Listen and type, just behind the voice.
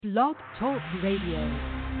Blog Talk Radio.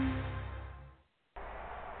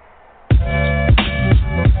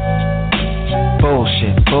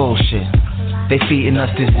 Bullshit. They feeding us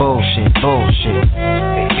this bullshit.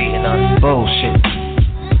 They feeding us bullshit.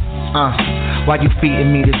 Why you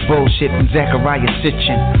feeding me this bullshit from Zachariah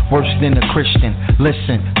Sitchin? Worse than a Christian.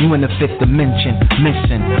 Listen, you in the fifth dimension,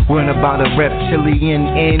 missing. Worrying about a reptilian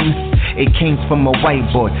in. It came from a white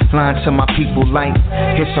boy, lying to my people like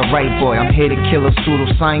it's a right boy. I'm here to kill a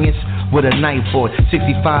pseudoscience with a knife boy.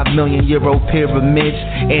 65 million euro pyramids.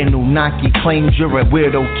 Anunnaki claims you're a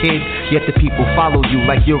weirdo kid, yet the people follow you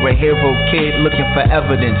like you're a hero kid. Looking for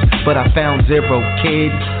evidence, but I found zero,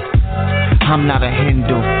 kid. I'm not a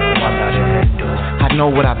Hindu. I know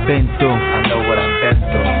what I've been through.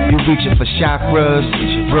 You reaching for chakras,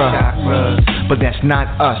 bruh, but that's not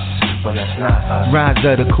us. Rise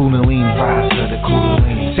of the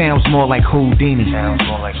Kundalini. Sounds more like Houdini.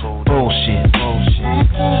 Bullshit.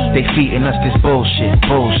 They feeding us this bullshit.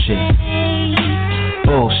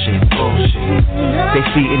 They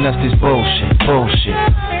feeding us this bullshit.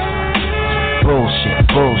 They feeding us this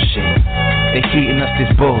bullshit. They feeding us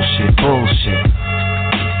this bullshit.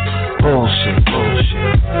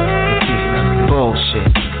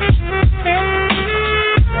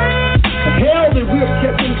 Hell that we're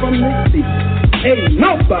catching from this sea. Ain't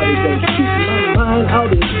nobody gonna shoot my mind out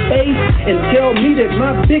in space and tell me that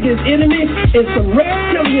my biggest enemy is some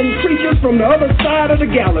reptilian creature from the other side of the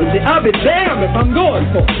galaxy. I'll be damned if I'm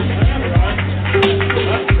going for it.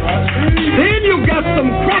 Then you got some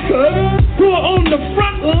crackers who are on the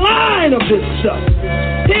front line of this stuff.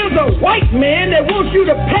 Here's a white man that wants you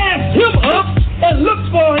to pass him up and look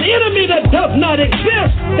for an enemy that does not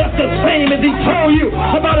exist. That's the same as he told you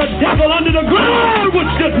about a devil under the ground which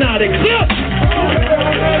does not exist.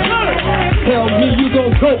 Tell me you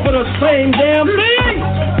gonna go for the same damn thing?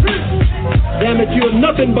 Damn it, you're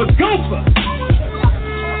nothing but gopher.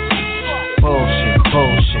 Bullshit.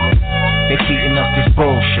 They feeding us this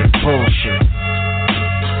bullshit. They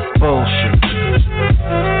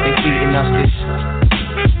feeding us this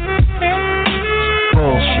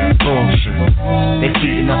bullshit. They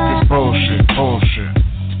feeding us this bullshit.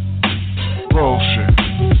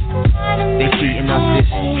 They feeding us this.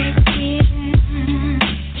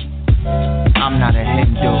 I'm not a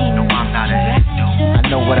Hindu. No, I'm not a Hindu. I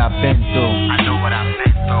know what I've been through.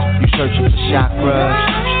 You searching for chakras,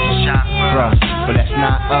 bruh, but that's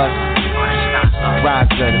not us. Rise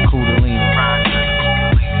of the Kundalini.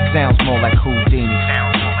 Sounds more like Houdini.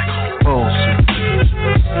 Bullshit.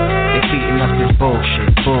 They feeding us this bullshit.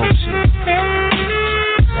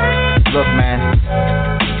 Look, man,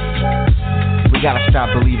 we gotta stop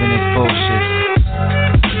believing this bullshit.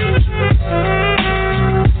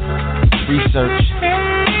 Research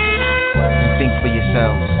and think for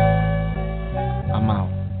yourselves. I'm out.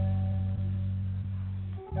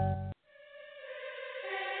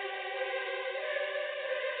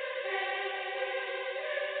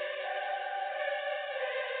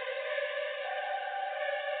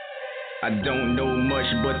 I don't know much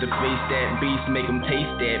but to face that beast, make them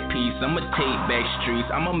taste that peace. I'ma take back streets,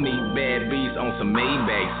 I'ma meet bad beats on some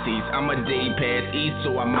Maybach seats. I'm a day past east,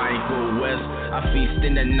 so I might go west. I feast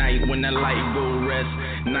in the night when the light go rest.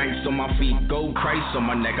 Nights on my feet, gold Christ on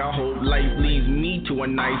my neck. I hope life leads me to a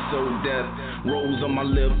nice old death. Rose on my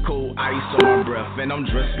lip, cold ice on my breath. And I'm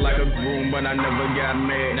dressed like a groom, but I never got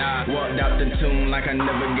mad. Walked out the tomb like I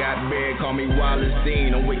never got bad. Call me Wallace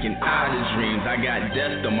Dean, I'm waking out of dreams. I got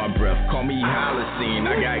dust on my breath, call me Holocene.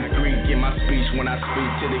 I got Greek in my speech when I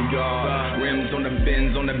speak to the God. Rims on the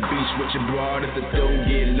bends on the beach with your broad. If the dough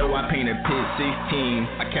get low, I paint a pit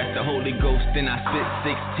 16. I catch the Holy Ghost, then I spit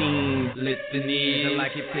 16. Litanies and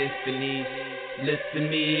like epiphanies. Listen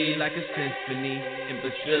me like a symphony. In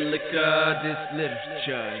Basilica, this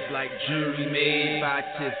literature is like jewelry made by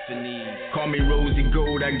Tiffany. Call me Rosie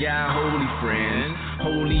Gold, I got holy friends.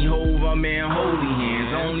 Holy Hove, I'm in holy hands.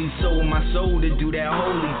 I only sold my soul to do that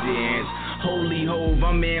holy dance. Holy Hove,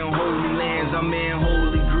 I'm in holy lands. I'm in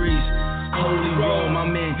holy Greece. Holy Rome,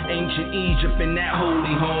 I'm in ancient Egypt in that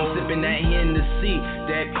holy home, sipping that Hennessy,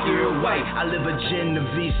 that pure white. I live a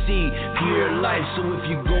Genovese, pure life. So if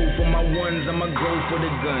you go for my ones, I'ma go for the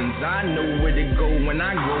guns. I know where to go when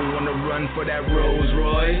I go on the run for that Rolls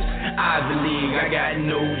Royce. Ivy League, I got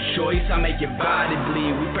no choice. I make your body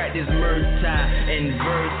bleed. We practice Murtai and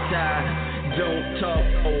Vertai. Don't talk,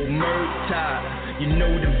 oh Murtai. You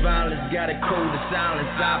know the violence got a code of silence.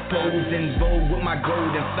 I pose in vogue with my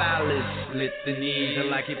golden phallus. Litanies are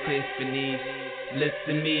like epiphanies. Listen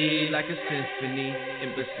to me like a symphony.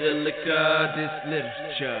 In Basilica, this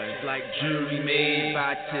literature is like jewelry made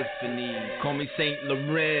by Tiffany. Call me Saint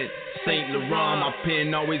Laurent, Saint Laurent. My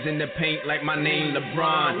pen always in the paint like my name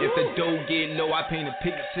LeBron. If the dough get low, I paint a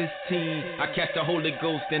pic 16. I catch the Holy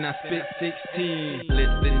Ghost and I spit 16.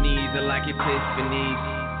 Litanies are like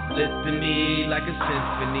epiphanies. Listen to me like a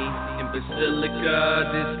symphony. In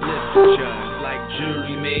Basilica, this literature is like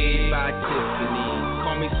jewelry made by Tiffany.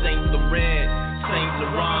 Call me Saint Laurent, Saint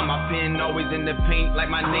Laurent. My pen always in the paint like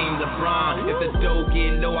my name LeBron. If the dough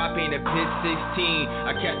get low, I paint a pit 16.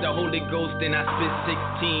 I catch the Holy Ghost and I spit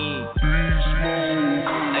 16.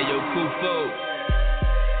 Hey yo, Kufo,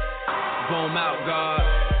 Boom out, God.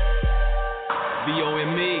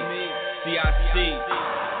 VOME, CIC.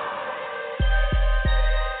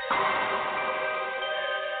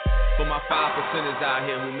 For my 5%ers out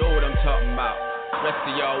here who know what I'm talking about. Rest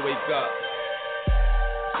of y'all wake up.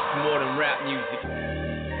 It's more than rap music.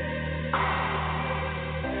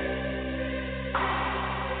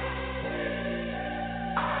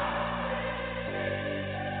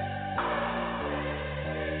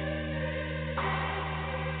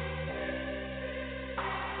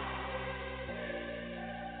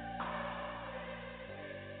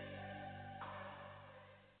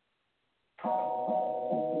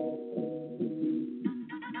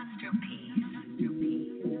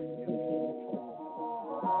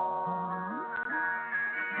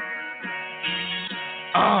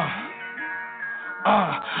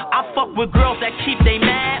 I fuck with girls that keep they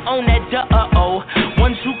mad on that duh-oh.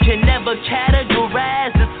 Ones you can never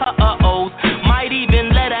categorize as her-oh-ohs. Might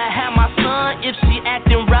even let her have my son if she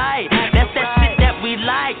acting right. That's that shit that we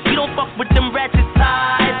like. We don't fuck with them ratchet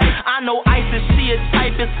ties. I know Isis, she a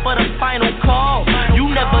type, is for the final call. You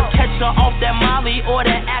never catch her off that Molly or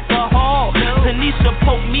that alcohol. Tanisha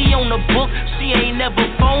poked me on the book, she ain't never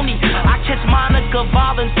phony. I catch Monica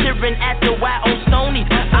volunteering at the Y on Stony.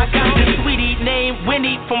 I got this sweetie named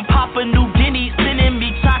Winnie from Papua New Guinea, sending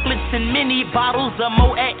me chocolates and mini bottles of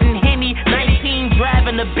Moet and Henny. 19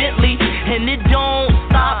 driving a Bentley, and it don't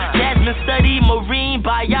stop. Jasmine study marine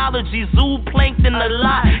biology, zooplankton a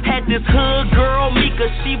lot. Had this hood girl, Mika,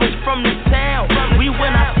 she was from the town. We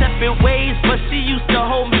went our separate ways, but she used to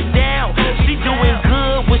hold me down. She doing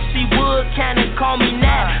good, wish she would, kinda call me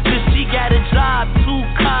now. Cause she got a job, 2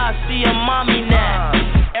 cars, she a mommy now.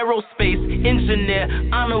 Aerospace engineer,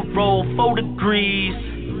 honor roll, 4 degrees.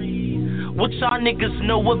 What y'all niggas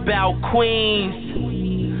know about Queens?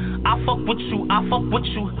 I fuck with you, I fuck with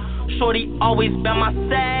you. Shorty always by my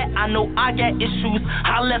side, I know I got issues.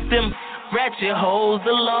 I left them ratchet hoes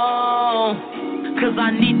alone. Cause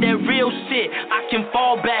I need that real shit I can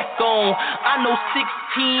fall back on. I know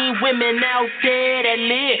 16 women out there that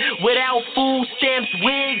live without food stamps,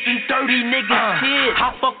 wigs, and 30 niggas kids.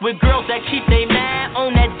 I fuck with girls that keep they mad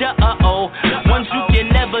on that duh-oh. Ones you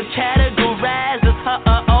can never categorize as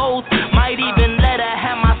her-ohs. Might even let her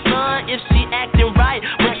have my son if she acting right.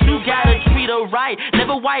 But you gotta treat her right,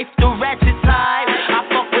 never wife the ratchet type. I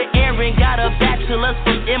fuck with Erin, got a bachelor's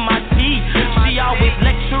from MIT. She always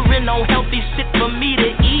lecturing on healthy shit for me to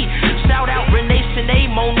eat. Shout out Renee, Shanae,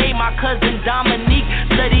 Monet, my cousin Dominique.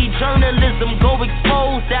 Study journalism, go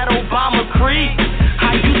expose that Obama creep.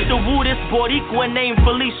 I used to woo this Boricua named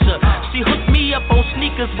Felicia. She hooked me up on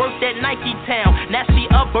sneakers, worked at Nike Town. Now she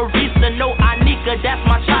a barista, no Anika, that's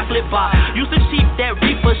my chocolate bar. Used to cheap that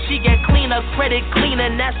reefer, she get cleaner, credit cleaner.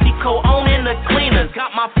 Now she co-owning the cleaners.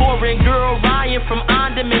 Got my foreign girl Ryan from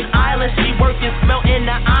Andaman Island. She working, smelting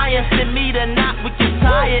the iron. Send me the knot, we get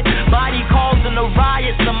tired. Body calls in the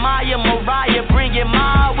riot. Samaya, Mariah, bring it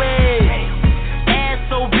my way. Ass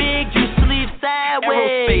so big, you sleep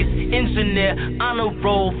sideways. Aerospace engineer, honor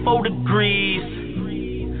roll, 4 degrees.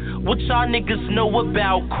 What y'all niggas know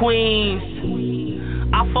about Queens?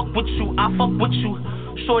 I fuck with you, I fuck with you.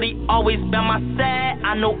 Shorty always by my side,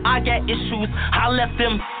 I know I got issues. I left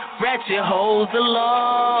them ratchet hoes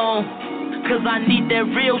alone. Cause I need that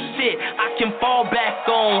real shit I can fall back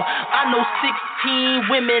on. I know 16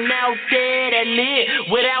 women out there that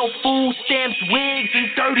live without food stamps, wigs, and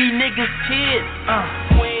 30 niggas kids.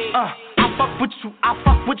 I fuck with you, I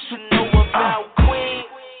fuck with you. Know about Queen.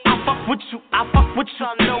 I fuck with you, I fuck with you.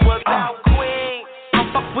 I know about Queen.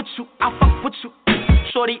 I fuck with you, I fuck with you.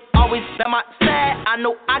 Shorty always by my side, I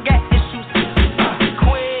know I got issues.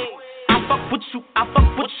 Queen. I fuck with you, I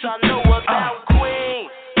fuck with you. I know about Queen.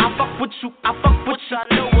 I fuck with you, I fuck with you.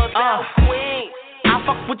 I know about Queen. I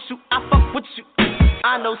fuck with you, I fuck with you.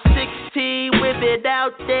 I know 16 women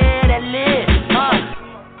out there that live.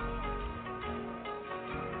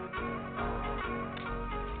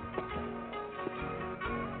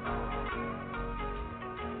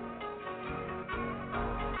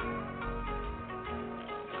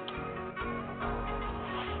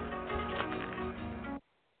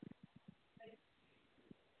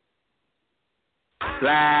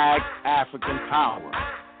 Black African Power.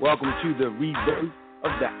 Welcome to the rebirth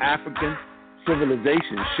of the African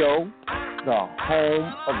Civilization Show, the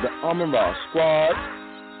home of the Amara Squad,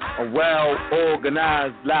 a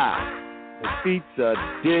well-organized lie that defeats a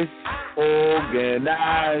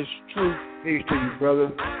disorganized truth. Peace to you, brother.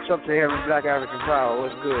 What's up to having Black African Power?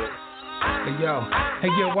 What's good? Hey yo,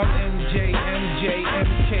 I'm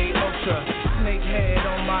MK Ultra, snake head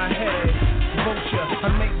on my head, vulture. I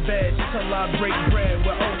make beds till I break bread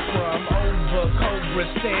with Oprah. I'm over Cobra,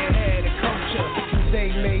 stay ahead of culture.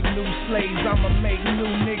 They made new slaves, I'ma make new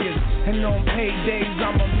niggas, and on paydays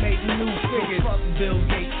I'ma make new figures. Fuck Bill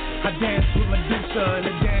Gates, I dance with Medusa, and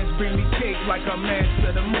the dance bring me cake like I'm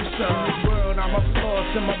Mansa the Musa. In this world I'm a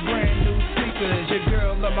floss in my brand new speakers. Your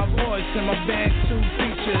girl love my voice and my band 2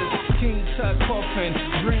 features. King Tut coffin,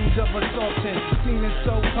 dreams of assaulting. Seen it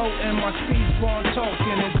so potent, my seeds born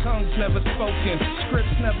talking and tongues never spoken,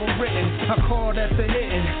 scripts never written. I call that the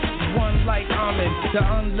hitting. One like Amen, the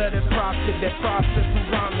unlettered prophet that profits from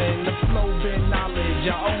rhyming. The flow been knowledge,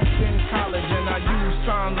 I own in college, and I use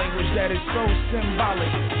sign language that is so symbolic.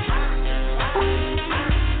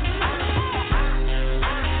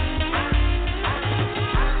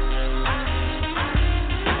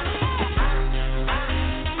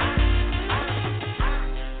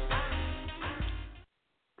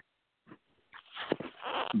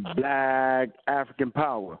 Black African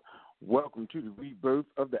Power. Welcome to the rebirth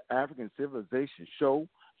of the African Civilization Show,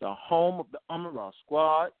 the home of the Amara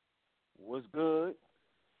Squad. What's good?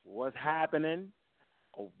 What's happening?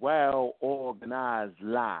 A well-organized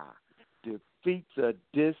lie defeats a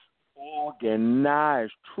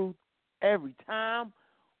disorganized truth every time.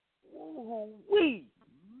 Woo-wee,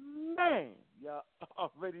 man. Y'all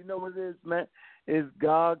already know what it is, man. It's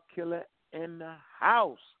God Killer in the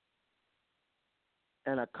house.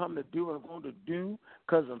 And I come to do what I'm going to do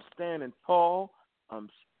because I'm standing tall, I'm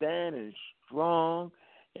standing strong,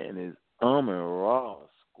 and it's Amara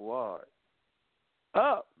Squad.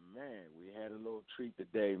 Oh, man, we had a little treat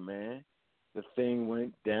today, man. The thing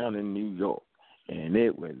went down in New York, and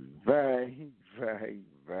it was very, very,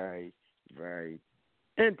 very, very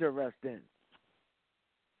interesting.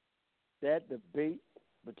 That debate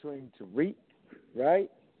between Tariq, right,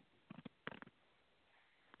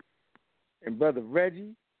 and Brother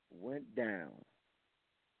Reggie went down.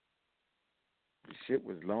 The shit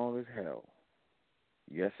was long as hell.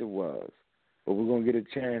 Yes, it was. But we're going to get a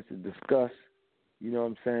chance to discuss, you know what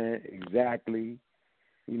I'm saying, exactly,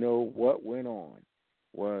 you know, what went on.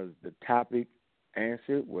 Was the topic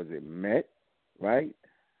answered? Was it met? Right?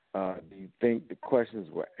 Do you think the questions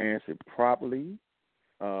were answered properly?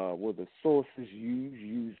 Were the sources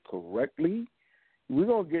used correctly? We're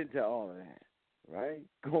going to get into all of that. Right?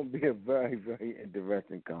 Going to be a very, very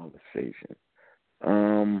interesting conversation.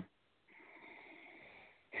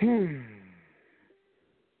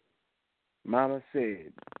 Mama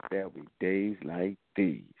said there'll be days like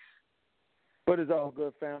these. But it's all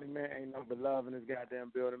good, family, man. Ain't nothing but love in this goddamn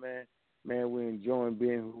building, man. Man, we're enjoying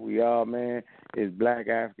being who we are, man. It's Black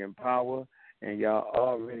African Power, and y'all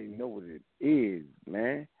already know what it is,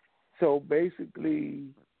 man. So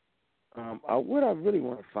basically, what I really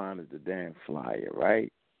want to find is the damn flyer,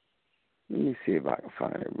 right? Let me see if I can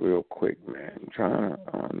find it real quick, man. I'm trying to,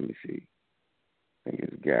 let me see. I think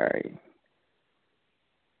it's Gary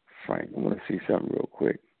Frank. I want to see something real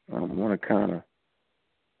quick. I want to kind of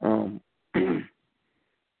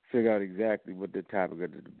figure out exactly what the topic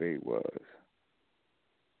of the debate was.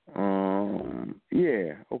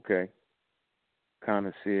 Yeah, okay. Kind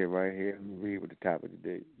of see it right here. Let me read what the topic of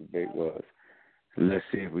the debate was. Let's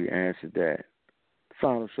see if we answered that.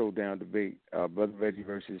 Final showdown debate, Brother Reggie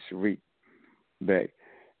versus Tariq Bey.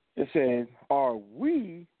 It says, are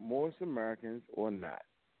we Moorish Americans or not?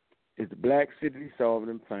 Is the Black City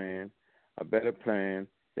Solving Plan a better plan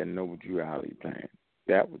than the Noble Drew Ali plan?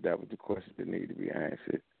 That was the question that needed to be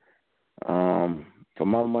answered. For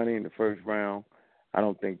my money in the first round, I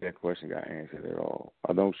don't think that question got answered at all.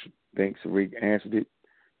 I don't think Tariq answered it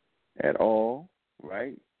at all,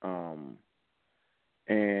 right?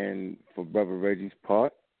 And for Brother Reggie's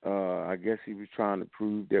part, I guess he was trying to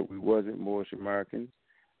prove that we wasn't Moorish Americans.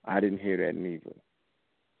 I didn't hear that neither.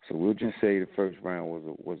 So we'll just say the first round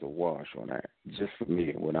was a wash on that, just for me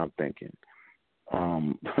and what I'm thinking.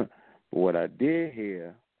 But what I did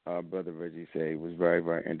hear Brother Reggie say was very,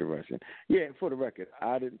 very interesting. Yeah, for the record,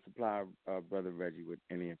 I didn't supply Brother Reggie with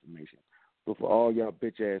any information. But for all y'all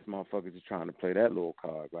bitch-ass motherfuckers that's trying to play that little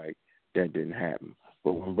card, right, that didn't happen.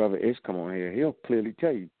 But when Brother Ish come on here, he'll clearly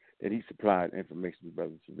tell you that he supplied information to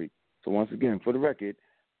Brother Tariq. So once again, for the record,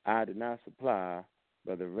 I did not supply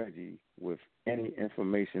Brother Reggie with any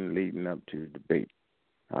information leading up to the debate.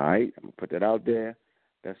 All right? I'm going to put that out there.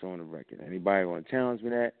 That's on the record. Anybody want to challenge me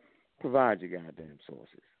that, provide your goddamn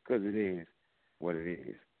sources, because it is what it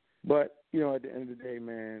is. But, at the end of the day,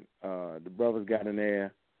 man, the brothers got in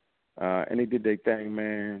there, and they did their thing,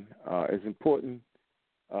 man. It's important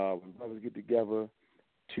when brothers get together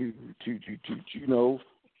to the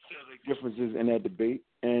differences in that debate.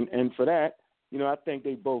 And for that, I think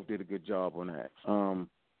they both did a good job on that.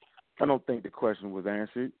 I don't think the question was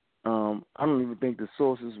answered. I don't even think the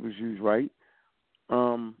sources was used right.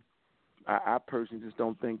 I personally just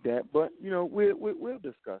don't think that. But, we'll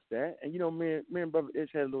discuss that. And, me and Brother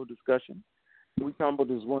Ish had a little discussion. We talking about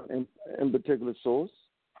this one in particular source.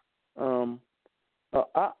 I'm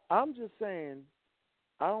just saying,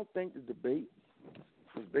 I don't think the debate.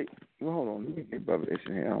 Well, hold on. Let me get Brother Ish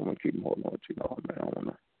in here. I don't want to keep him holding on too long, man.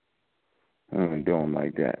 I don't want to do him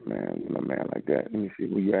like that, man. My man like that. Let me see.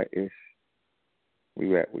 Where you at, Ish? Where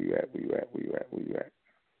you at?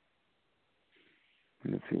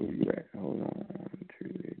 Let's see where you at. Hold on.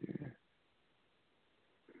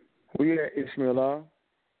 Where you at, Ishmael?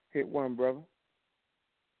 Hit one, brother.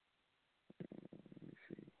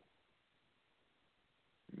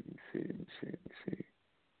 Let me see.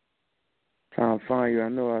 Trying to find you. I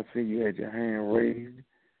know I see you had your hand raised.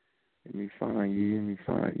 Let me find you.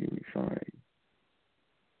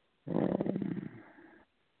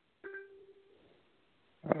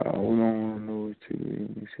 Hold on.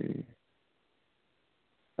 Let me see.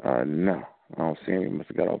 No, I don't see him. He must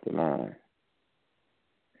have got off the line.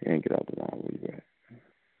 He ain't get off the line. Where you at?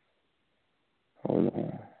 Hold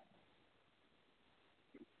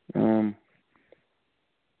on.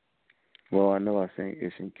 Well, I know I seen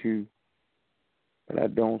Ish and Q, but I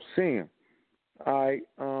don't see him. All right,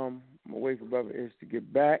 I'm going to wait for Brother Ish to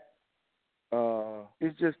get back.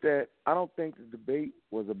 It's just that I don't think the debate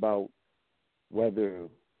was about whether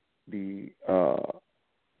the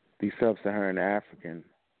sub-Saharan African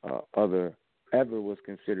ever was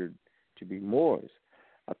considered to be Moors.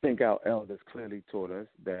 I think our elders clearly taught us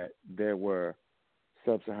that there were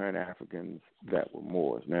sub-Saharan Africans that were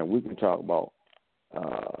Moors. Now, we can talk about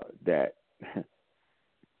that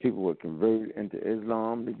people were converted into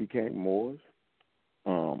Islam, they became Moors.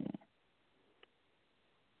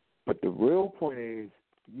 But the real point is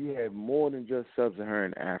you have more than just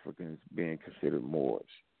sub-Saharan Africans being considered Moors.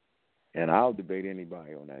 And I'll debate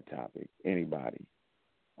anybody on that topic, anybody.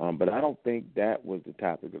 But I don't think that was the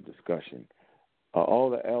topic of discussion. All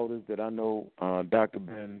the elders that I know, Dr.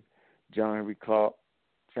 Ben, John Henry Clark,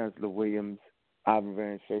 Chancellor Williams, Ivan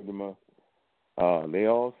Van Sertima, they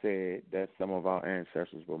all said that some of our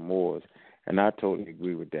ancestors were Moors, and I totally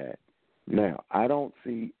agree with that. Now, I don't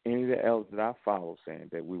see any of the elders that I follow saying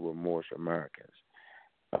that we were Moorish Americans.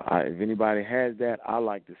 If anybody has that, I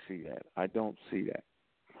like to see that. I don't see that.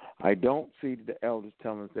 I don't see the elders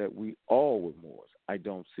telling us that we all were Moors. I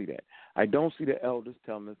don't see that. I don't see the elders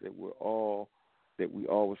telling us that we all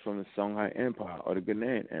was from the Songhai Empire or the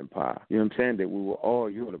Ghanaian Empire. You know what I'm saying? That we were all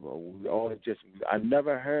Yoruba. We all just. I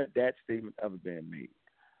never heard that statement ever being made.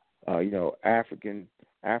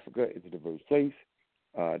 Africa is a diverse place.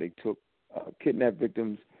 They took kidnapped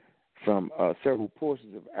victims from several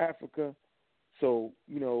portions of Africa. So,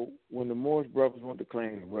 when the Moorish brothers want to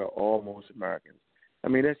claim that we're all Moorish Americans, I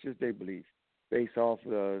mean, that's just their belief based off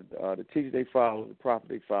the teachers they follow, the prophet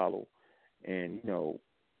they follow. And,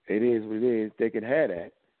 it is what it is. They can have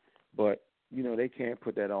that, but, they can't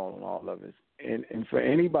put that on all of us. And for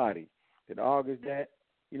anybody that argues that,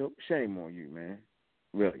 shame on you, man.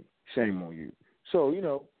 Really, shame on you. So,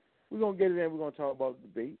 we're going to get it in. We're going to talk about the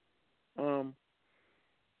debate.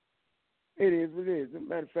 It is what it is. As a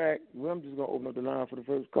matter of fact, I'm just going to open up the line for the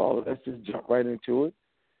first caller. Let's just jump right into it.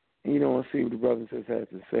 And, and see what the brother has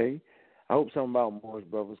to say. I hope some of our Moorish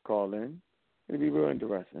brothers call in. It'll be real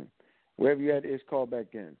interesting. Wherever you at is, call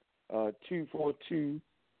back in. 242,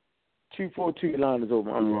 your line is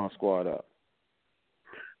open. I'm Ron Squad Up.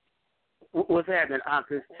 What's happening,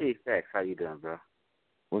 Uncle Chief X? How you doing, bro?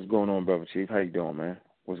 What's going on, Brother Chief? How you doing, man?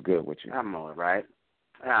 What's good with you? I'm all right.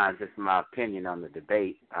 Just my opinion on the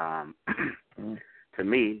debate. To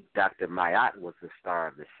me, Dr. Mayat was the star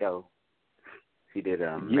of the show. She did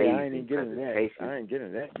an amazing presentation. I ain't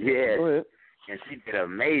getting that. Yeah, and she did an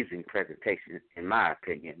amazing presentation, in my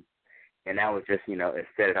opinion. And that was just, it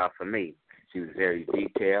set it off for me. She was very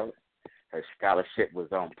detailed. Her scholarship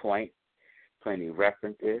was on point, plenty of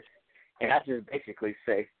references. And I just basically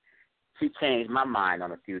say she changed my mind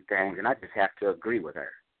on a few things, and I just have to agree with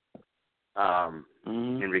her.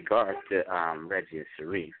 In regards to Reggie and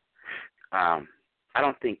Sharif, I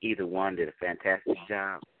don't think either one did a fantastic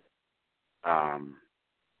job.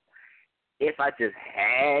 if I just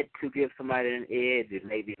had to give somebody an edge, it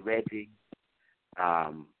may be Reggie,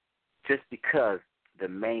 just because the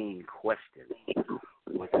main question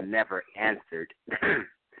was never answered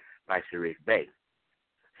by Sharif Bey.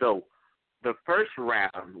 So the first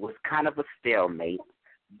round was kind of a stalemate,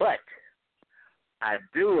 but I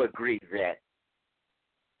do agree that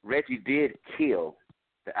Reggie did kill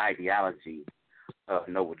the ideology of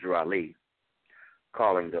Noble Drew Ali,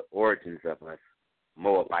 calling the origins of us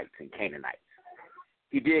Moabites and Canaanites.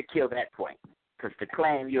 He did kill that point, because to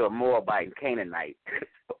claim you're a Moabite and Canaanite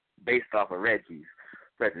based off of Reggie's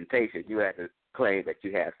presentation, you have to claim that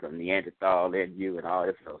you have some Neanderthal in you and all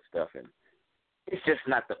this other stuff, and it's just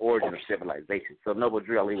not the origin of civilization. So Noble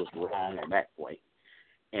Drew Ali was wrong on that point,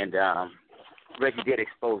 and Reggie did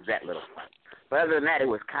expose that little point. But other than that, it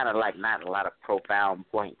was kind of like not a lot of profound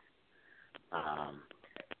points.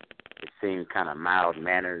 It seemed kind of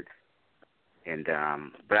mild-mannered. And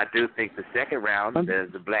but I do think the second round,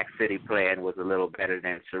 the Black City plan was a little better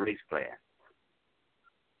than Sharif's plan.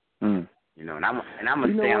 You know, and I'm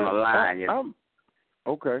gonna stay on the line.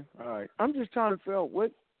 Okay, all right. I'm just trying to figure out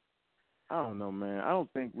what. I don't know, man. I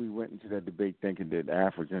don't think we went into that debate thinking that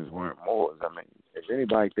Africans weren't Moors. I mean, if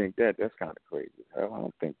anybody think that, that's kind of crazy. I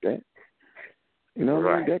don't think that. You know,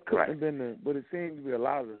 right, that couldn't have been but it seems to be a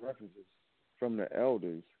lot of the references from the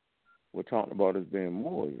elders were talking about as being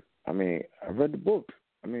Moors. I mean, I read the books.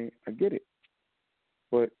 I mean, I get it,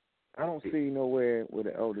 but I don't see nowhere where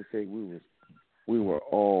the elders say we were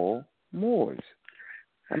all Moors.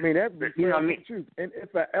 I mean, that's the truth. And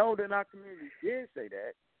if an elder in our community did say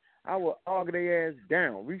that, I would argue their ass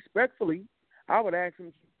down respectfully. I would ask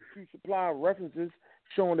them to supply references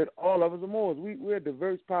showing that all of us are Moors. We're a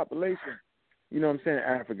diverse population. You know what I'm saying?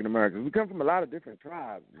 African Americans. We come from a lot of different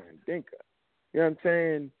tribes, man. Dinka. You know what I'm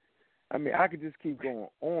saying? I mean, I could just keep going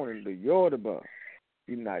on in the Yoruba,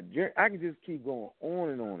 I could just keep going on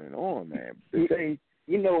and on and on, man.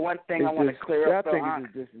 You know, one thing I want to clear up. I think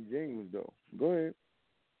it's just disingenuous, though. Go ahead.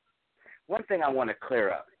 One thing I want to clear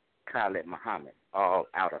up, Khalid Muhammad, all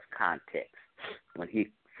out of context, when he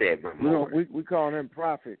said we call him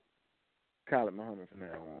Prophet Khalid Muhammad from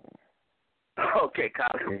now on. Okay,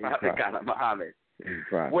 Khalid Muhammad.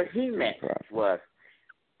 What he meant was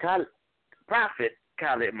Prophet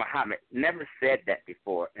Khalid Muhammad never said that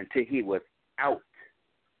before until he was out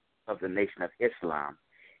of the Nation of Islam,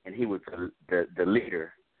 and he was the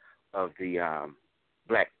leader of the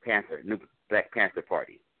New Black Panther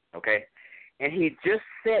Party, okay? And he just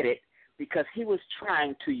said it because he was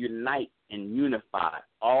trying to unite and unify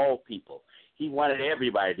all people. He wanted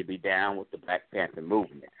everybody to be down with the Black Panther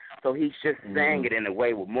movement. So he's just saying it in a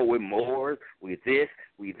way, we're Moors, we this,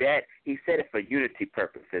 we that. He said it for unity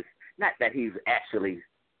purposes. Not that he's actually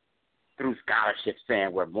through scholarship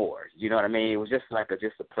saying we're Moors. You know what I mean? It was just like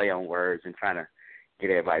just a play on words and trying to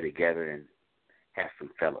get everybody together and have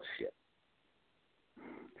some fellowship.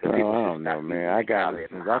 So I don't know, man. I got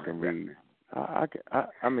it since I can read. I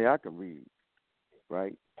can read,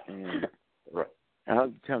 right? And right.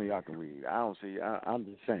 I'm telling you, I can read. I'm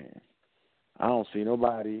just saying. I don't see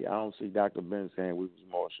nobody. I don't see Dr. Ben saying we was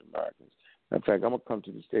Moorish Americans. In fact, I'm going to come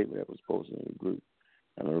to the statement that was posted in the group.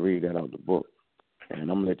 I'm going to read that out of the book. And I'm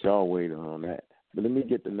going to let y'all wait on that. But let me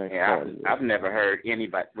get the next caller. I've never heard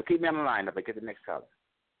anybody. Well, keep me on the line if I get the next caller.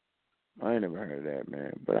 I ain't never heard of that,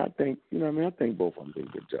 man. But I think, I think both of them did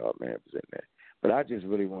a good job, man, presenting that. But I just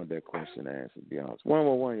really wanted that question answered, to be honest.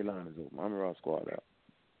 111, your line is open. I'm Raw Squad out.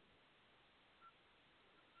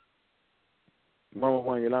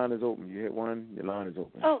 111, your line is open. You hit one, your line is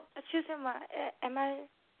open. Oh, excuse me.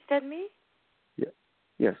 Is that me? Yeah.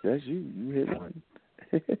 Yes, that's you. You hit one.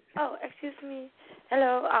 Oh, excuse me.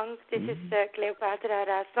 Hello, this is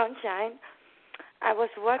Cleopatra Sunshine. I was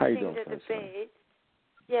watching the debate.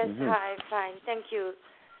 Yes, hi, fine, thank you.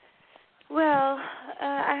 Well,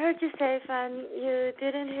 I heard you say, Van, you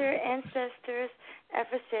didn't hear ancestors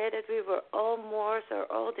ever say that we were all Moors or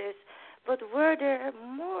all this, but were there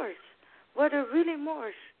Moors? Were there really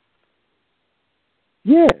Moors?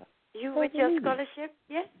 Yeah. You with your scholarship,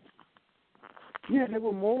 yes? Yeah, they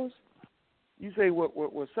were Moors. You say what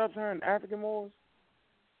sub-Saharan African Moors?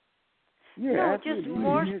 Yeah, no, absolutely. Just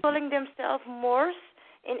Moors calling themselves Moors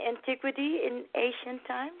in antiquity, in ancient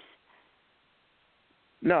times?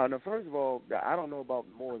 No, first of all, I don't know about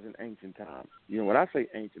Moors in ancient times. When I say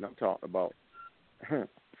ancient, I'm talking about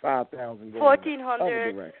 5,000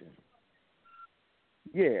 1400.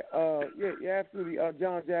 Yeah, absolutely.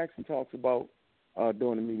 John Jackson talks about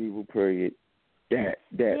during the medieval period that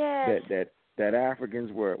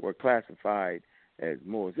Africans were classified as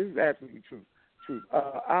Moors. This is absolutely true.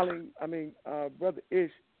 Brother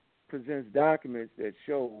Ish presents documents that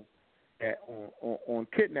show that on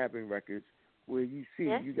kidnapping records where you see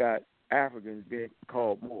you got Africans being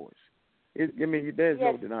called Moors. There's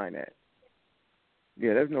no denying that.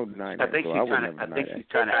 Yeah, there's no denying that. I think she's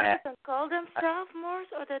trying to add. Did they call themselves Moors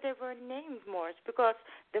or that they were named Moors? Because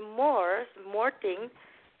the Moor thing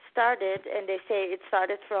started, and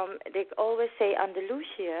they always say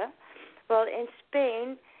Andalusia. Well, in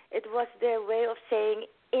Spain, it was their way of saying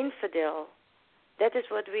infidel. That is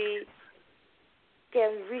what we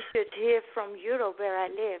can research here from Europe, where I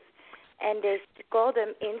live. And they called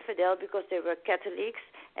them infidel because they were Catholics,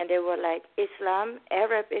 and they were like Islam,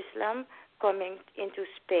 Arab Islam, coming into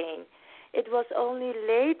Spain. It was only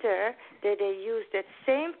later that they used that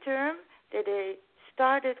same term, that they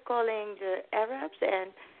started calling the Arabs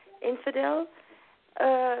and infidel.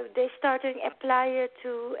 They started to apply it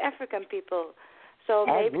to African people. So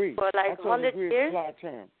maybe for like 100 years.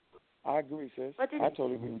 I agree, sis. I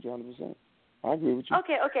totally agree with you 100%. I agree with you.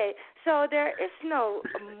 Okay. So there is no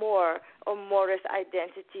Moor or Moorish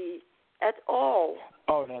identity at all.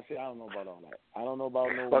 Oh, now see, I don't know about all that. I don't know about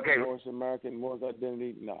Moorish American Moorish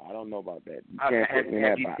identity. No, I don't know about that. You can't put me in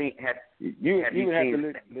that box. You have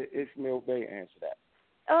to let Ismail Bey answer that.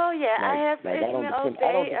 Oh yeah, I have Ismail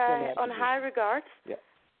Bey on high regards. Yeah.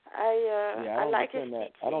 I like his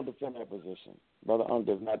that. I don't defend that position. Brother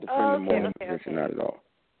does not defend the Mormon position, not at all.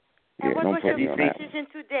 And what was your position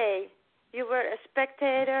today? You were a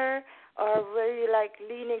spectator, or were you like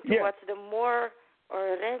leaning towards the Moor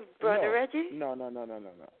or Brother Reggie? No.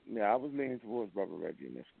 Yeah, I was leaning towards Brother Reggie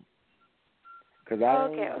in this one. Because I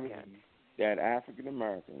don't agree that African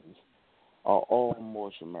Americans are all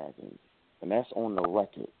Moorish Americans, and that's on the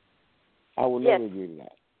record. I would never agree to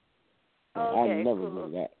that. I never agree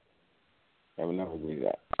to that. I would never agree to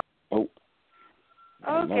that. Nope.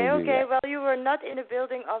 Okay. Well, you were not in the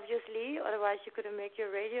building, obviously. Otherwise, you couldn't make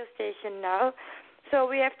your radio station now. So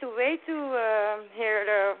we have to wait to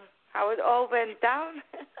hear how it all went down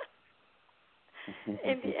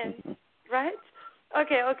in the end, right?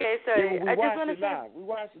 Okay. Sorry. Yeah, we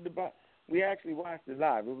watched it live. We actually watched it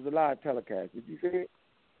live. It was a live telecast. Did you see it?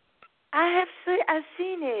 I've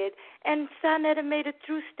seen it. And Sanetta made a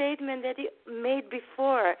true statement that he made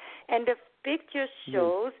before, and the picture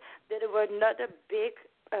shows that there were not a big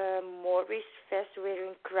Moorish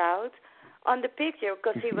vest-wearing crowd on the picture,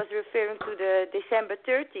 because he was referring to the December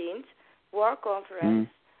 13th war conference.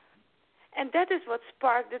 And that is what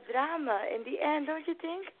sparked the drama in the end, don't you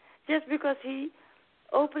think? Just because he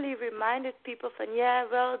openly reminded people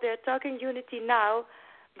they're talking unity now,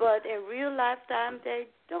 but in real lifetime they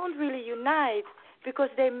don't really unite because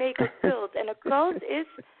they make a cult. And a cult is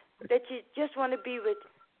that you just want to be with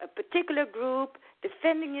a particular group,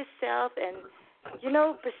 defending yourself and,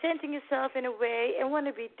 presenting yourself in a way and want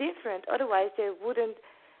to be different. Otherwise, they wouldn't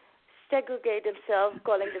segregate themselves,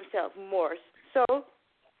 calling themselves Moors. So,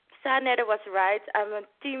 Sanetta was right. I'm on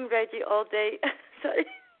Team Reggie all day. Sorry.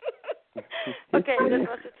 Okay, that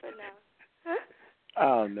was it for now. I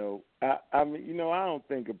don't know. I mean, I don't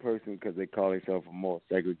think a person, because they call themselves a Moor,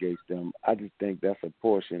 segregates them. I just think that's a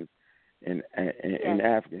portion in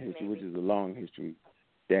African history, which is a long history,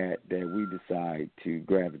 that we decide to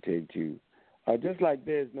gravitate to. Just like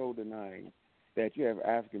there's no denying that you have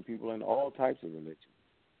African people in all types of religions,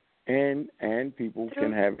 and people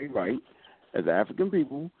can have a right as African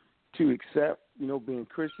people to accept, being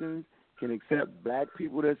Christians, can accept black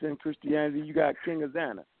people that's in Christianity. You got King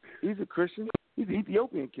Azana. He's a Christian. He's an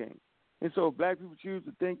Ethiopian king. And so if black people choose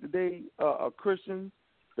to think that they are Christians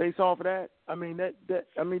based off of that,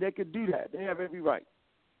 they could do that. They have every right.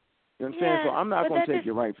 You know what I'm saying? So I'm not going to take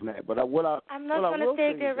your right from that. But I'm not going to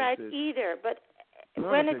take their right either. But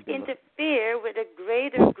when it interferes with a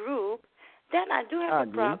greater group, then I do have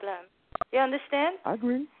a problem. You understand? I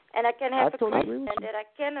agree. And I can have a Christian that I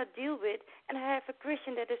cannot deal with, and I have a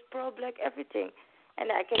Christian that is pro-black everything,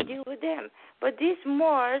 and I can deal with them. But these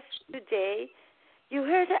Moors today, you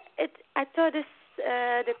heard it. I thought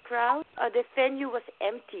the crowd or the venue was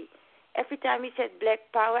empty. Every time he said Black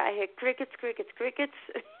Power, I heard crickets.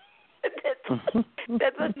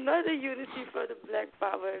 that was not a unity for the Black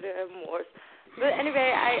Power Moors. But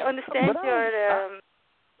anyway, I understand your.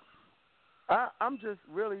 I'm just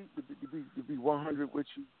really to be 100 with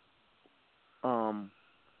you.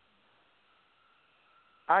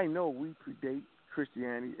 I know we predate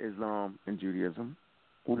Christianity, Islam, and Judaism.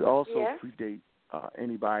 We also predate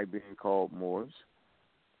anybody being called Moors.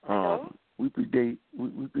 We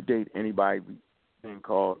predate anybody being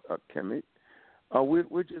called Kemet.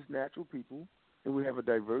 We're just natural people, and we have a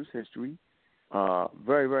diverse history,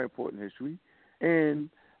 very, very important history. And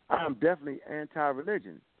I'm definitely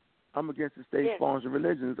anti-religion. I'm against the state-sponsored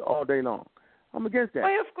religions all day long. I'm against that.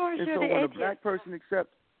 Why, of course, and you're so the when atheist. a black person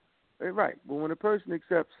accepts, right, but when a person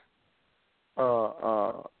accepts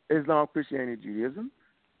Islam, Christianity, Judaism,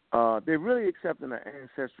 they're really accepting an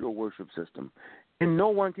ancestral worship system, and no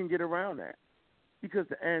one can get around that because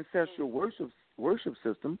the ancestral worship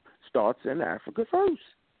system starts in Africa first.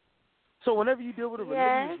 So whenever you deal with a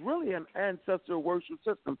religion, it's really an ancestral worship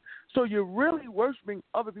system. So you're really worshiping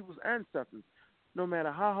other people's ancestors. No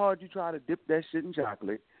matter how hard you try to dip that shit in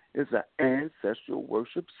chocolate, it's an ancestral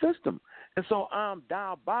worship system. And so I'm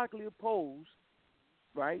diabolically opposed,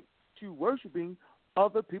 right, to worshiping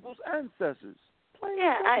other people's ancestors.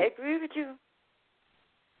 I agree with you.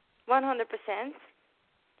 100%.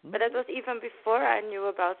 But that was even before I knew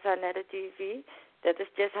about Sarnetta TV. That is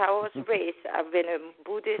just how I was raised. I've been a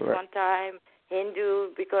Buddhist one time,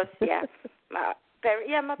 Hindu, because, my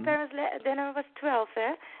parents, then I was 12,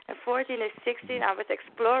 and 14 and 16, I was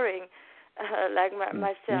exploring,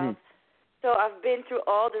 myself. So I've been through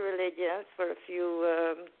all the religions for a few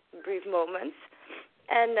brief moments,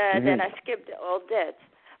 and then I skipped all that.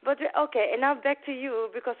 But, okay, and now back to you,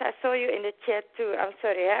 because I saw you in the chat, too. I'm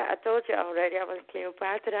sorry, I told you already, I was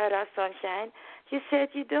Cleopatra, Sunshine. You said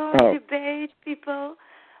you don't debate people,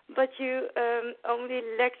 but you only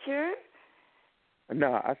lecture.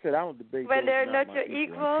 No, I said I don't debate when they're not your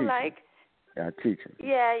equal, like. Yeah, I teach them.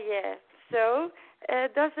 Yeah. So,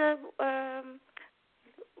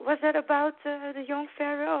 was that about the young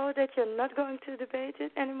pharaoh that you're not going to debate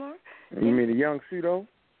it anymore? You mean the young pseudo?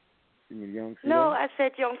 No, I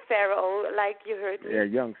said young pharaoh, like you heard me. Yeah,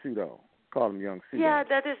 young pseudo. Call him young pseudo. Yeah,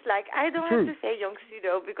 that is like, I don't have to say young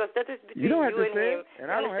pseudo because that is between you and him.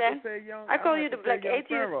 And I don't have to say young. I call you the black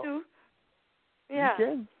atheist too. Yeah. You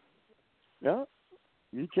can. Yeah,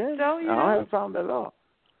 you can. So, I haven't found that at all.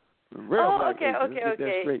 Okay.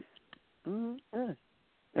 Mm-hmm. Yeah.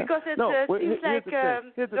 Because it seems like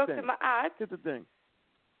Dr. Ma'at. Here's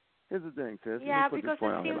the thing, sis. Yeah, because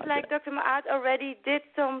it seems like Dr. Ma'at already did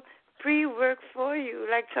some pre-work for you,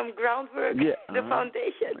 like some groundwork, the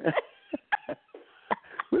foundation.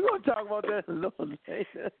 We're going to talk about that a little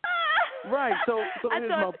later. Right, so here's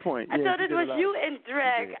my point. I thought it was you in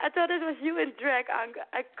drag. I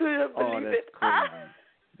couldn't believe it.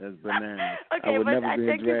 That's bananas. Okay, but I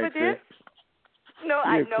thank you for this. No,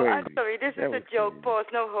 I know. I'm sorry. This is a joke. Pause.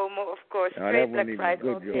 No homo, of course. Straight Black Pride.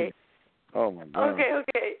 Okay. Oh, my God. Okay.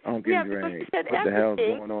 Because you said what the hell's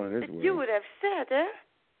going on in this that world? you would have said,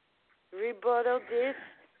 rebuttal this,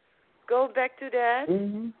 go back to that.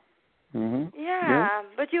 Yeah,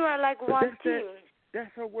 but you are like one team.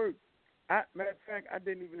 That's her work. Matter of fact, I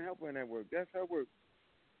didn't even help her in that work. That's her work.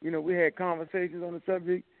 You know, we had conversations on the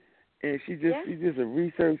subject, and she's just a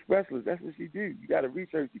research specialist. That's what she do. You got to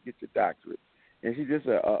research to get your doctorate. And she's just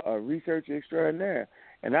a researcher extraordinaire.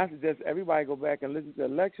 And I suggest everybody go back and listen to the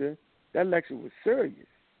lecture. That lecture was serious.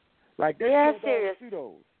 Like, that's serious.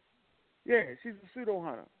 Pseudos. Yeah, she's a pseudo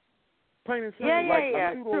hunter. Plain and simple.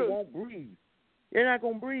 A pseudo won't breathe. They're not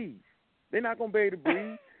going to breathe. They're not going to be able to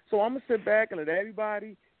breathe. So I'm going to sit back and let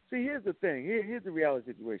everybody. See, here's the thing. Here's the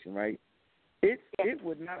reality situation, right? It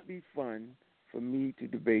would not be fun for me to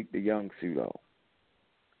debate the young pseudo.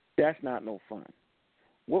 That's not no fun.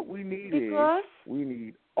 What we need we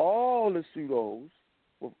need all the pseudos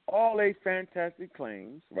with all their fantastic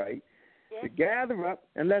claims, right, to gather up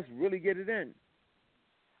and let's really get it in.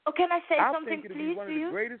 Oh, can I say I something, think it'll please, be one of the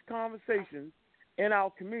greatest conversations in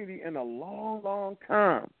our community in a long, long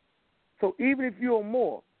time. So even if you're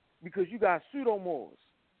more, because you got pseudo-mores,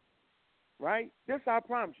 right? This I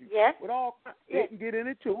promise you. Yes. With all, they can get in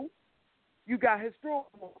it too. You got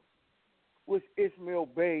historical, which Ishmael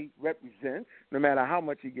Bey represents. No matter how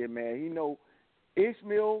much he get mad, he know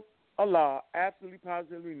Ishmael Allah absolutely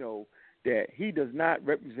positively know that he does not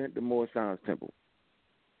represent the Moor Science Temple.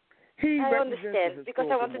 I understand, because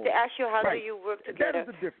I wanted to ask you how do you work together,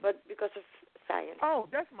 but because of science. Oh,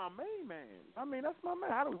 that's my main man. I mean, that's my man.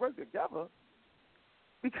 How do we work together?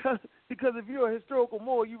 Because if you're a historical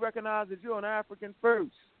Moor, you recognize that you're an African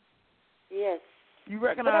first. Yes. You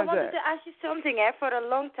recognize that. But I wanted to ask you something, for a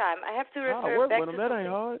long time. I have to refer back to something. That ain't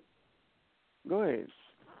hard. Go ahead.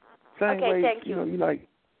 Okay, thank you. You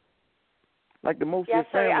like the most of your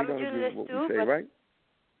family I'm a journalist what too, we say, right?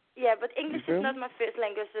 Yeah, but English is not my first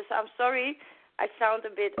language, so I'm sorry I sound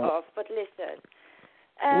a bit off, but listen.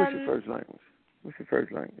 What's your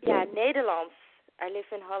first language? Yeah, Nederlands. I live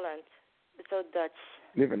in Holland, so Dutch.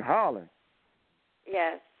 Live in Holland?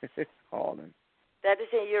 Yes. Holland. That is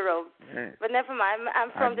in Europe. Man. But never mind,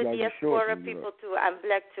 I'm from the diaspora people too. I'm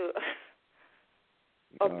black too.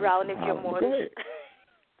 Or brown if you're more. Go ahead.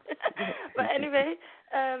 But anyway,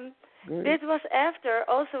 this was after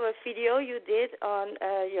also a video you did on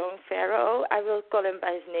Young Pharaoh. I will call him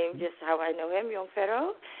by his name, just how I know him, Young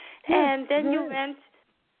Pharaoh. And then you went.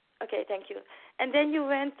 Okay, thank you. And then you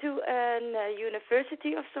went to a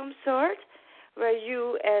university of some sort, where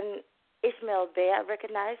you and Ismail Bey, I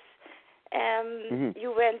recognize.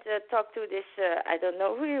 You went to talk to this, I don't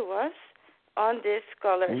know who he was, on this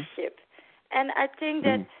scholarship. And I think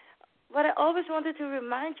that what I always wanted to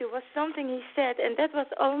remind you was something he said, and that was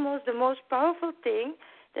almost the most powerful thing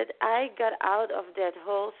that I got out of that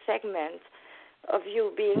whole segment of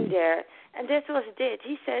you being there. And this was it.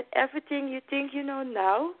 He said, everything you think you know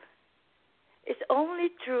now is only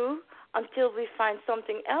true until we find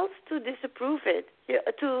something else to disapprove it,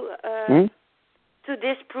 to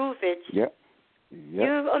disprove it. Yep.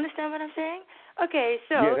 You understand what I'm saying? Okay,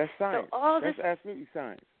 so yeah, that's science. So all that's this, absolutely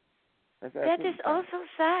science. That is also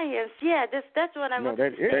science. Yeah, that's what I want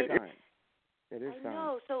to say. That is science. It is I science.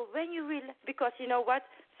 know. So when you because you know what?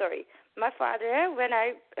 Sorry, my father. When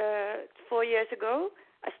I 4 years ago,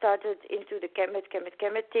 I started into the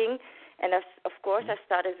Kemet thing, and of course I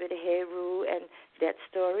started with the Heru and that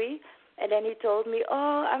story, and then he told me,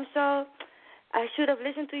 "Oh, I should have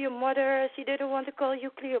listened to your mother. She didn't want to call you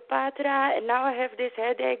Cleopatra, and now I have this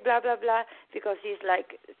headache, blah blah blah," because he's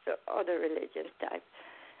like the other religion type.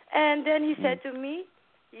 And then he said to me,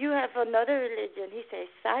 "You have another religion." He says,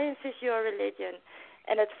 "Science is your religion."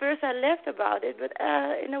 And at first I laughed about it, but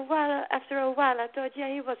after a while, I thought, yeah,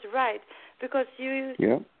 he was right, because you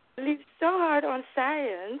believe so hard on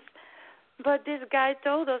science. But this guy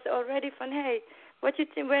told us already, hey, what you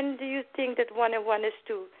think? When do you think that 1 and 1 is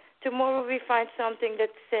 2? Tomorrow we find something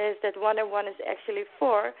that says that 1 and 1 is actually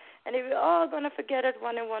 4, and we're all gonna forget that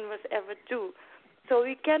 1 and 1 was ever 2. So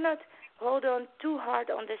we cannot hold on too hard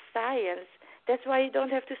on the science. That's why you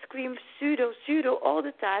don't have to scream pseudo all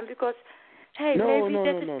the time, because, hey, maybe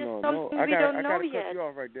that is just something we don't know yet. I gotta cut you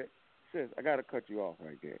off right there. Sis, I gotta cut you off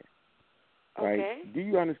right there. Okay. Right? Do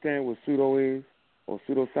you understand what pseudo is, or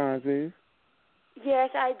pseudoscience is?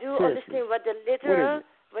 Yes, I do understand what the literal,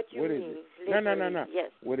 what you mean. No.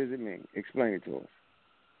 Yes. What does it mean? Explain it to us.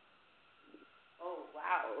 Oh,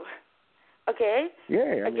 wow. Okay.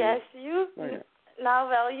 Yeah, I guess you...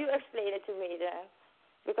 Now, you explain it to me then.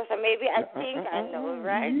 Because maybe I think I know,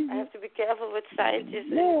 right? I have to be careful with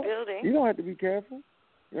scientists in the building. You don't have to be careful.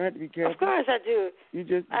 You don't have to be careful. Of course I do. You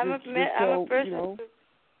just I'm a person. You know,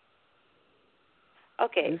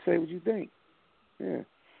 okay. Just say what you think. Yeah.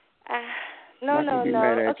 No.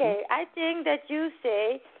 Okay, I think that you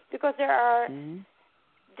say, because there are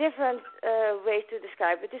different ways to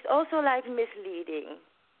describe it. It's also like misleading.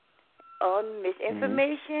 On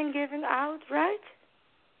misinformation given out, right?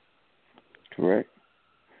 Correct.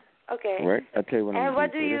 Okay. Correct. I tell you what. And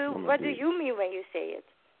what do you mean when you say it?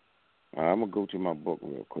 I'm gonna go to my book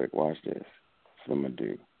real quick. Watch this. That's what I'm gonna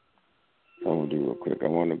do. Real quick. I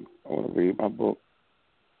wanna read my book.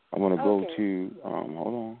 I wanna go to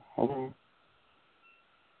hold on.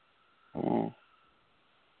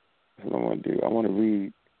 That's what I wanna do. I wanna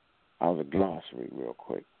read out of the glossary real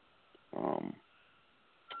quick.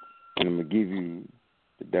 And I'm going to give you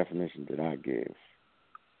the definition that I give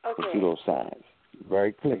for pseudoscience.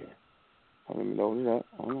 Very clear. Let me load it up.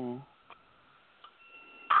 Hold on.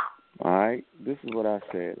 All right. This is what I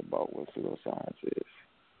said about what pseudoscience is.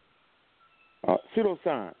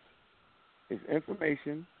 Pseudoscience is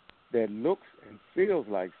information that looks and feels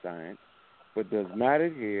like science but does not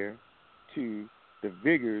adhere to the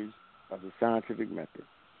vigors of the scientific method.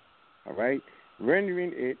 All right?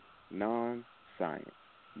 Rendering it non-science.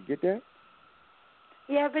 You get that?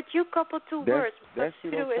 Yeah, but you couple two words. That's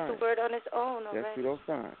pseudo is a word on its own already.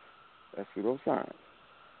 That's pseudoscience.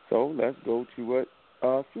 So let's go to what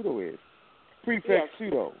pseudo is. Prefix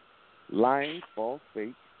pseudo, lying, false,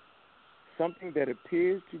 fake, something that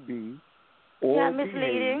appears to be or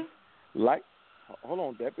misleading. Like, hold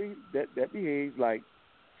on, that behaves like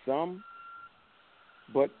something,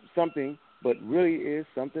 but really is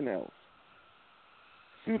something else.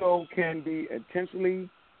 Pseudo can be intentional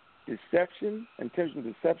deception,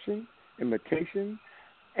 imitation,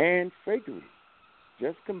 and fakery.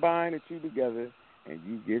 Just combine the two together and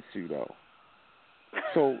you get pseudo.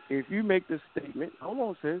 So if you make the statement, hold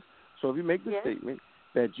on, sis. So if you make the statement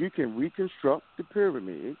that you can reconstruct the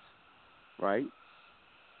pyramids, right?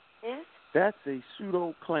 Yes. That's a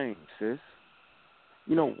pseudo claim, sis.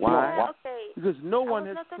 You know why? Yeah, okay. Because no one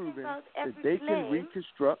has proven that they can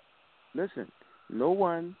reconstruct. Listen. No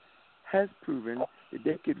one has proven that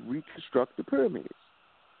they could reconstruct the pyramids.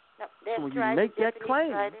 No, so when you make that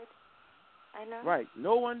claim, I know. Right?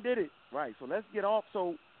 No one did it. Right. So let's get off.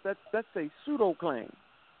 So that's a pseudo claim.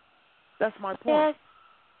 That's my point. Yes.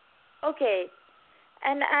 Okay.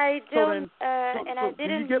 And I don't. I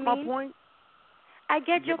didn't. Do you get my point? I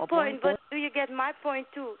get your point, but do you get my point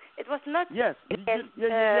too? It was not. Yes. Against,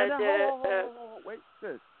 hold. Wait,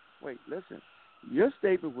 sis. Wait, listen. Your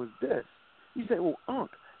statement was this. You said, "Well, Unc,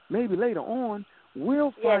 maybe later on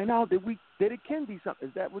we'll find out that it can be something."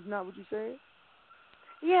 Is that not what you said?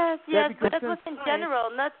 Yes, but that was in general,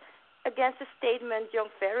 not against the statement young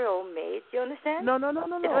Pharaoh made. You understand? No. It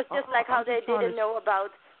was just like how they didn't know about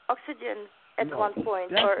oxygen at one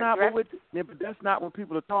point. But that's not what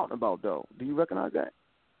people are talking about, though. Do you recognize that?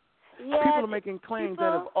 Yeah. People are making claims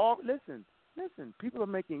that have all. Listen. People are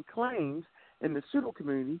making claims in the pseudo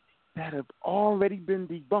community that have already been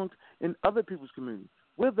debunked in other people's communities.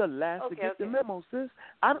 We're the last to get the memo, sis.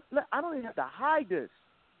 I don't even have to hide this.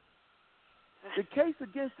 The case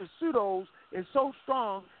against the pseudos is so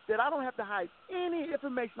strong that I don't have to hide any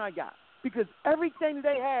information I got, because everything that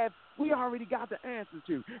they have, we already got the answers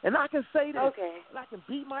to. And I can say this, and I can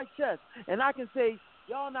beat my chest, and I can say,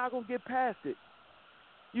 y'all not going to get past it.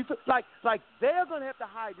 You feel, like they're going to have to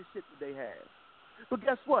hide the shit that they have. But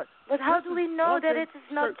guess what? But how do we know that it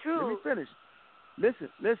is not true? Let me finish.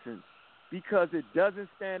 Listen. Because it doesn't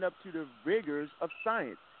stand up to the rigors of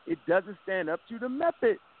science. It doesn't stand up to the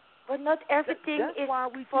method. But not everything is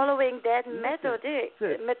following that methodic.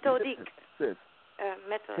 Sis.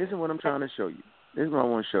 Here's what I'm trying to show you. This is what I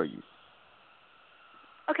want to show you.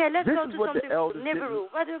 Okay, let's go to something Nibiru.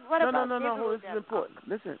 What about Nibiru? No, this is important.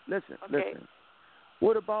 Listen.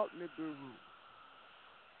 What about Nibiru?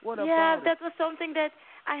 That was something that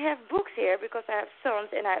I have books here because I have sons,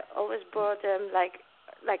 and I always brought them like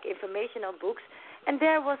informational books. And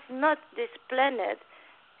there was not this planet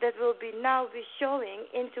that will be showing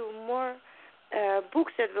into more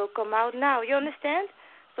books that will come out now. You understand?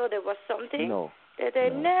 So there was something that they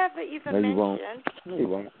never even mentioned. No, you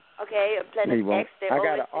won't. Okay, Planet X. I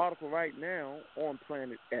got an article right now on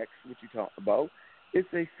Planet X, what you talking about. It's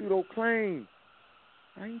a pseudo claim.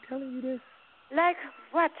 I ain't telling you this. Like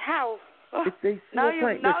what? How? It's a pseudo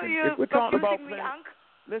claim. If we're talking about Planet,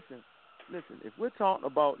 listen. If we're talking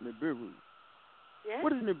about Nibiru,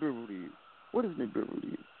 what is Nibiru to you? What is Nibiru to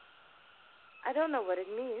you? I don't know what it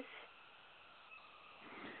means.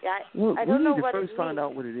 Yeah, I don't know what it means. We need to first find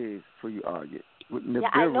out what it is before you argue. Yeah,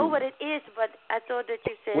 I know what it is, but I thought that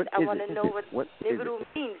you said I want to know what Nibiru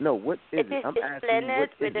means. No, what is it? I'm asking planet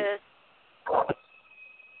with a.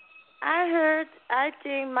 I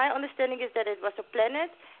think my understanding is that it was a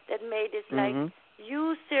planet that made this like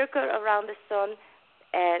U circle around the sun,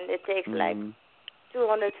 and it takes like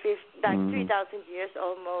 250, like 3,000 years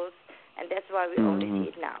almost, and that's why we only see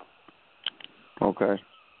it now. Okay.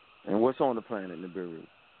 And what's on the planet Nibiru?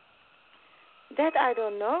 That I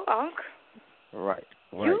don't know, Unc. Right.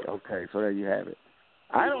 Okay, so there you have it.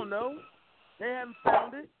 I don't know. They haven't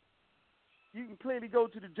found it. You can clearly go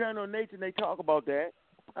to the Journal of Nature and they talk about that.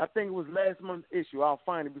 I think it was last month's issue. I'll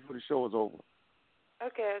find it before the show is over.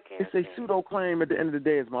 Okay. It's a pseudo claim at the end of the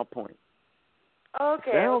day is my point.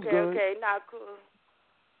 Okay. Now, cool.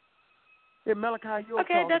 Yeah, Malachi, you're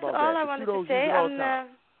okay, that's about all that. I wanted to say.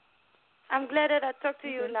 I'm glad that I talked to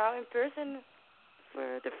you now in person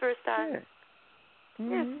for the first time. Yeah.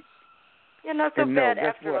 Yes. You're not so bad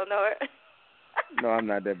after all, no. No, I'm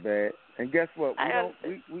not that bad. And guess what?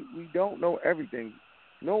 We don't know everything.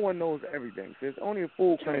 No one knows everything. There's only a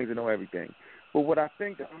fool claims to know everything. But what I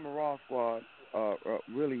think the Amaral Squad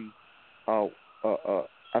really,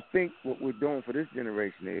 I think what we're doing for this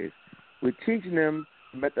generation is we're teaching them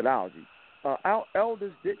methodology. Our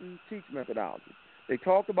elders didn't teach methodology. They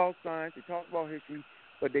talked about science, they talked about history,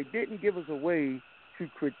 but they didn't give us a way to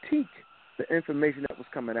critique the information that was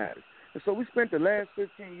coming at us. And so we spent the last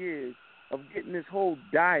 15 years of getting this whole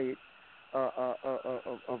diet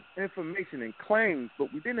of information and claims,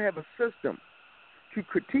 but we didn't have a system to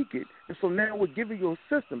critique it. And so now we're giving you a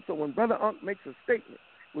system. So when Brother Unc makes a statement,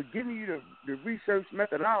 we're giving you the research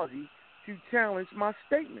methodology to challenge my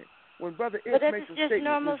statement. When Brother Ish makes a statement,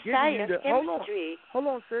 normal science, chemistry. Hold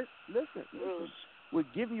on, sis. Listen. We're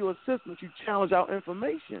giving you a system to challenge our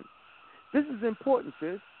information. This is important,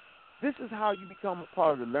 sis. This is how you become a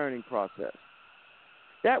part of the learning process.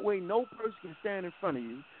 That way no person can stand in front of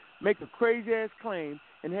you, make a crazy-ass claim,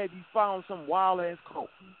 and have you found some wild-ass cult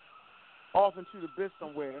off into the abyss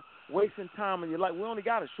somewhere, wasting time in your life. We only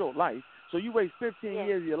got a short life, so you waste 15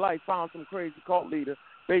 years of your life, found some crazy cult leader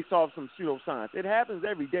based off some pseudoscience. It happens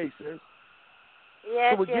every day, sis.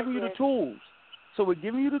 Yes, so we're giving you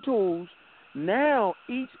the tools. Now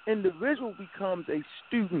each individual becomes a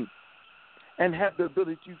student and have the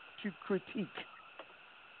ability to critique.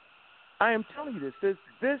 I am telling you this.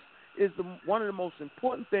 This is one of the most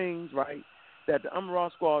important things, right, that the Umrah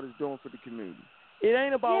Squad is doing for the community. It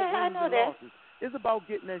ain't about wins and losses. It's about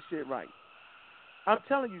getting that shit right. I'm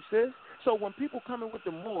telling you, sis. So when people come in with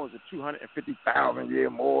the Moors, the 250,000-year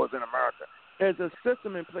Moors in America, there's a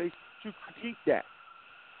system in place to critique that.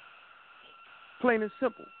 Plain and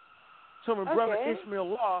simple. So when Brother Ishmael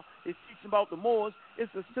Law is teaching about the Moors,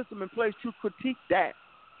 it's a system in place to critique that.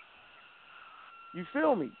 You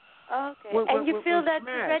feel me? Okay. And you feel that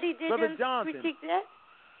Reggie didn't critique that?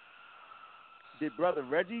 Did Brother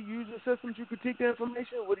Reggie use a system to critique the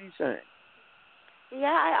information? What are you saying? Yeah,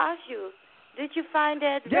 I asked you. Did you find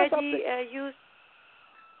that Reggie used...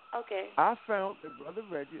 Okay. I found that Brother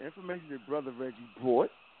Reggie, the information that Brother Reggie brought,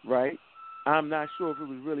 right? I'm not sure if it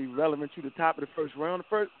was really relevant to the top of the first round.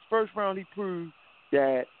 The first round, he proved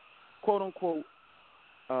that, quote unquote,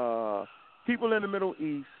 people in the Middle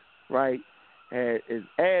East, right, is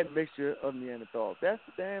admixture of Neanderthals. That's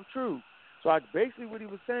the damn truth. So basically what he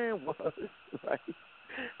was saying was, right,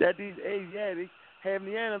 that these Asiatics have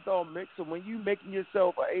Neanderthal mix. So when you making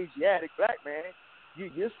yourself an Asiatic black man,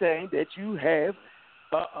 you're saying that you have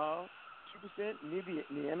 2%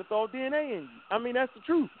 Neanderthal DNA in you. I mean, that's the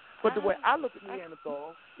truth. But the way I look at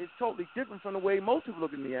Neanderthal is totally different from the way most people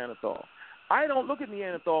look at Neanderthal. I don't look at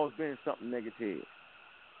Neanderthal as being something negative.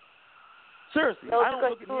 Seriously, no, I don't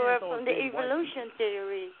look at Neanderthal from the evolution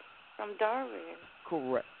theory, from Darwin.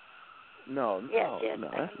 Correct. No.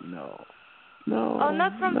 Oh,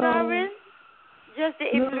 not from Darwin? Just the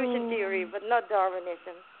evolution theory, but not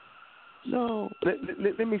Darwinism. No.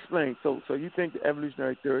 Let me explain. So you think the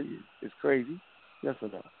evolutionary theory is crazy? Yes or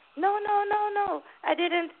no? No. I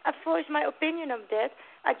didn't voice my opinion of that.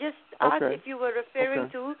 I just asked if you were referring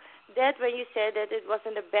to that when you said that it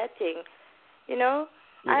wasn't a bad thing. You know?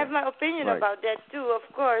 Yeah. I have my opinion about that too,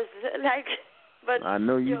 of course. But I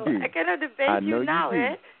know you do. I cannot debate you now,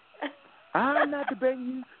 eh? I'm not debating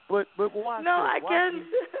you, but watch No, this. I can't.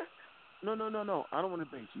 No. I don't want to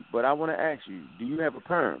debate you, but I want to ask you: do you have a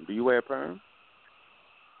perm? Do you wear a perm?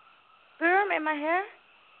 Perm in my hair?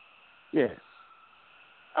 Yes.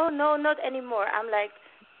 Oh no, not anymore. I'm like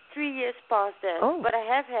 3 years past that, but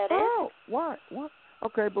I have had it. Oh, why? What?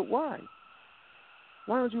 Okay, but why?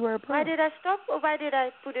 Why don't you wear a perm? Why did I stop, or why did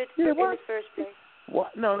I put it in the first place?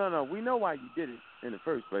 What? No. We know why you did it in the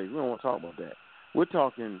first place. We don't want to talk about that. We're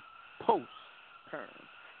talking post-perm.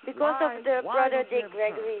 Because of the brother Dick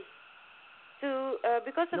Gregory.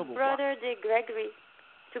 Because of brother Dick Gregory,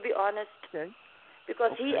 to be honest. Okay.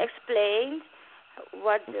 Because he explained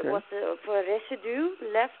what was for residue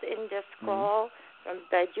left in the skull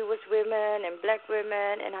by Jewish women and black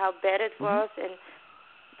women and how bad it was and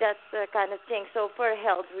that kind of thing. So for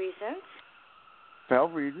health reasons.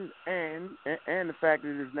 Health reasons and the fact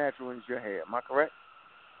that it's natural in your hair. Am I correct?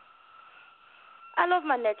 I love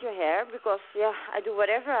my natural hair because I do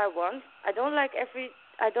whatever I want. I don't like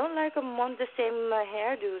a month the same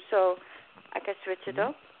hairdo, so I can switch it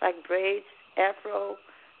up like braids, afro,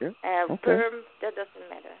 perm. That doesn't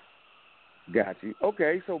matter. Got you.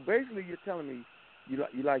 Okay, so basically you're telling me you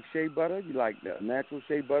like shea butter, you like natural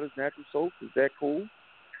shea butters, natural soap. Is that cool?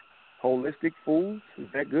 Holistic foods, is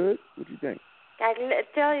that good? What do you think? I can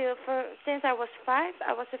tell you, since I was 5,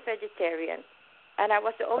 I was a vegetarian, and I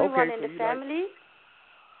was the only one in the family.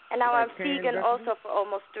 And now I'm vegan also for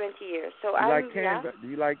almost 20 years. So Do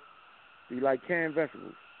you like canned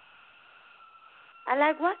vegetables? I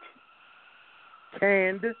like what?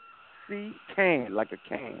 Canned, like a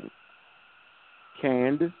can.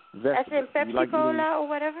 Canned vegetables. As in Pepsi Cola or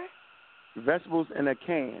whatever? Vegetables in a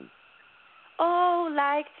can. Oh,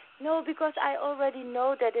 no, because I already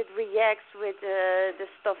know that it reacts with the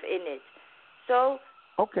stuff in it. So,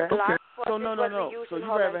 So no. So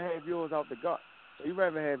you rather have yours out the garden. So you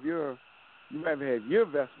rather have your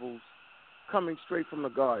vegetables coming straight from the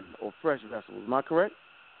garden or fresh vegetables. Am I correct?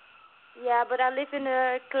 Yeah, but I live in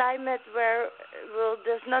a climate where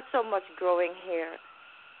there's not so much growing here.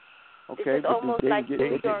 Okay, this is almost like New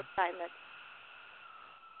York climate.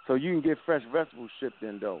 So you can get fresh vegetables shipped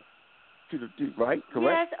in though. Right?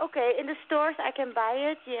 Correct? Yes, okay. In the stores I can buy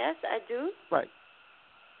it, yes, I do. Right.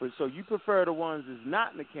 But so you prefer the ones that's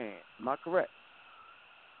not in the can, am I correct?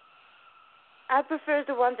 I prefer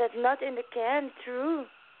the one that's not in the can, true.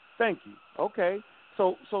 Thank you. Okay.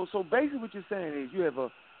 So basically what you're saying is you have a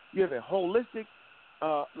holistic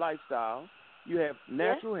lifestyle, you have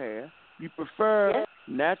natural hair, you prefer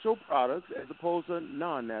natural products as opposed to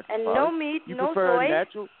non-natural and products. No meat, you no prefer soy.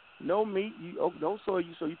 Natural, no meat, no soy.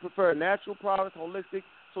 So you prefer natural products, holistic.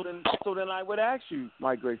 So then I would ask you,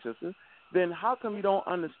 my great sister, then how come you don't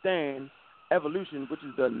understand evolution, which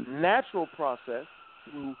is the natural process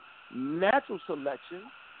through natural selection,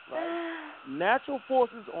 right? Natural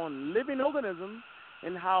forces on living organisms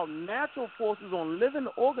and how natural forces on living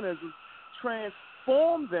organisms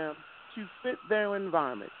transform them to fit their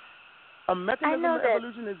environment. A mechanism of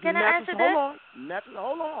evolution is natural.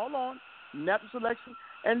 Hold on. Natural selection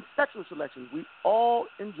and sexual selection. We all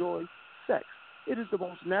enjoy sex. It is the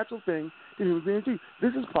most natural thing that human beings do.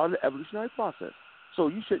 This is part of the evolutionary process. So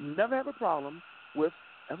you should never have a problem with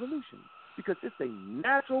evolution because it's a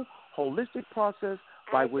natural, holistic process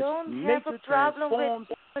by which nature transforms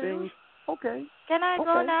things. Okay. Can I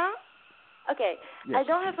go now? Okay. Yes, I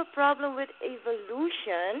don't have a problem with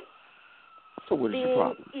evolution. So what is your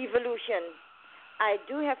problem? Evolution. I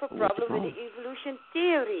do have a problem with the evolution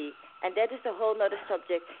theory, and that is a whole other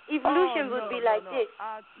subject. Evolution would be like this.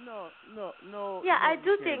 No. Yeah, I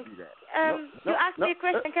do think. You asked me a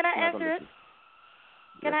question. Can I answer it?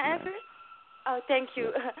 Can I answer it? Oh, thank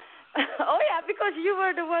you. Oh, yeah, because you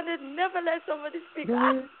were the one that never let somebody speak.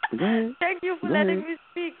 Thank you for letting me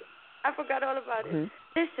speak. I forgot all about it.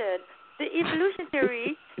 Listen, the evolution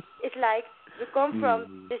theory is like you come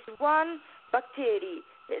from this one bacteria.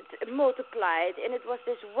 It multiplied, and it was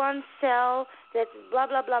this one cell that blah,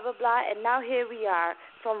 blah, blah, blah, blah, and now here we are,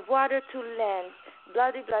 from water to land,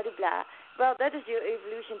 blah, blah, blah, blah. Well, that is your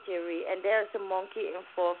evolution theory, and there's a monkey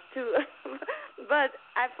involved too. But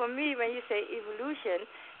for me, when you say evolution,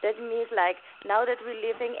 that means like now that we're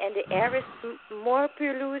living and the air is more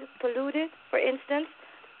polluted, for instance,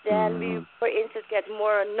 then we, for instance, get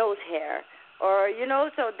more nose hair. Or,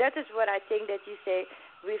 so that is what I think that you say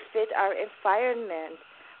we fit our environment.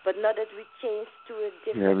 But not that we change to a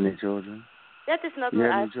different... You have any children? That is not what I...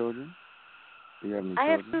 You have any children? You have any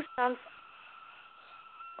I children? have 2 sons.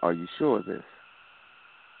 Are you sure of this?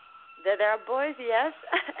 That they're boys, yes.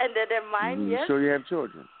 And that they're mine, yes. You sure you have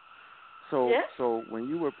children? Yes. So when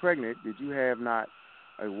you were pregnant, did you have not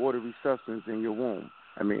a watery substance in your womb?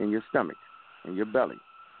 I mean, in your stomach, in your belly?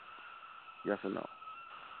 Yes or no?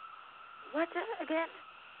 What again?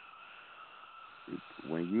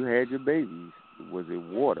 When you had your babies, was it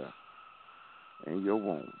water in your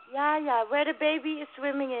womb? Yeah. Where the baby is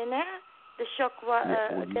swimming in, The shock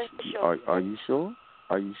against the shock. Are you sure?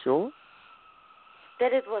 Are you sure?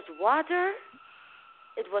 That it was water?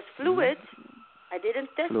 It was fluid. I didn't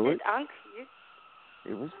test it, Ank.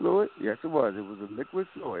 It was fluid? Yes, it was. It was a liquid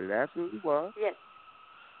fluid. It absolutely was. Yes.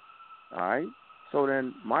 All right. So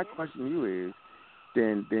then my question to you is,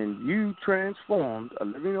 then you transformed a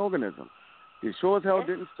living organism. It sure as hell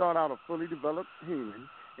didn't start out a fully developed human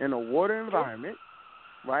in a water environment,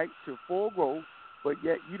 right, to full growth, but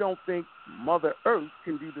yet you don't think Mother Earth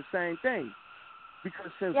can do the same thing.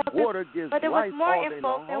 Because since water gives but there life was more all day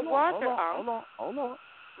involved long. in water, Hold on.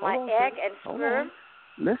 My egg and sperm.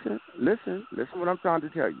 Listen what I'm trying to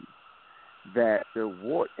tell you. That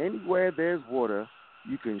anywhere there's water,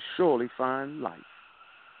 you can surely find life.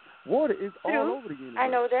 Water is all over the universe. I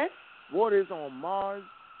know that. Water is on Mars,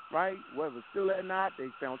 right? Whether it's still or not, they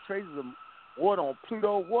found traces of water on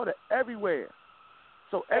Pluto, water everywhere.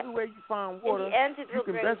 So everywhere you find water, you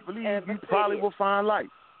can best believe you probably will find life.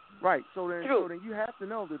 Right. So then you have to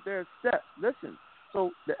know that there's steps. Listen,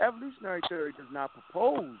 so the evolutionary theory does not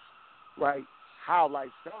propose, right, how life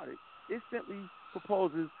started. It simply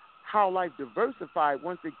proposes how life diversified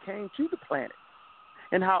once it came to the planet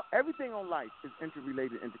and how everything on life is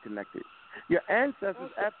interrelated, interconnected. Your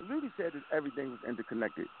ancestors absolutely said that everything was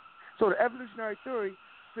interconnected. So the evolutionary theory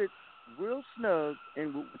fits real snug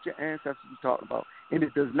in what your ancestors were talking about. And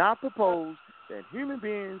it does not propose that human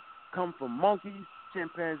beings come from monkeys,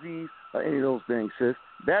 chimpanzees, or any of those things, sis.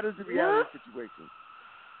 That is the reality of the situation.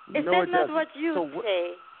 Is that not what you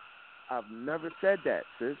say? I've never said that,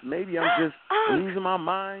 sis. Maybe I'm just losing my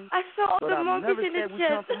mind. I saw all the monkeys in the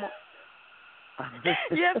chat.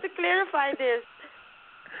 You have to clarify this.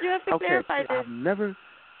 You have to clarify this.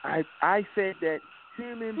 I said that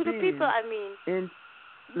human beings. To the people, I mean.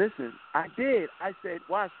 Listen, I did. I said,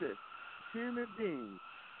 watch this. Human beings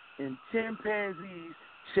and chimpanzees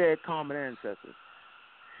share common ancestors.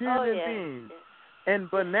 Human beings and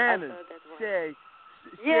bananas share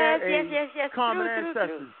common ancestors.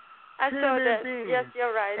 True. I saw that. Yes,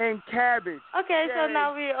 you're right. And cabbage. Okay, so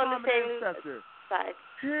now we're on the same side.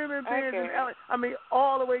 Human beings and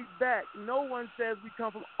all the way back. No one says we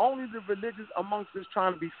come from only the religious amongst us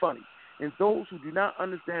trying to be funny. And those who do not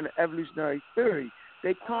understand the evolutionary theory,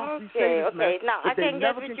 they constantly say this, man, now but I they can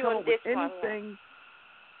never get with can you come on up with this anything.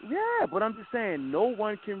 Yeah, but I'm just saying, no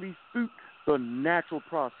one can refute the natural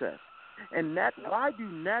process. And why do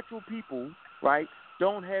natural people, right,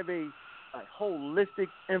 don't have a holistic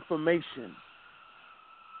information?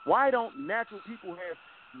 Why don't natural people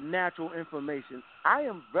have natural information? I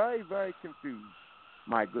am very, very confused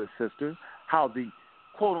my good sister, how the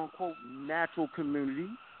quote-unquote natural community,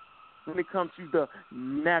 when it comes to the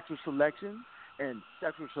natural selection and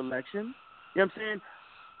sexual selection, you know what I'm saying,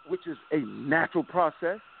 which is a natural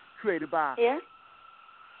process created by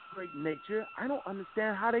great nature, I don't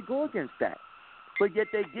understand how they go against that. But yet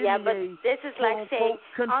they give but me this is like saying,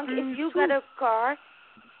 if you got a car,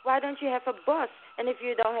 why don't you have a bus? And if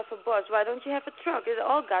you don't have a bus, why don't you have a truck? It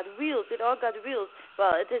all got wheels.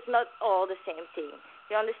 Well, it is not all the same thing.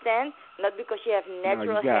 You understand? Not because you have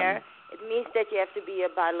natural hair. It means that you have to be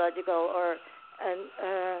a biological or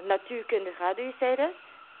natuurkundige. How do you say that?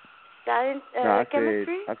 Science,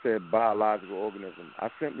 chemistry? I said biological organism. I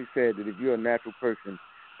simply said that if you're a natural person,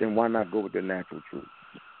 then why not go with the natural truth?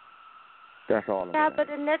 That's all I'm saying. But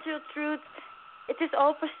the natural truth, it is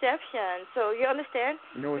all perception. So you understand?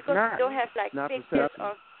 No, it's because not. You don't have like pictures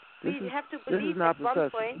perception. you have to believe at one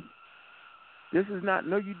point. This is not.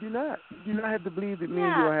 No, you do not. You do not have to believe that me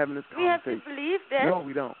and you are having this conversation. We have to believe that. No,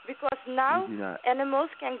 we don't. Because now animals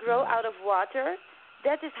can grow out of water.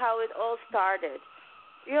 That is how it all started.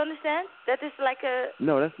 You understand? That is like a...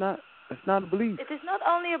 No, that's not a belief. It is not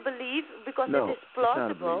only a belief because it is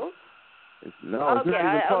plausible. Okay,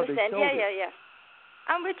 I understand. Yeah.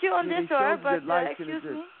 I'm with you on this, sir, but excuse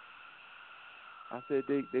me. I said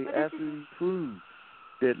they absolutely prove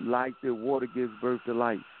that light, that water gives birth to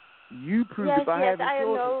life. You proved it by having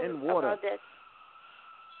children in water. About that.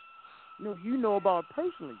 No, you know about it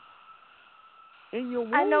personally. In your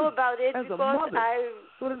womb. I know about it as because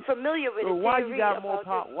I'm familiar with so the why theory you got more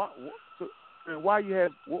about power? Why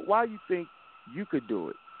you think you could do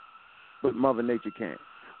it, but Mother Nature can't?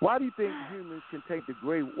 Why do you think humans can take the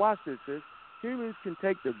gray? Watch this, sis. Humans can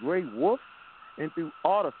take the gray wolf and through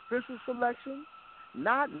artificial selection,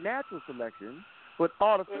 not natural selection, but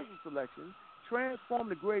artificial selection, transform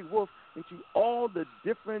the gray wolf into all the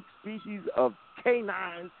different species of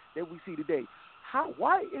canines that we see today.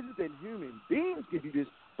 Why is it that human beings can do this,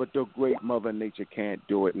 but the great Mother Nature can't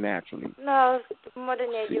do it naturally? No, Mother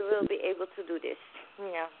Nature will be able to do this.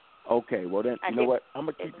 Yeah. Okay, well then, you know what? I'm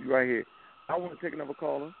gonna keep you right here. I want to take another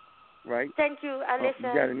caller, right? Thank you. I listen.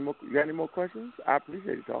 You got any more questions? I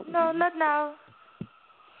appreciate you talking. No, not now.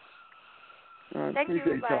 Thank you.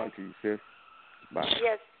 Appreciate talking to you, sis. Bye.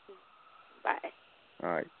 Yes. Bye. All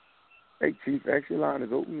right. Hey, Chief, actually, line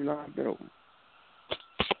is open. Your line's been open.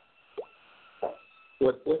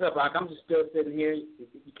 What's up, Rock? I'm just still sitting here.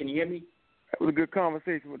 Can you hear me? That was a good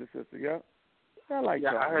conversation with the sister, yeah? I like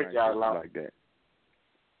I heard y'all a lot. Like that.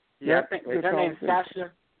 Yeah, I think, is her name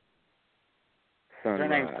Sasha? Her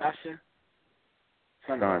name Sasha?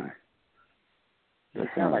 Son. She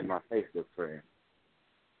sounds like my Facebook friend.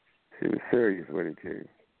 She was serious with it, too.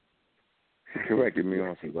 She corrected me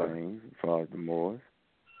on some things as far as the Moors.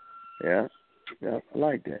 Yeah, I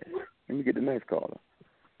like that. Let me get the next caller.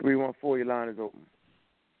 314, your line is open.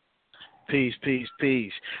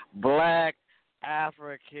 Peace. Black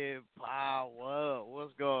African power.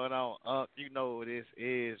 What's going on? You know who this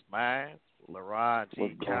is, man. LaRon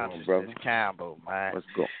G. Consciousness Campbell, man. What's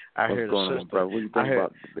going on, brother? What do you think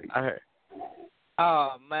about the debate? I heard.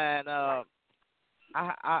 Oh man, I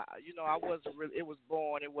I wasn't really. It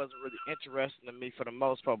wasn't really interesting to me for the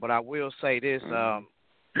most part. But I will say this. I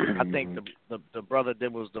think the brother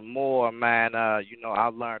that was the Moor, man. I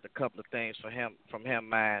learned a couple of things from him,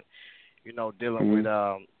 man. Dealing with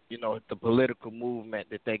the political movement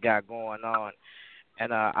that they got going on.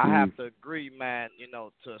 And I have to agree, man,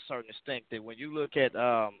 to a certain extent that when you look at,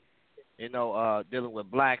 dealing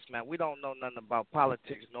with blacks, man, we don't know nothing about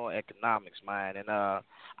politics nor economics, man. And I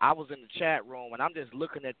was in the chat room, and I'm just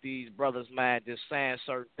looking at these brothers, man, just saying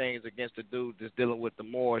certain things against the dude that's dealing with the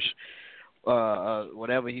Moorish,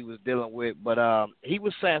 whatever he was dealing with. But he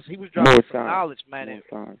was saying, he was dropping some knowledge, man.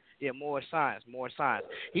 More science.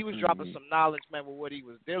 He was dropping some knowledge, man, with what he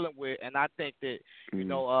was dealing with, and I think that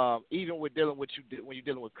even with dealing with when you're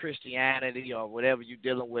dealing with Christianity or whatever you're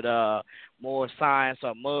dealing with, more science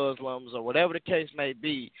or Muslims or whatever the case may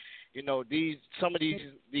be, some of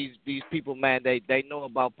these people, man, they know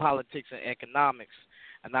about politics and economics.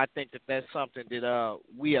 And I think that that's something that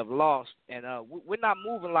we have lost, and we're not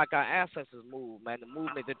moving like our ancestors moved, man. The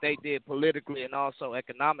movement that they did politically and also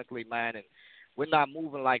economically, man, and we're not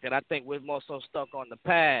moving like that. I think we're more so stuck on the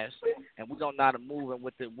past, and we don't know how to move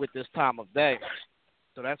with this time of day.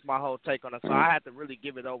 So that's my whole take on it. So I have to really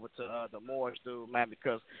give it over to the Moorish dude, man,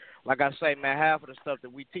 because, like I say, man, half of the stuff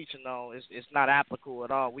that we teaching on it's not applicable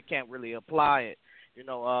at all. We can't really apply it,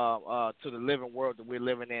 to the living world that we're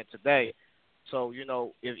living in today. So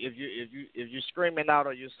if you're screaming out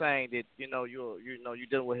or you're saying that you're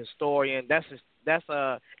dealing with historian, that's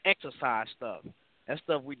exercise stuff. that's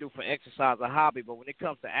stuff we do for exercise or hobby. But when it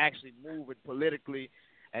comes to actually moving politically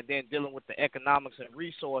and then dealing with the economics and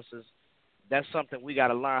resources, that's something we got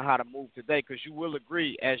to learn how to move today. Because you will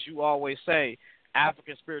agree, as you always say,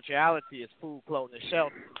 African spirituality is food, clothing, and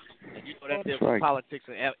shelter, and you know that deals with politics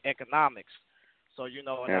and economics. So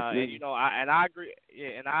I agree,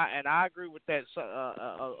 and I agree with that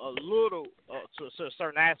a little to a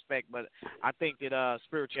certain aspect, but I think that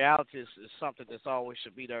spirituality is something that's always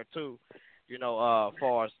should be there too. As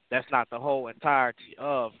far as that's not the whole entirety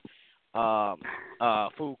of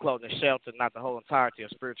food, clothing, and shelter, not the whole entirety of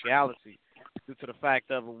spirituality, due to the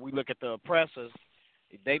fact of when we look at the oppressors,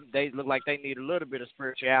 they look like they need a little bit of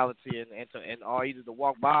spirituality and or either to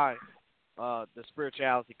walk by the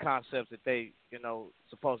spirituality concepts that they,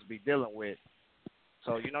 supposed to be dealing with.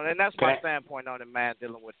 So, and that's my standpoint on it, man,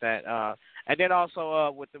 dealing with that. And then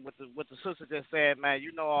also with the sister just said, man,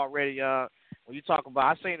 already when you talk about,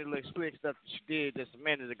 I seen the little split stuff that you did just a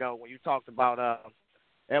minute ago when you talked about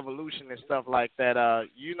evolution and stuff like that.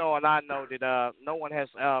 And I know that no one has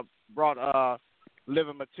brought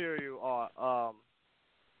living material or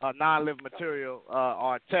non-living material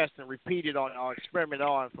or test and repeated on or experiment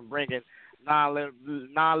on from bringing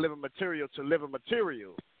non-living material to living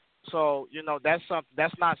material. So, that's something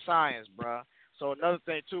that's not science, bruh. So another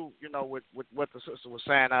thing too, with what the sister was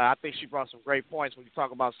saying, I think she brought some great points when you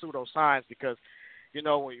talk about pseudoscience, because,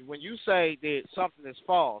 when you say that something is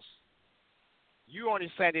false, you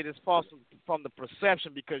only say that it's false from the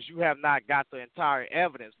perception because you have not got the entire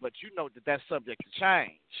evidence, but you know that that's subject to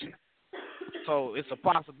change. So it's a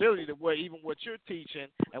possibility that even what you're teaching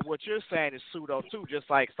and what you're saying is pseudo too, just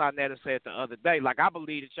like Sonetta said the other day. Like, I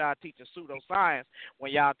believe that y'all teaching pseudoscience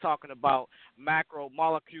when y'all talking about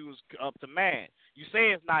macromolecules up to man. You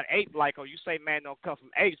say it's not ape-like, or you say man don't come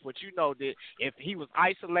from apes, but you know that if he was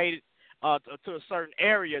isolated to a certain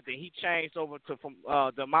area, then he changed over from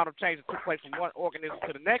the amount of change that took place from one organism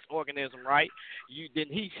to the next organism, right? Then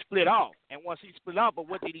he split off, and once he split off, but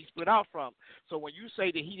what did he split off from? So when you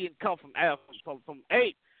say that he didn't come from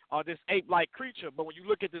ape or this ape-like creature, but when you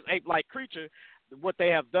look at this ape-like creature, what they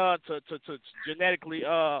have done to genetically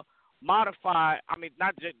modify,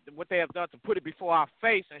 what they have done to put it before our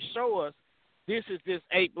face and show us this is this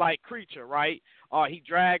ape-like creature, right? He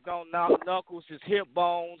dragged on knuckles, his hip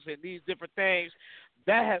bones, and these different things.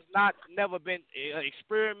 That has never been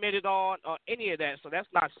experimented on or any of that. So that's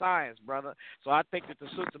not science, brother. So I think that the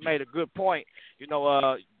sister made a good point. You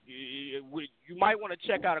might want to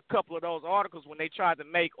check out a couple of those articles when they tried to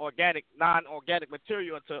make non-organic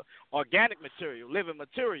material into organic material, living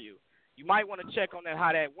material. You might want to check on that,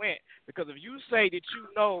 how that went, because if you say that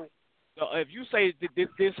if you say that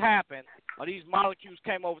this happened or these molecules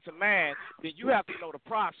came over to man, then you have to know the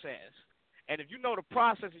process. And if you know the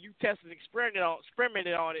process and you tested and experimented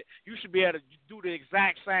on it, you should be able to do the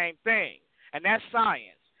exact same thing. And that's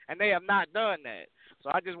science. And they have not done that.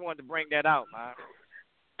 So I just wanted to bring that out, man.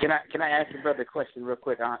 Can I ask your brother a question real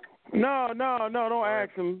quick, Aunt? No, don't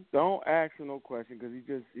ask him. Don't ask him no question, because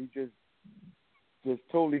he just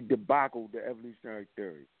totally debacled the evolutionary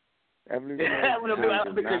theory. Because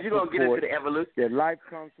you're going to get into the evolution. That life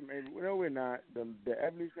comes from no, we're not. The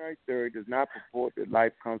evolutionary theory does not purport that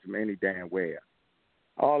life comes from any damn where.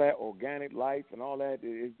 All that organic life and all that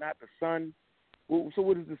is not the sun. So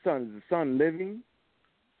what is the sun? Is the sun living?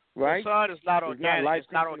 Right? The sun is not organic.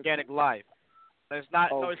 It's not organic life. It's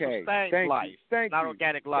not. Okay. No, it's sustained life. It's not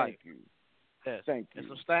organic life. Thank you. Yes. Thank you. It's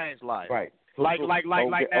sustained life. Right. Like that. Okay.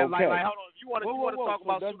 Like, hold on. If you want to talk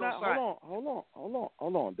about pseudoscience.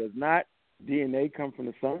 Hold on. Does not DNA come from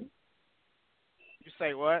the sun? You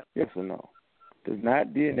say what? Yes or no? Does not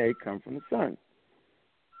DNA come from the sun?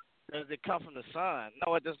 Does it come from the sun?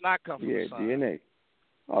 No, it does not come from the sun. Yeah, DNA.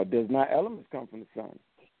 Oh, does not elements come from the sun?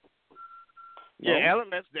 No? Yeah,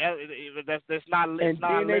 elements. That's not. It's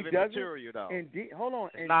not living material, though. Hold on.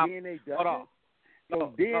 DNA does. Hold on.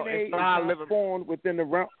 No, DNA is not formed within the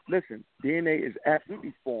realm. Listen, DNA is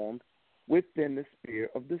absolutely formed within the sphere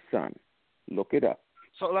of the sun. Look it up.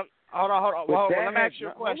 So hold on. Let me ask you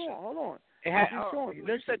a question. Hold on.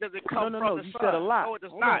 You said, does it come from the sun? You said a lot. No, it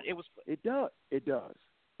does not. It does.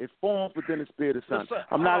 It forms within the sphere of the sun.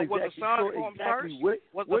 I'm not exactly sure exactly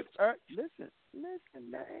what Earth. Listen, man.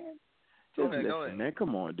 Listen, man.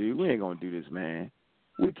 Come on, dude. We ain't gonna do this, man.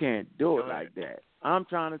 We can't do it like that. I'm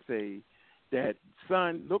trying to say that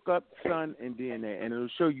look up sun and DNA, and it'll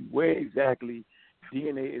show you where exactly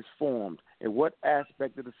DNA is formed and what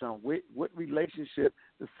aspect of the sun, what relationship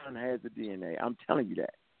the sun has to DNA. I'm telling you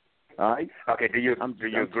that. All right. Okay. Do you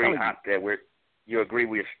agree that you agree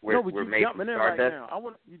we're made jumping in right now.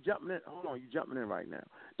 You jumping in right now.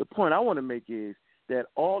 The point I want to make is that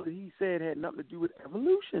all that he said had nothing to do with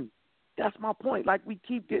evolution. That's my point. Like, we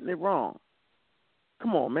keep getting it wrong.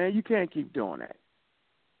 Come on, man. You can't keep doing that.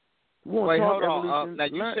 Wait, hold on. Now,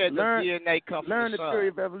 you said the DNA comes from the sun. Learn the theory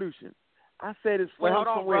of evolution. I said it's from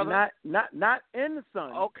somewhere, not in the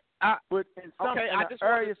sun. Okay, but in some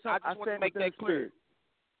area. I just want to make that clear.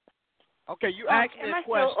 Okay, you asked me a question. Am I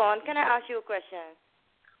still on? Can I ask you a question?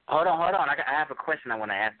 Hold on. I have a question I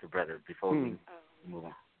want to ask the brother before we move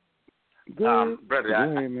on. Go brother,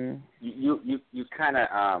 ahead, man. You kind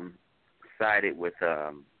of sided with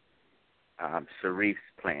Sharif's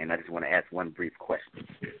plan. I just want to ask one brief question.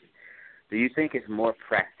 Do you think it's more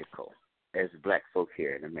practical as black folk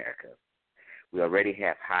here in America? We already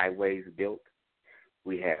have highways built.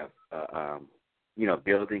 We have,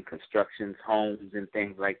 building, constructions, homes, and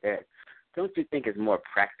things like that. Don't you think it's more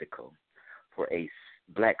practical for a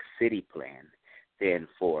black city plan than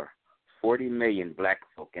for 40 million black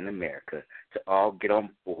folk in America to all get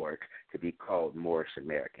on board to be called Moorish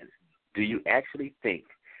Americans? Do you actually think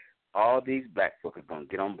all these black folk are going to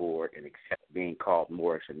get on board and accept being called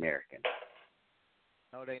Moorish Americans?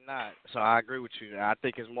 No, they not. So I agree with you. I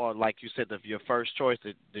think it's more like you said, your first choice.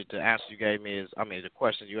 The answer you gave me is, the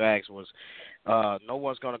question you asked was, no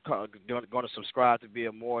one's going to subscribe to be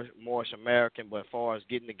a Moorish American. But as far as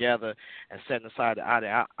getting together and setting aside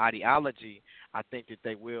the ideology, I think that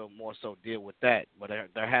they will more so deal with that. But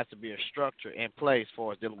there has to be a structure in place as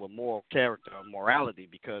far as dealing with moral character or morality,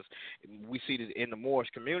 because we see that in the Moorish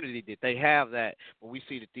community that they have that, but we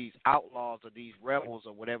see that these outlaws or these rebels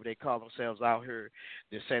or whatever they call themselves out here,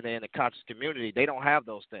 they say they're in the conscious community, they don't have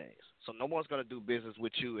those things. So no one's going to do business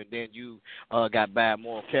with you, and then you got bad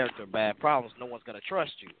moral character, bad problems. No one's going to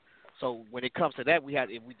trust you. So when it comes to that,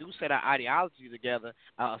 if we do set our ideology together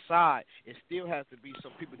aside, it still has to be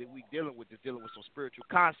some people that we dealing with that's dealing with some spiritual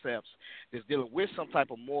concepts, that's dealing with some type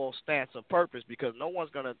of moral stance or purpose, because no one's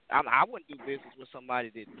going to – I wouldn't do business with somebody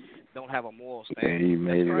that don't have a moral stance. You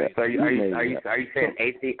made it up. So are you saying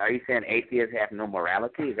atheists have no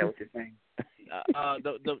morality? Is that what you're saying?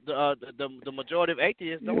 The majority of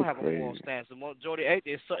atheists don't have a moral stance. The majority of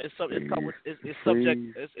atheists is subject.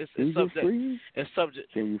 It's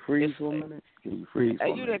subject. Can you freeze for a minute? Can you freeze for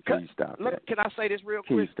a minute? Can you stop that? Can I say this real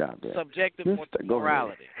quick? Stop that. Subjective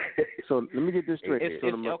morality. So let me get this straight.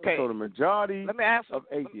 So the majority of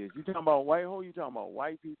atheists, you talking about white hole? You talking about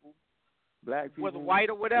white people, black people, whether white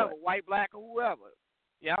or whatever, white, black, or whoever.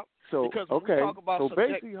 Yeah. So because when we talk about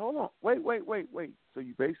basically, hold on, wait. So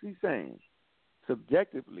you basically saying,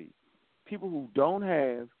 subjectively, people who don't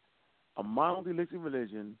have a monotheistic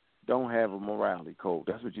religion don't have a morality code.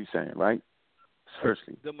 That's what you're saying, right?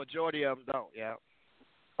 Firstly, the majority of them don't. Yeah.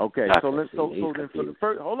 Okay. So then for the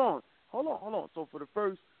first, hold on. So for the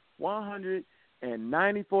first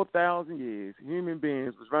 194,000 years, human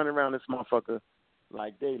beings was running around this motherfucker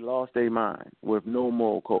like they lost their mind with no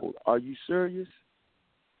moral code. Are you serious?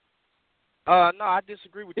 No, I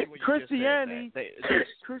disagree with you. When Christianity, you just said that.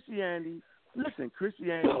 Christianity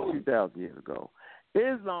 2,000 years ago.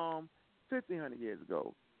 Islam, 1,500 years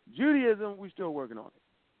ago. Judaism, we're still working on it.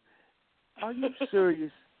 Are you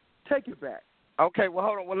serious? Take it back. Okay, well,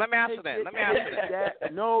 hold on. Well, let me answer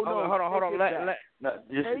that. No. Hold on.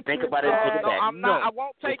 Just think about it and take it back. No, I'm not. I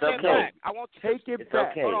won't take that back. I won't take it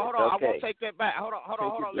back. Hold on. I won't take that back. Hold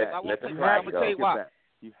on. Listen, I won't take it back. I'm gonna tell you why.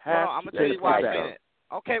 I'm gonna tell you why I say that.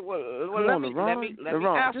 Okay, well, let me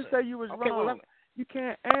answer. Just say you was wrong. You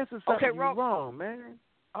can't answer something you're wrong, man.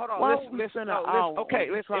 Hold on. Why listen. Listen.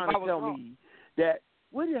 Trying to tell me that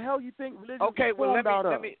what the hell you think religion is formed out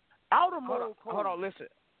of? Out of moral code. Hold on. Listen.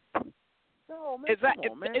 No, man.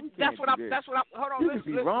 That's what I'm. Hold on.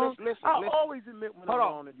 Listen. I always admit when I'm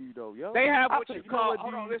wrong to you, though, yo. They have what you call.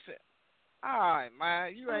 Hold on. Listen. All right,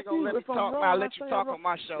 man. You ain't gonna let me talk. I'll let you talk on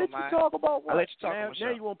my show, man. Let you talk about what? I'll let you talk on my show.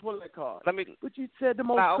 Now you won't pull that card. But you said the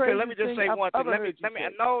most crazy let me just say one thing. Let me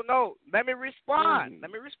respond.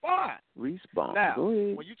 Let me respond. Respond. Now, go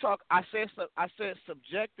ahead. when you talk, I said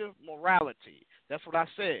subjective morality. That's what I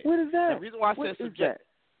said. What is that? The reason why I said subjective.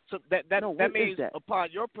 So that means upon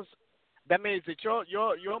your that means that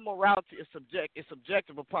your morality is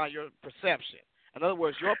subjective upon your perception. In other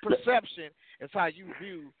words, your perception is how you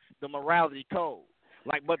view the morality code.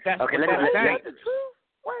 Like, but that's okay. Let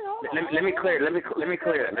me clear it up.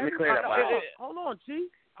 Hold on,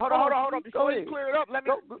 Chief. Hold on. Before you clear it up, let me.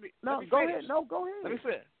 Go ahead. Let me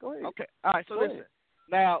finish. Go ahead. Okay. All right. So listen.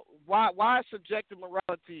 Now, why subjective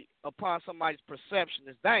morality upon somebody's perception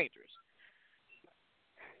is dangerous?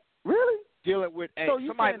 Really? Dealing with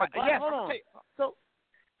somebody. Yes. Hold on.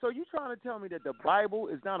 So you trying to tell me that the Bible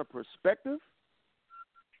is not a perspective?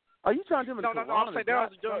 Are you trying to tell me No. I'm saying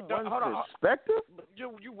hold on. Perspective?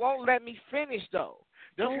 You won't let me finish though.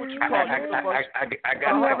 That's what you I call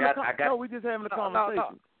got. No, we just having a conversation.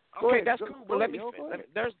 No. Okay, ahead, that's cool. But let me.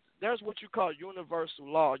 There's what you call universal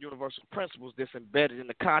law, universal principles that's embedded in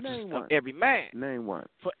the consciousness of every man. Name one.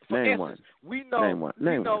 For Name instance, one. we know. Name one.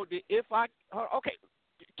 We know that if I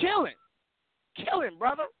killing,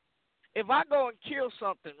 brother. If I go and kill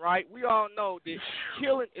something, right? We all know that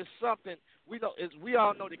killing is something. We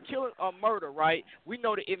all know that killing or murder, right? We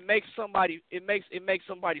know that it makes somebody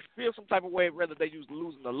feel some type of way, whether they use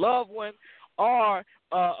losing a loved one or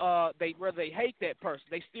whether they hate that person.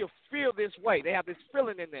 They still feel this way. They have this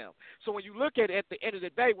feeling in them. So when you look at it at the end of the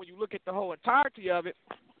day, when you look at the whole entirety of it,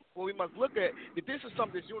 well, we must look at that this is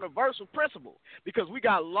something that's universal principle because we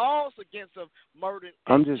got laws against of murder and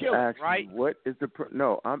I'm just killing, asking right? you, what is the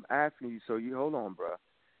no? I'm asking you. So you hold on, bro.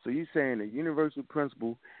 So you saying the universal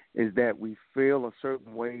principle is that we feel a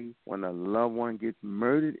certain way when a loved one gets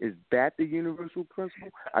murdered? Is that the universal principle?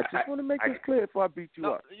 I just want to make this clear before I beat you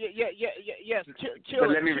up. Yes. But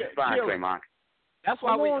let me respond, Draymond. That's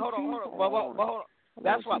why hold on.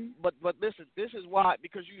 That's why. But listen, this is why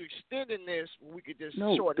because you extending this, we could just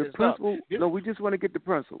shorten this principle, up. No, we just want to get the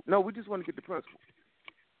principle.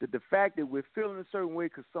 The fact that we're feeling a certain way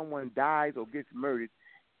because someone dies or gets murdered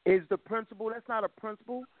is the principle. That's not a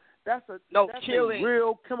principle. That's killing. A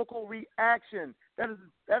real chemical reaction. That is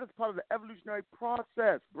part of the evolutionary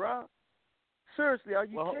process, bruh. Seriously, are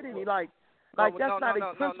you kidding me? Like that's not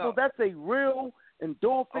a principle. No. That's a real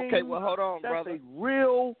endorphin. Okay, well, hold on, that's brother. That's a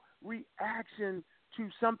real reaction to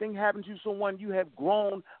something happened to someone you have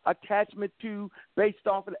grown attachment to based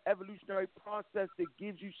off of the evolutionary process that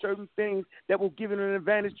gives you certain things that will give you an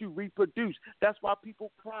advantage to reproduce. That's why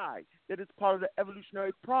people cry, that it's part of the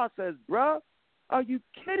evolutionary process, bruh. Are you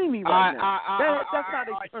kidding me right now? That's not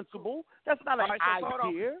a principle. That's not an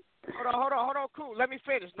idea. Hold on, cool. Let me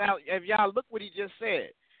finish. Now, if y'all look what he just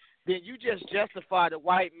said, then you just justify the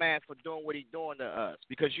white man for doing what he's doing to us.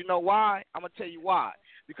 Because you know why? I'm going to tell you why.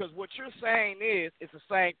 Because what you're saying is, it's the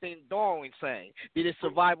same thing Darwin's saying. That it's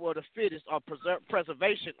survival of the fittest or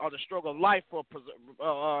preservation or the struggle of life for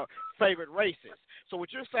favored races. So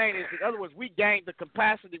what you're saying is, in other words, we gained the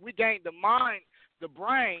capacity, we gained the mind, the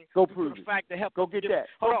brain, go prove the fact to help. Go get that.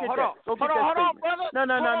 Hold on, brother. No.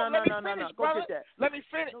 Let Go get that. Let me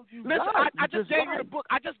finish. Listen, I just gave you the book.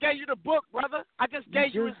 I just gave you the book, brother. I just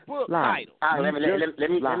gave you his book title. Let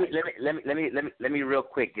me real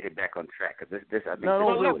quick get it back on track because this I think.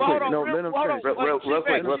 Real quick.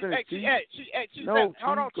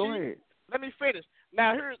 Hold on, go ahead. Let me finish.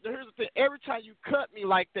 Now, here's the thing. Every time you cut me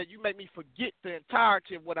like that, you make me forget the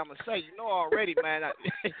entirety of what I'm going to say. You know already, man.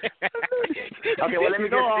 Okay, well, let me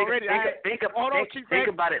just think about it. Think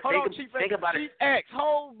about it. Chief X,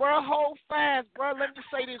 hold fast, bro. Let me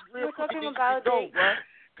say this real quick. Bro.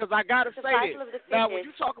 Because I got to say this. Now, when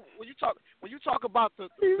you talk about the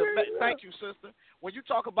thank you, sister. When you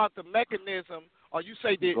talk about the mechanism, or you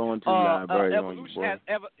say that evolution has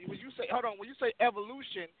when you say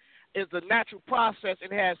evolution is a natural process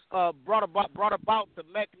and has brought about the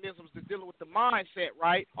mechanisms that dealing with the mindset,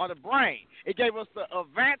 right, or the brain. It gave us the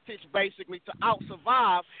advantage basically to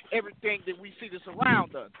out-survive everything that we see that's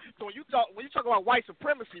around us. So when you talk about white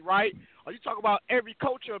supremacy, right, or you talk about every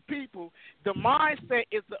culture of people, the mindset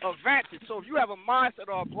is the advantage. So if you have a mindset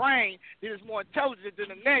or a brain that is more intelligent than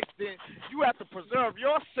the next, then you have to preserve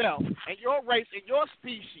yourself and your race and your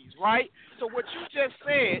species, right? So what you just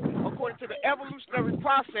said, according to the evolutionary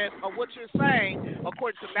process of what you're saying,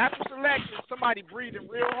 according to natural selection, somebody breathing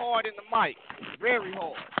real hard in the mic, very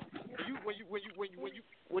hard.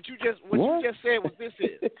 What you just said was this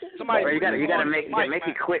is somebody. Well, you gotta make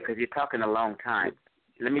it quick because you're talking a long time.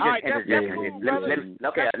 Let me just interject.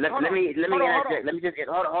 Let me interject. Let me just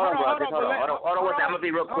hold on, bro. Hold on. I'm gonna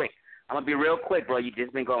be real quick. Bro. You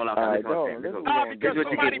just been going on. Because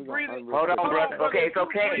somebody breathing. Hold on, bro. Okay, it's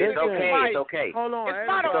okay. Hold on. It's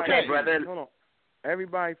not okay, brother. Hold on.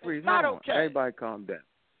 Everybody freeze. It's not okay. Everybody calm down.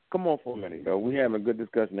 Come on for a minute, though. We having a good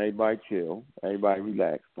discussion. Everybody chill. Everybody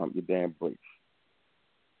relax. Pump your damn brakes.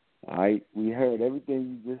 All right? We heard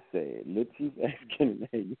everything you just said. Let Chief X get in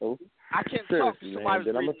there, yo. I can't talk to somebody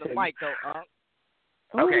who's reading the mic, though,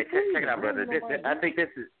 Okay, check it out, brother. I think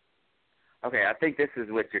this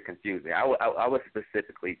is what you're confusing. I was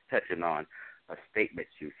specifically touching on a statement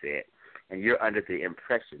you said, and you're under the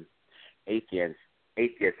impression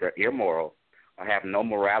atheists are immoral or have no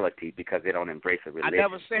morality because they don't embrace a religion. I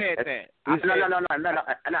never said that. No.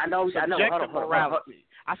 I know. Subjective morality.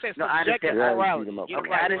 I said subjective morality.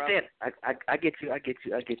 Okay, I understand. I get you.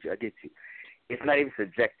 It's not even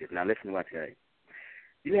subjective. Now listen to what I tell you.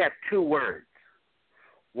 You have two words.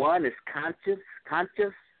 One is conscious,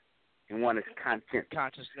 and one is conscience.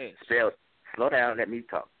 Consciousness. Slow down, let me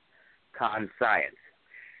talk. Conscience.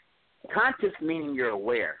 Conscious meaning you're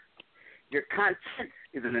aware. Your conscience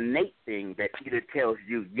is an innate thing that either tells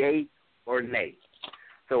you yay or nay.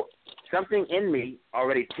 So something in me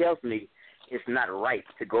already tells me it's not right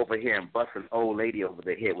to go over here and bust an old lady over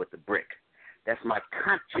the head with a brick. That's my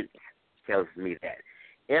conscience tells me that.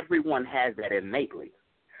 Everyone has that innately.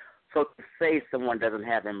 So to say someone doesn't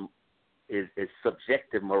have them is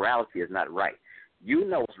subjective morality is not right. You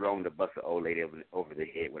know it's wrong to bust an old lady over the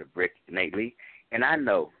head with a brick innately, and I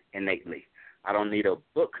know innately. I don't need a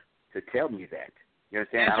book to tell me that. You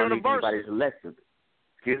understand? It's I don't universal. need anybody's lesson.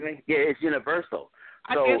 Excuse me? Yeah, it's universal.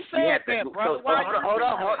 I So just said that, brother. Hold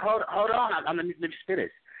on. Let me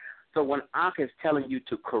finish. So when Ankh is telling you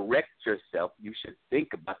to correct yourself, you should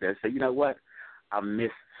think about that and say, you know what? I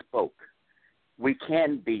misspoke. We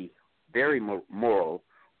can be very moral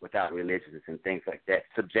without religions and things like that,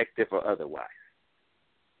 subjective or otherwise.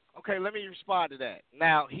 Okay, let me respond to that.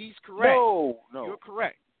 Now, he's correct. No. You're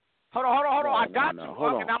correct. Hold on. I got you.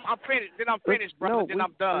 Hold on. I'm finished. Then I'm finished, brother. Then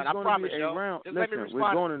I'm done. I promise you. Just let me Listen, respond.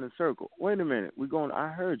 we're going in a circle. Wait a minute. I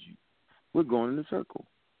heard you. We're going in a circle.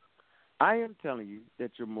 I am telling you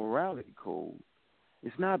that your morality code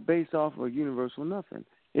is not based off of universal nothing.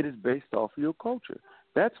 It is based off of your culture.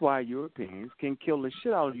 That's why Europeans can kill the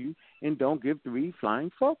shit out of you and don't give 3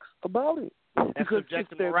 flying fucks about it. That's because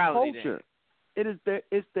subjective it's their morality, culture.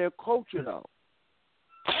 It's their culture though.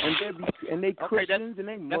 And they Christians and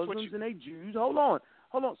they Muslims and they Jews. Hold on.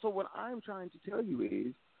 So what I'm trying to tell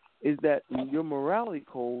you is that your morality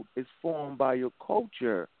code is formed by your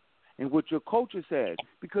culture and what your culture says,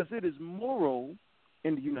 because it is moral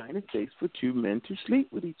in the United States for 2 men to sleep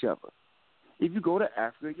with each other. If you go to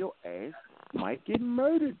Africa, your ass might get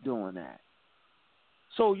murdered doing that.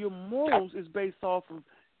 So your morals is based off of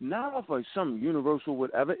not off of some universal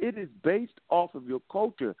whatever. It is based off of your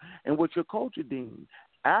culture and what your culture deems.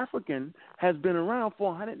 African has been around for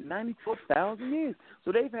 194,000 years.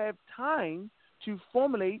 So they've had time to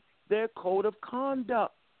formulate their code of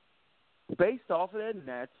conduct based off of their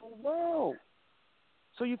natural world.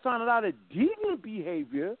 So you find a lot of deviant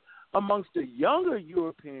behavior amongst the younger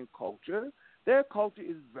European culture. Their culture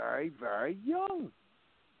is very, very young.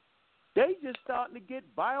 They just starting to get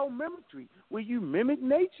biomimicry, where you mimic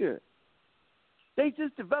nature. They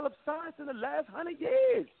just developed science in the last 100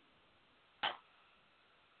 years.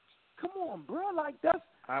 Come on, bro. Like that's.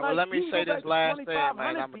 All right, well, let me say this last thing,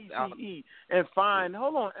 man. BCE and find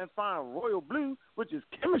royal blue, which is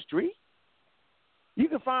chemistry. You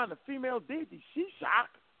can find the female deity Shishak.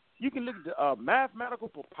 You can look at the mathematical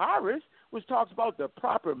papyrus, which talks about the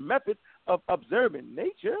proper method of observing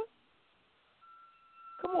nature.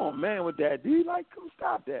 Come on, man, with that, dude. Like, come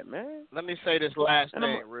stop that, man. Let me say this last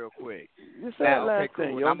thing real quick. Just say that last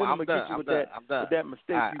thing, yo. I'm gonna done. get you I'm with done. that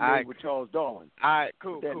mistake you made with Charles Darwin. All right,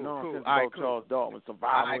 cool. That nonsense All right, about Charles Darwin,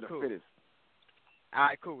 survival of the fittest. All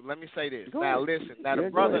right, cool. Let me say this. Go now, ahead. listen. Now, the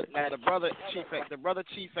brother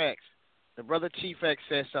Chief X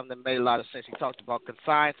said something that made a lot of sense. He talked about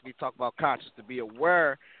conscience. We talked about conscience, to be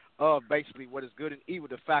aware of basically what is good and evil,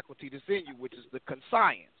 the faculty that's in you, which is the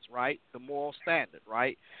conscience, right? The moral standard,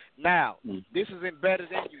 right? Now, this is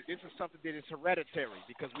embedded in you. This is something that is hereditary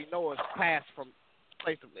because we know it's passed from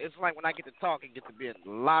place to place. It's like when I get to talk, it gets to be a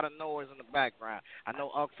lot of noise in the background. I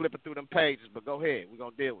know I'm flipping through them pages, but go ahead. We're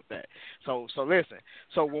going to deal with that. So listen.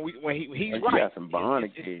 So when he's right. You got some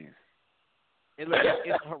bionic kids.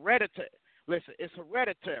 It's hereditary. Listen, it's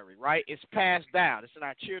hereditary, right? It's passed down. It's in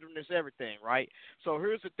our children. It's everything, right? So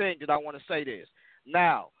here's the thing that I want to say this.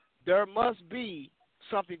 Now, there must be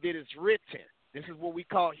something that is written. This is what we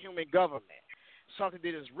call human government. Something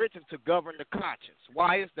that is written to govern the conscience.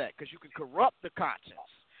 Why is that? Because you can corrupt the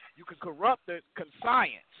conscience. You can corrupt the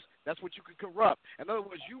conscience. That's what you can corrupt. In other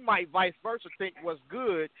words, you might vice versa think what's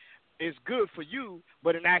good is good for you,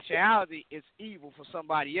 but in actuality, it's evil for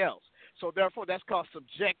somebody else. So therefore, that's called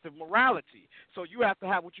subjective morality. So you have to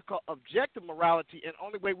have what you call objective morality, and the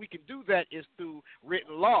only way we can do that is through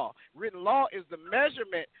written law. Written law is the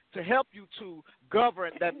measurement to help you to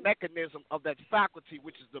govern that mechanism of that faculty,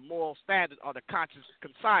 which is the moral standard or the conscience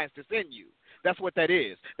that's in you. That's what that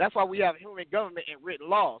is. That's why we have human government and written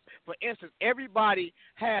laws. For instance, everybody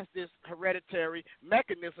has this hereditary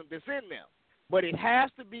mechanism that's in them. But it has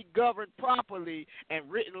to be governed properly, and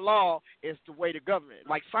written law is the way to govern it.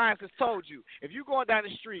 Like science has told you, if you're going down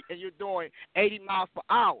the street and you're doing 80 miles per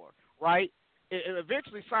hour, right,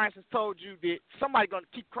 eventually science has told you that somebody's going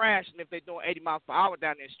to keep crashing if they're doing 80 miles per hour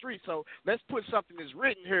down the street. So let's put something that's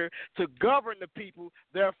written here to govern the people.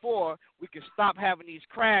 Therefore, we can stop having these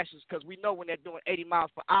crashes because we know when they're doing 80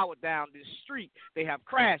 miles per hour down this street, they have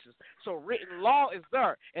crashes. So written law is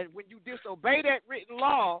there. And when you disobey that written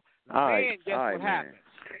law, then guess what happens?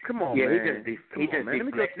 Come on, yeah, man. He just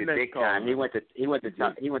deflected big time. He went to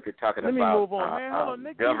talking about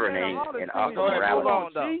governing and also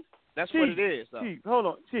morality. That's Chief, what it is. Though. Chief, hold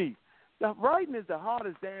on, Chief. The writing is the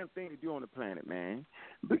hardest damn thing to do on the planet, man.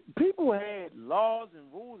 People had laws and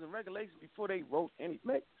rules and regulations before they wrote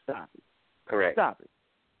anything. Stop it. Correct. Stop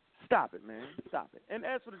it, man. Stop it. And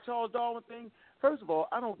as for the Charles Darwin thing, first of all,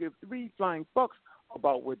 I don't give 3 flying fucks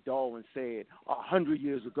about what Darwin said 100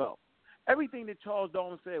 years ago. Everything that Charles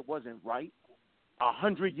Darwin said wasn't right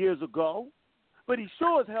 100 years ago, but he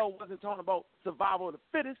sure as hell wasn't talking about survival of the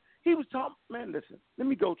fittest. He was talking, man, listen, let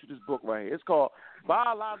me go to this book right here. It's called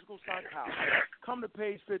Biological Psychology. Come to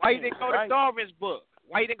page 15. Why you didn't go to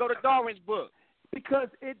Darwin's book? Because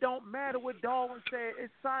it don't matter what Darwin said.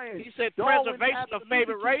 It's science. He said Darwin preservation of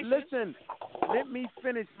favorite races. Listen, let me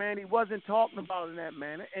finish, man. He wasn't talking about it in that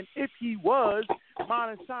manner. And if he was,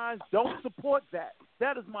 modern science don't support that.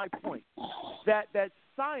 That is my point. That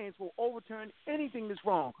science will overturn anything that's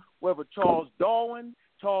wrong. Whether Charles Darwin's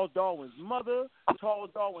mother, Charles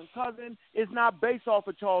Darwin's cousin, is not based off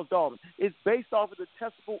of Charles Darwin. It's based off of the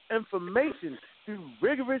testable information through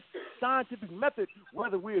rigorous scientific method,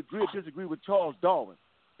 whether we agree or disagree with Charles Darwin.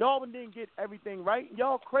 Darwin didn't get everything right, and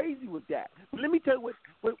y'all crazy with that. But let me tell you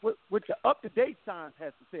what the up-to-date science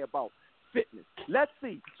has to say about fitness. Let's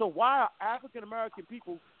see. So why are African-American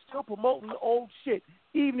people still promoting the old shit,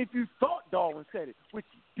 even if you thought Darwin said it, which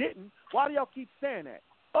he didn't? Why do y'all keep saying that?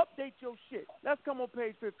 Update your shit. Let's come on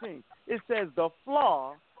page 15. It says the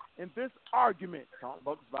flaw in this argument, talking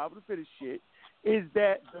about the survival of the fittest shit, is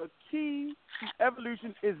that the key to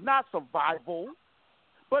evolution is not survival,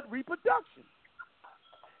 but reproduction.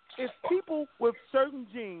 If people with certain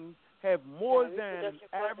genes have more than an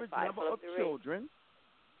average number of children,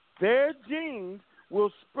 their genes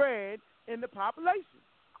will spread in the population.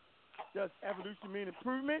 Does evolution mean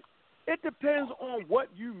improvement? It depends on what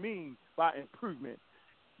you mean by improvement.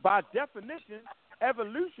 By definition,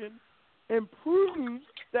 evolution improves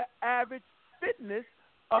the average fitness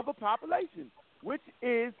of a population, which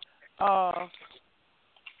is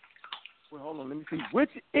which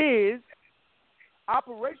is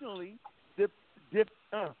operationally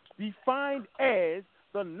defined as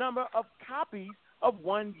the number of copies of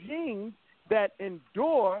one gene that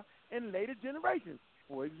endure in later generations.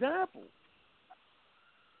 For example,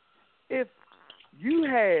 if you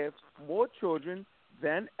have more children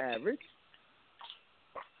than average,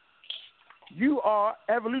 you are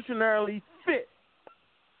evolutionarily fit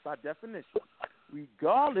by definition,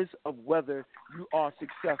 regardless of whether you are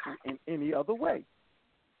successful in any other way.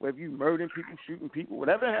 Whether you murdering people, shooting people,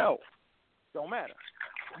 whatever the hell, don't matter.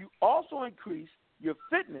 You also increase your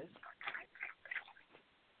fitness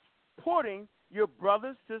porting your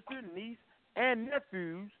brother, sister, niece, and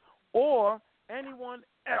nephews, or anyone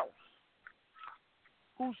else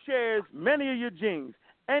who shares many of your genes.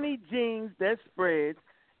 Any genes that spreads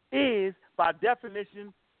is, by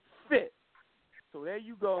definition, fit. So there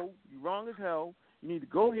you go. You're wrong as hell. You need to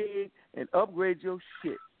go ahead and upgrade your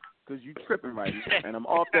shit because you're tripping right now. And I'm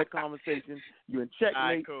off that conversation. You in checkmate.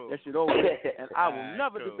 Right, cool. That shit over. And I will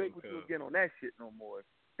never debate with you again on that shit no more.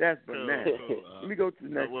 That's bananas. Let me go to the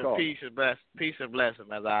next call. Peace and blessing,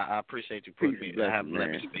 man. I appreciate you putting me. Let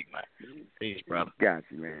me speak, man. Peace, brother. Got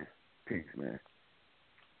you, man. Peace, man.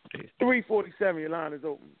 347, your line is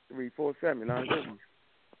open. 347, your line is open.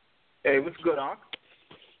 Hey, what's good, Unc?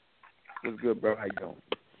 What's good, bro? How you doing?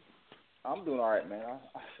 I'm doing all right, man.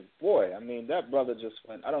 Boy, I mean, that brother just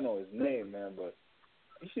went, I don't know his name, man, but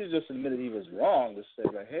he should have just admitted he was wrong to say,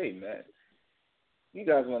 like, hey, man, you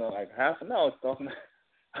guys went on like half an hour talking.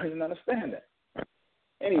 I didn't understand that.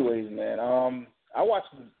 Anyways, man, I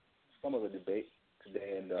watched some of the debate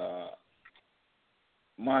today, and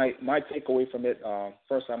my takeaway from it,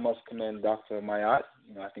 first I must commend Dr. Mayat.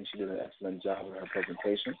 You know, I think she did an excellent job with her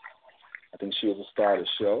presentation. I think she was a star of the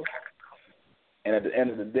show. And at the end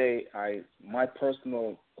of the day, my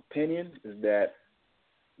personal opinion is that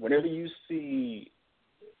whenever you see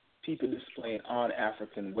people displaying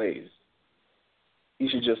un-African ways, you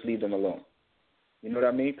should just leave them alone. You know what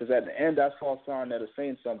I mean? Because at the end, I saw Sarnetta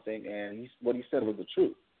saying something, and what he said was the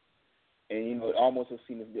truth. And, you know, it almost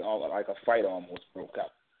seemed to be like a fight almost broke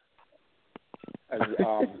out, as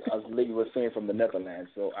the lady was saying from the Netherlands.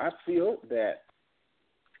 So I feel that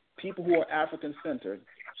people who are African-centered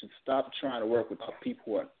should stop trying to work with people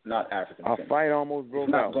who are not African. Our fight almost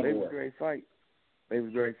broke out. It was a great fight. It was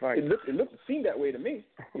a great fight. It seemed that way to me.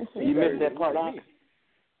 You missed that part, huh?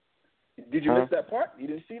 Did you miss that part? You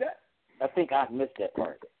didn't see that? I think I missed that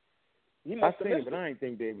part. I seen it, but I didn't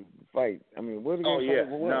think they would fight. I mean, what are they going to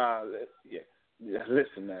fight? Nah, yeah.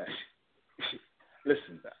 Listen, man.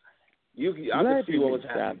 Listen, man. I could see what was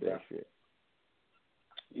happening.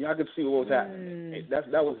 Yeah, I could see what was happening.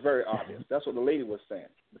 That was very obvious. That's what the lady was saying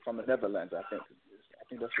from the Netherlands. I think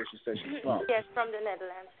that's what she said she's from. Yes, from the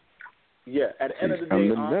Netherlands. Yeah, at the end of the day, from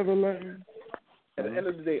the Netherlands. At the end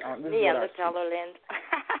of the day, this is yeah, what the Netherlands.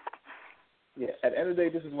 Yeah, at the end of the day,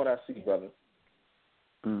 this is what I see, brother.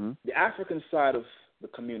 Mm-hmm. The African side of the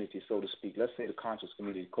community, so to speak, let's say the conscious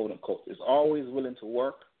community, quote unquote, is always willing to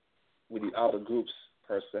work with the other groups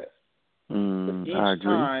per se. But each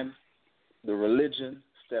time the religion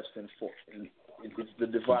steps in for it's the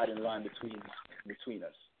dividing line between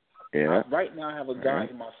us. Yeah. Right now, I have a guy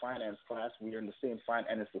in my finance class. We're in the same finance,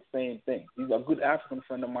 and it's the same thing. He's a good African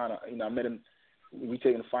friend of mine. I met him. We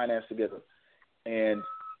taking finance together, and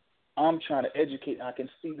I'm trying to educate. I can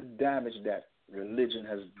see the damage that religion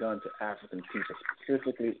has done to African people,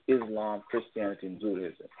 specifically Islam, Christianity, and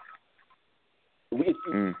Judaism.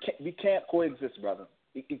 We can't coexist, brother.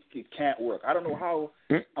 It can't work. I don't know how.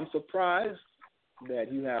 I'm surprised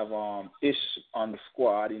that you have Ish on the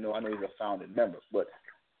squad. I know he's a founding member, but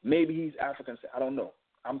maybe he's African. I don't know.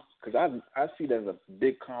 Because I see there's a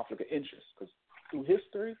big conflict of interest. Because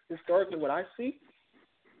through historically, what I see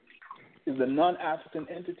is the non-African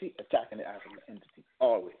entity attacking the African entity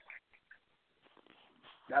always.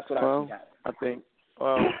 That's what I see happening.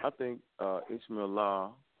 I think Ishmael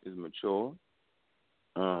Law is mature.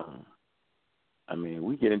 I mean,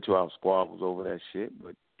 we get into our squabbles over that shit,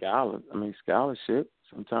 but scholarship.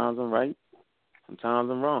 Sometimes I'm right, sometimes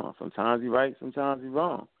I'm wrong. Sometimes he's right, sometimes he's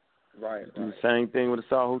wrong. Right. Do the same thing with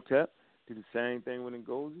the Sahotep. Do the same thing with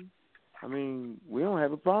Ngozi. I mean, we don't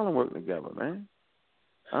have a problem working together, man.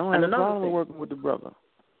 I don't have a problem working with the brother.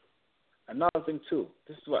 Another thing too.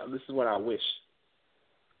 This is what I wish.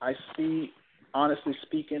 I see, honestly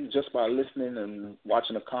speaking, just by listening and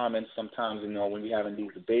watching the comments. Sometimes, when we're having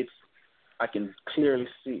these debates, I can clearly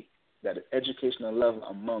see that the educational level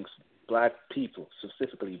amongst black people,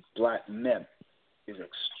 specifically black men, is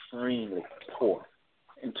extremely poor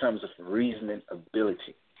in terms of reasoning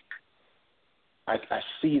ability. I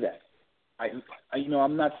see that.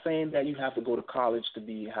 I'm not saying that you have to go to college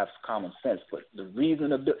to have common sense, but the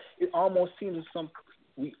reasoning ability, it almost seems as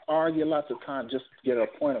we argue lots of times just to get a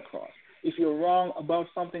point across. If you're wrong about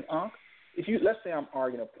something, let's say I'm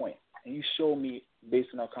arguing a point, and you show me based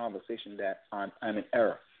on our conversation that I'm in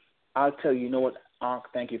error, I'll tell you, what,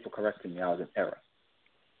 thank you for correcting me. I was in error.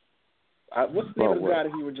 What's the name of the guy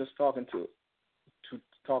that you were just talking to?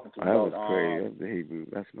 That was crazy. That's the Hebrew.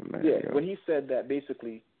 That's my man. Yeah, when he said that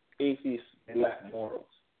basically atheists lack morals.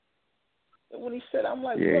 And when he said, I'm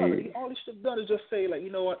like, brother, all he should have done is just say, like,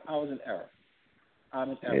 you know what, I was in error.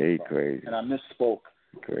 I'm in error. Yeah, crazy. And I misspoke.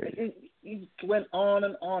 Crazy. He went on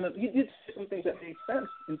and on, and he did some things that made sense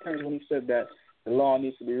in terms of when he said that the law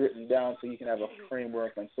needs to be written down so you can have a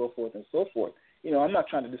framework and so forth and so forth. I'm not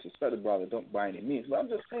trying to disrespect the brother, don't by any means, but I'm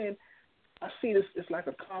just saying I see this. It's like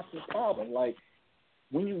a constant problem. Like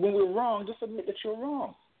when we're wrong, just admit that you're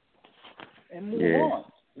wrong and move on.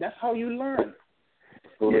 That's how you learn.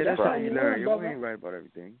 That's how you learn. You ain't right about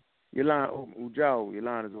everything. Your line, Ujao, your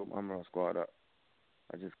line is open. I'm gonna squad up.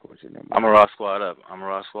 I just caught your number. I'm a raw squad up.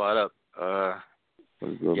 I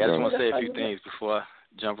just want to say a few things before I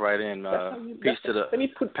jump right in. Peace to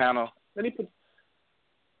the panel.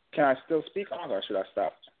 Can I still speak on, or should I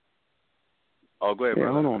stop? Oh, go ahead,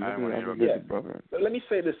 brother. Hold on. But let me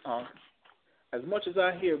say this, as much as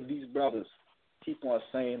I hear these brothers keep on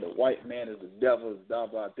saying the white man is the devil, blah,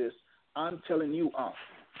 blah, this, I'm telling you,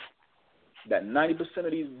 that 90%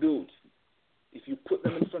 of these dudes, if you put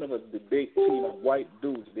them in front of a debate team of white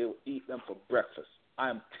dudes, they will eat them for breakfast. I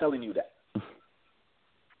am telling you that.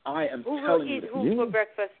 Who will eat who for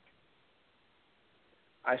breakfast?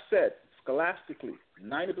 I said, scholastically,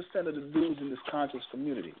 90% of the dudes in this conscious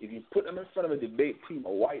community, if you put them in front of a debate team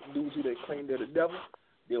of white dudes who they claim they're the devil,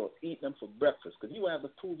 they will eat them for breakfast because you have to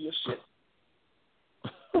prove your shit.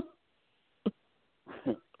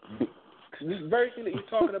 This very thing that you're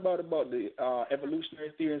talking about the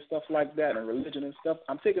evolutionary theory and stuff like that and religion and stuff,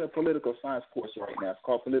 I'm taking a political science course right now. It's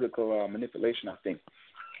called political manipulation, I think,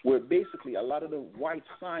 where basically a lot of the white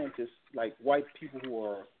scientists, like white people who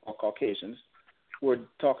are Caucasians, who are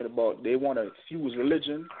talking about they want to fuse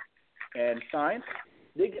religion and science,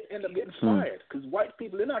 they end up getting fired because white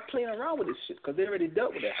people, they're not playing around with this shit because they already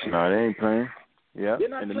dealt with that shit. No, they ain't playing. Yeah, they're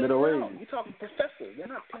not in the playing Middle around. Ages. You're talking professors. They're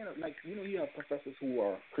not playing like you have professors who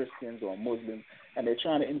are Christians or Muslims, and they're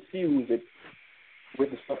trying to infuse it with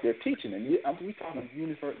the stuff they're teaching. And we talking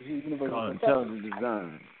university professors. Intelligent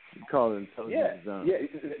design. You call it intelligent design. Yeah,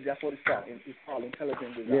 that's what it's called. It's called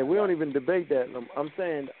intelligent design. Yeah, we don't even debate that. I'm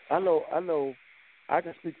saying I know. I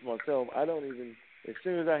can speak for myself. I don't even. As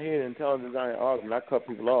soon as I hear the intelligent design argument, I cut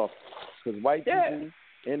people off because white people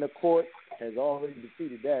in the court has already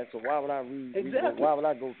defeated that. So why would I read? Exactly. Why would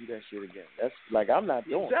I go through that shit again? That's like I'm not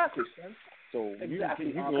doing. Exactly, son. So exactly.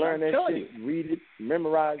 you can learn that shit, read it,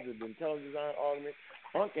 memorize the intelligent design argument.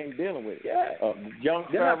 Punk ain't dealing with it. Yeah. Young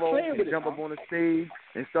Pharaoh can jump it, up on the stage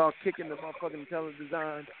and start kicking the motherfucking intelligent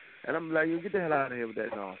design. And I'm like, you get the hell out of here with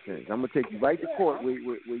that nonsense. I'm gonna take you right to court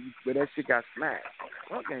where that shit got smashed.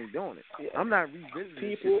 Punk ain't doing it. Yeah. I'm not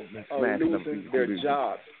revisiting people shit are losing their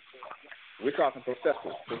jobs. We're talking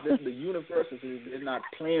professors. Because the universities is not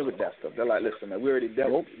playing with that stuff. They're like, listen, man, we already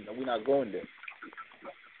dealt with it. We're not going there.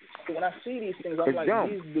 So when I see these things, I'm like,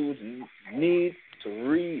 these dudes need to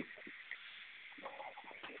read.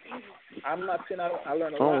 I'm not saying I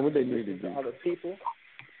learn a lot from other people,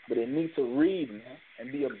 but they need to read, man,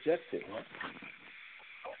 and be objective, man.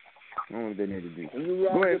 I don't know what they need to do. When you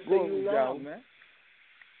wrong, just say you wrong, man.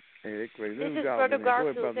 Hey, they crazy. This is Brother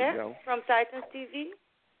Garfield from Titans TV?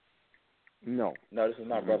 No, this is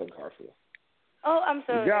not Brother Garfield. Oh, I'm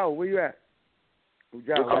sorry. Joe, where you at?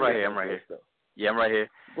 I'm right here. Yeah, I'm right here.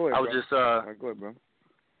 Go ahead, I was bro. just go ahead, bro.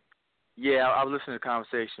 Yeah, I was listening to the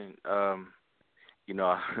conversation.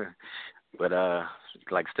 But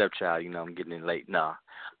like stepchild, I'm getting in late. Nah,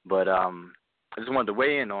 but I just wanted to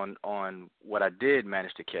weigh in on what I did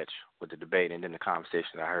manage to catch with the debate and then the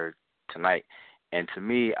conversation I heard tonight. And to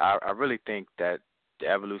me, I really think that the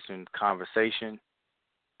evolution conversation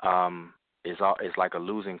is like a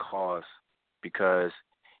losing cause, because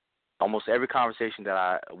almost every conversation that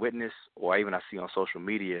I witness or even I see on social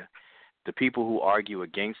media, the people who argue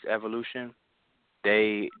against evolution,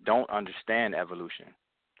 they don't understand evolution.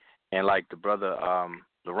 And like the brother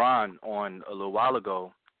LaRon on a little while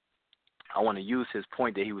ago, I want to use his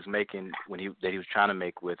point that he was making that he was trying to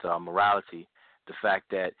make with morality, the fact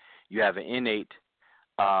that you have an innate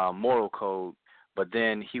moral code, but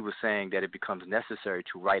then he was saying that it becomes necessary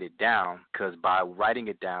to write it down, because by writing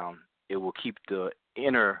it down, it will keep the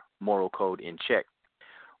inner moral code in check.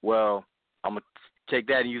 Well, I'm going to take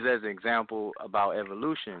that and use that as an example about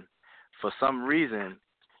evolution. For some reason,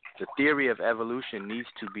 the theory of evolution needs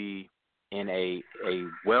to be in a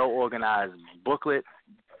well-organized booklet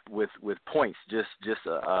with points, just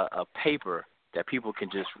a paper that people can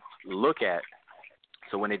just look at,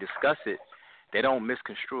 so when they discuss it, they don't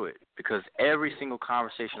misconstrue it. Because every single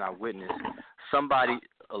conversation I witness, somebody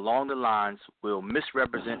along the lines will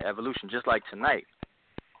misrepresent evolution, just like tonight.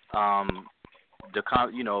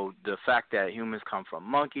 The fact that humans come from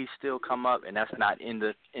monkeys still come up, and that's not in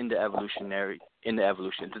the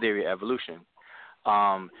theory of evolution.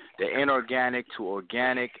 The inorganic to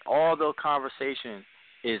organic, all the conversation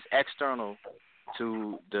is external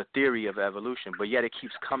to the theory of evolution, but yet it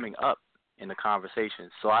keeps coming up in the conversation.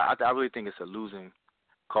 So I really think it's a losing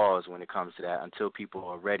cause when it comes to that, until people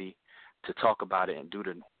are ready to talk about it and do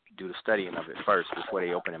the studying of it first before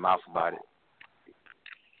they open their mouth about it.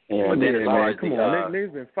 Yeah, but then man, come on,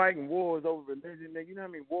 niggas been fighting wars over religion. Nigga, you know how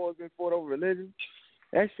many wars been fought over religion?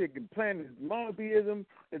 That shit can plan. Monotheism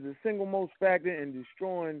is the single most factor in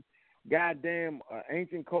destroying goddamn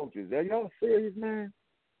ancient cultures. Are y'all serious, man?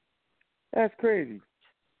 That's crazy.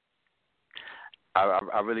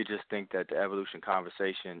 I really just think that the evolution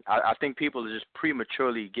conversation, I think people are just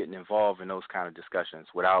prematurely getting involved in those kind of discussions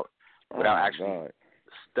without actually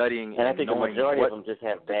studying. And I think the majority of them just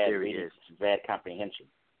have bad reading, bad comprehension.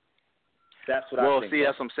 That's what I think. Well, see,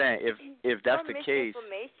 that's what I'm saying. If that's the case,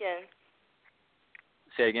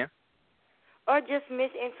 say again. Or just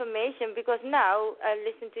misinformation, because now I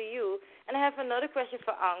listen to you, and I have another question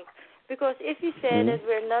for Ankh. Because if you say that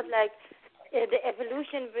we're not like, the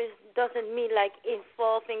evolution doesn't mean like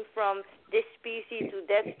evolving from this species to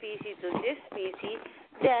that species to this species,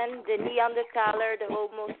 then the Neanderthaler, the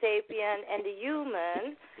Homo sapien, and the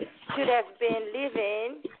human should have been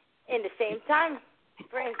living in the same time,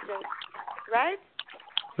 for instance, right?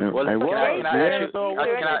 Well,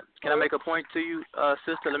 can I make a point to you,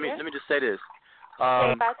 sister? Let me just say this.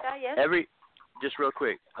 Yes. Just real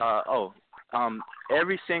quick.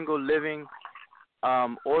 Every single living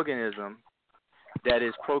organism that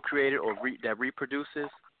is procreated or that reproduces,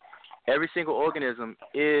 every single organism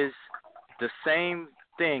is the same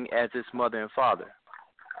thing as its mother and father.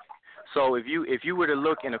 So if you were to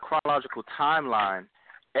look in a chronological timeline,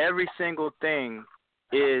 every single thing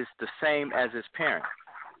is the same as its parent.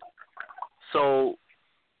 So,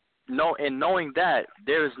 in knowing that,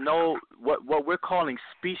 there is no what we're calling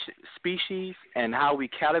species and how we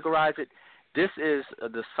categorize it. This is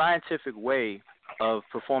the scientific way of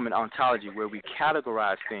performing ontology, where we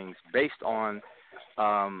categorize things based on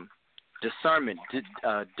discernment,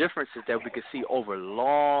 differences that we could see over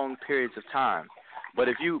long periods of time. But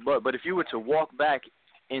if you were to walk back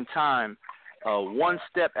in time, one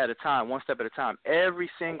step at a time, every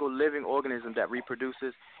single living organism that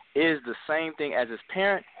reproduces is the same thing as its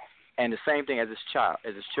parent and the same thing as its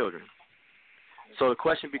children. So the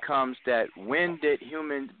question becomes that when did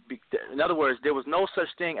in other words, there was no such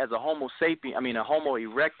thing as a Homo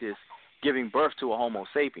erectus giving birth to a Homo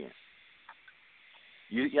sapien.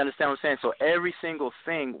 You understand what I'm saying? So every single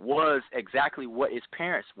thing was exactly what its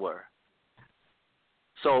parents were.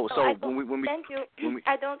 So when we thank you.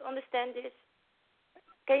 I don't understand this.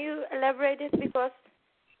 Can you elaborate this? Because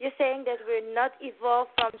you're saying that we're not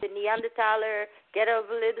evolved from the Neanderthaler, get up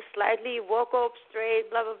a little slightly, walk up straight,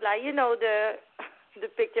 blah, blah, blah. You know the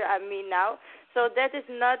picture I mean now. So that is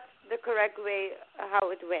not the correct way how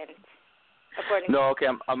it went, according No, okay,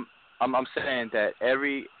 I'm saying that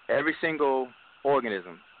every single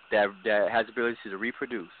organism that has the ability to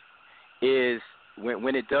reproduce is,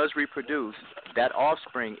 when it does reproduce, that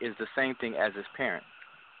offspring is the same thing as its parent,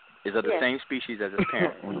 is of the same species as its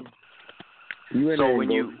parent.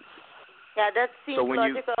 That seems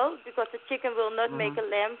logical, because a chicken will not make a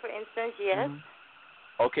lamb, for instance. Yes.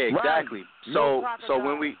 Okay, exactly. Right. So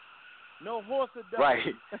when we no horse or dog.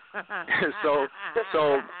 Right.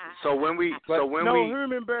 so when we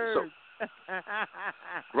human birds.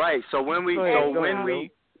 Right. So when we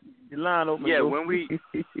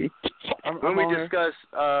discuss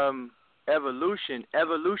evolution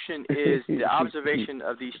is the observation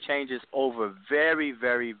of these changes over very,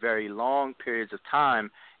 very, very long periods of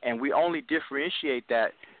time, and we only differentiate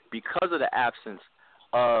that because of the absence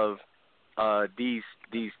of these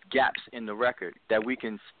gaps in the record, that we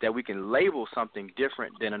can label something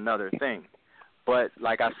different than another thing. But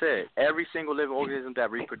like I said, every single living organism that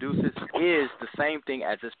reproduces is the same thing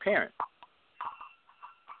as its parent.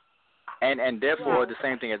 And therefore the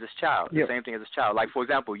same thing as its child. The same thing as its child. Like, for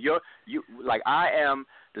example, I am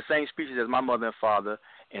the same species as my mother and father,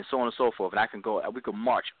 and so on and so forth. And we could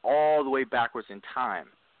march all the way backwards in time.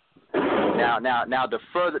 Now the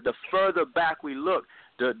further back we look,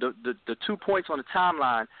 the 2 points on the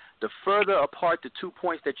timeline, the further apart the 2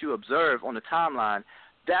 points that you observe on the timeline,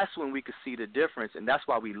 that's when we could see the difference, and that's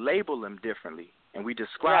why we label them differently and we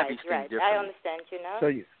describe these things differently. I understand you now.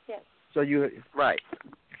 Right.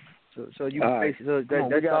 So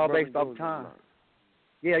that's all based off time.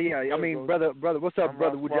 Yeah. I mean, brother, what's up,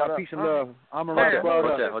 brother? Would y'all peace and love? I'm a Rock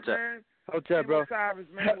Squad up. What's up, bro? Osiris,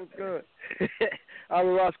 man, what's good? I'm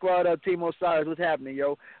a Rock Squad up. Team Osiris, what's happening,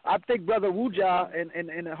 yo? I think brother Wuja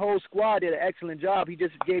and the whole squad did an excellent job. He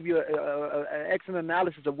just gave you an excellent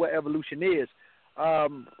analysis of what evolution is.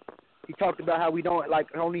 He talked about how we don't, like,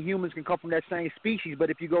 only humans can come from that same species, but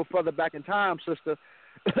if you go further back in time, sister,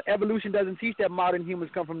 evolution doesn't teach that modern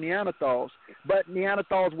humans come from Neanderthals, but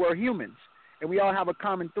Neanderthals were humans, and we all have a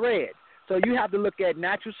common thread. So you have to look at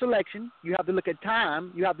natural selection, you have to look at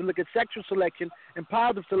time, you have to look at sexual selection and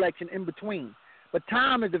positive selection in between. But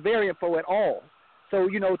time is the variant for it all. So,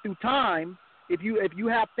 through time, if you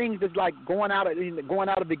have things that's like going out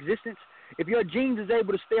of existence, if your genes is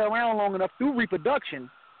able to stay around long enough through reproduction,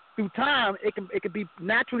 through time, it can be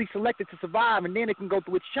naturally selected to survive, and then it can go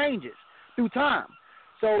through its changes through time.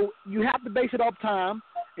 So you have to base it off time,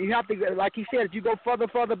 and you have to, like he said, if you go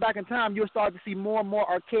further back in time, you'll start to see more and more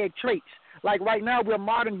archaic traits. Like right now, we're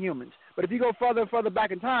modern humans, but if you go further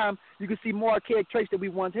back in time, you can see more archaic traits that we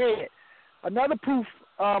once had. Another proof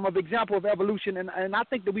of example of evolution, and I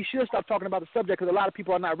think that we should stop talking about the subject because a lot of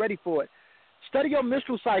people are not ready for it. Study your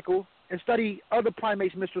menstrual cycle and study other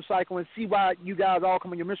primates' menstrual cycle and see why you guys all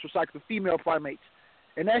come in your menstrual cycle, the female primates.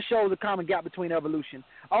 And that shows a common gap between evolution.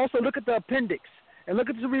 Also, look at the appendix and look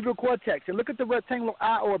at the cerebral cortex and look at the rectangular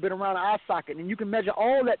eye orbit around the eye socket, and you can measure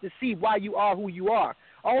all that to see why you are who you are.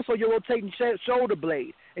 Also, your rotating shoulder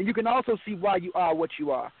blade, and you can also see why you are what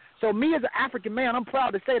you are. So me as an African man, I'm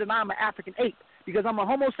proud to say that I'm an African ape because I'm a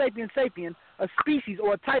Homo sapien sapien, a species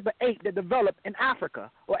or a type of ape that developed in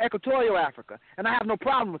Africa or equatorial Africa. And I have no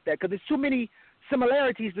problem with that because there's too many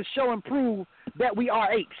similarities to show and prove that we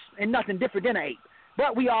are apes and nothing different than an ape.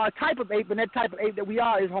 But we are a type of ape, and that type of ape that we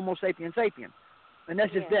are is Homo sapien sapien. And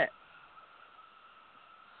that's just that.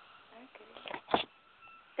 Okay.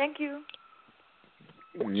 Thank you.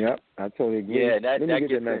 Yep, I totally agree. Yeah, that get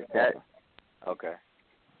gets the next that. Okay.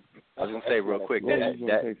 I was gonna say real quick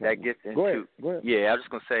that gets into Go ahead. Yeah, I was just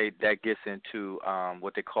gonna say that gets into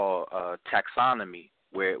what they call taxonomy,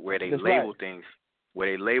 where they That's label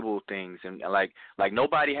right. things, and like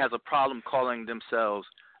nobody has a problem calling themselves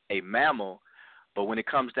a mammal, but when it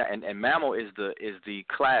comes to and mammal is the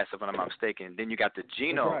class, if I'm not mistaken. Then you got the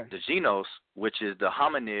genus, which is the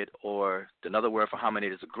hominid, or another word for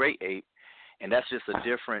hominid is a great ape, and that's just a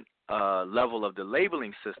different level of the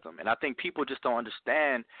labeling system. And I think people just don't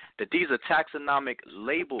understand that these are taxonomic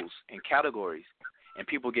labels and categories, and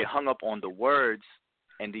people get hung up on the words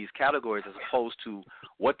and these categories as opposed to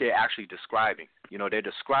what they're actually describing. You know, they're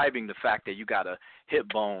describing the fact that you got a hip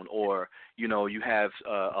bone, or, you know, you have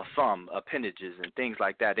a thumb, appendages, and things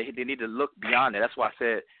like that. They need to look beyond that. That's why I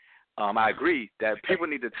said I agree that people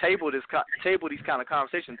need to table these kind of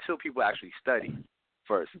conversations until people actually study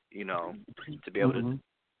first, you know, to be able to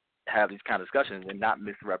have these kind of discussions and not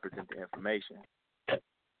misrepresent the information.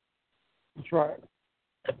 That's right.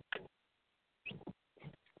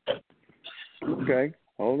 Okay,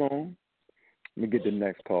 hold on. Let me get the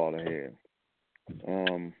next caller here.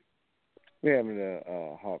 We're having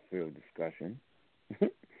a heartfelt discussion. I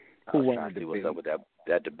was trying to see what's up with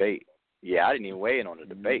that debate. Yeah, I didn't even weigh in on the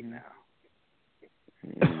debate now.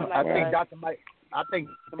 I think Dr. Mike. I think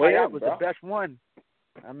Mike was the best one.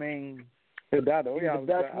 I mean, Dr. Oyama was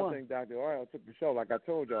the best one. I think Dr. Oyama took the show. Like I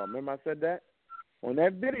told y'all. Remember I said that? On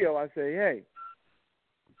that video, I say, hey,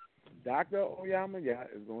 Dr. Oyama is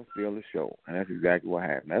going to steal the show. And that's exactly what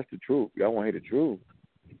happened. That's the truth. Y'all want to hear the truth.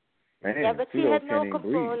 Man, yeah, but she had no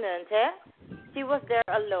component, She was there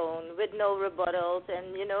alone with no rebuttals,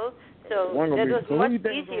 and, you know, so that was much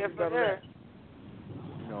easier for her.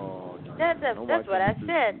 No. That's what I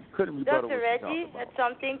said. Dr. Reggie had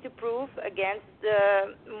something to prove against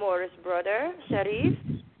the Morris brother, Sharif,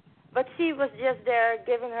 but she was just there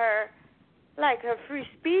giving her, like, her free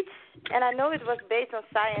speech, and I know it was based on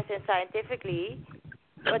science and scientifically,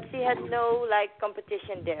 but she had no, like,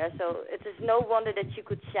 competition there, so it is no wonder that she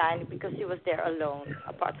could shine because she was there alone,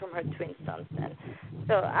 apart from her twin sons then.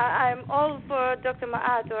 So I'm all for Dr.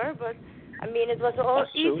 Ma'ator, but, I mean, it was all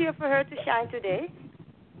easier for her to shine today.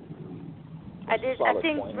 I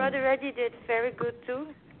think Brother Reggie did very good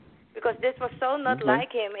too, because this was so not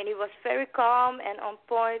like him, and he was very calm and on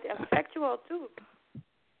point and factual too.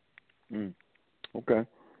 Okay.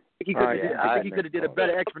 I think he could have did a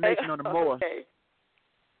better explanation on the Moors. Okay.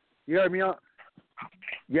 You heard me on?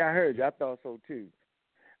 Yeah, I heard you. I thought so too.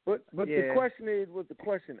 But the question is, was the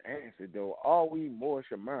question answered though? Are we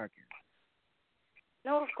Moorish Americans?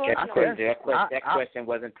 No, of course not. That question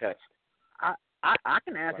wasn't touched. I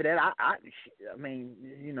can answer that. I mean,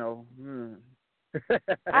 you know.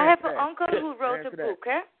 I have an uncle who wrote a book,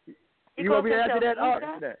 You want me to answer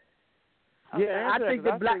that? Yeah, I think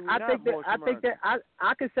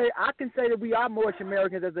I can say that we are Moorish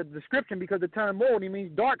Americans as a description, because the term Moor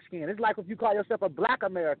means dark skin. It's like if you call yourself a Black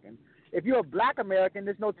American. If you're a Black American,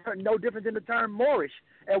 there's no difference in the term Moorish.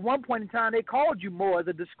 At one point in time, they called you Moor as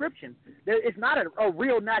a description. It's not a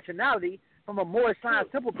real nationality from a Moorish Science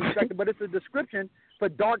Temple perspective, but it's a description for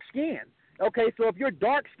dark skin. Okay, so if you're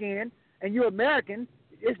dark skinned and you're American,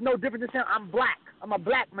 it's no different than saying I'm black. I'm a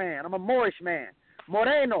black man. I'm a Moorish man.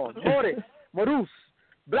 Moreno, Moorish, Morus,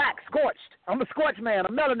 black, scorched. I'm a scorched man.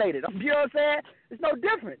 I'm melanated. You know what I'm saying? There's no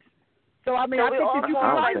difference. So I mean, I think that you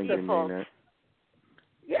can write people.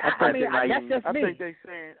 Yeah, I mean, that's just me.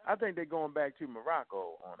 I think they're going back to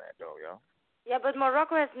Morocco on that though, yo. Yeah, but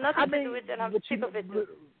Morocco has nothing to do with it, and I'm sick of it.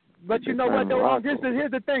 But you know what, though?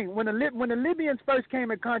 Here's the thing. When the Libyans first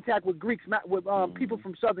came in contact with Greeks, with people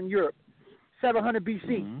from southern Europe, 700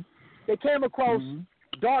 BC, they came across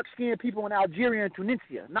dark-skinned people in Algeria and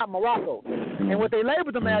Tunisia, not Morocco. And what they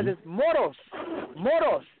labeled them as is Moros.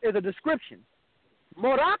 Moros is a description.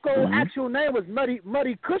 Morocco's actual name was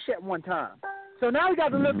Muddy Kush at one time. So now we got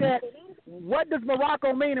to look at what does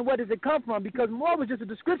Morocco mean and where does it come from, because Moor was just a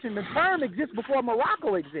description. The term exists before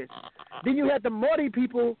Morocco exists. Then you had the Modi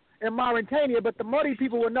people in Mauritania, but the Modi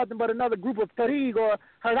people were nothing but another group of Tarig or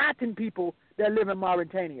Haratan people that live in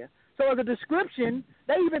Mauritania. So as a description,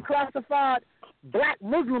 they even classified black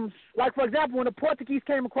Muslims, like, for example, when the Portuguese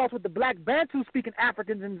came across with the black Bantu-speaking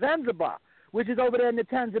Africans in Zanzibar, which is over there in the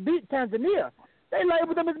Tanzania, they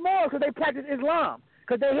labeled them as Moors because they practiced Islam,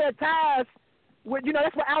 because they had ties with,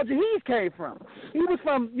 that's where Al-Jahiz came from. He was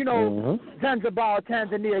from, Zanzibar,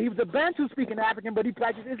 Tanzania. He was a Bantu-speaking African, but he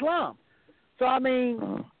practiced Islam. So, I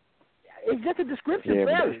mean, it's just a description,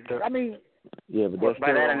 really. I mean... Yeah, but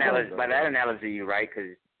by that analogy, you're right,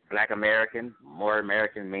 because Black American, more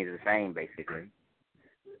American means the same, basically.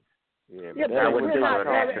 Let me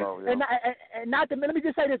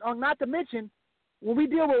just say this. Not to mention, when we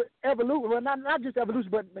deal with evolution, well, not just evolution,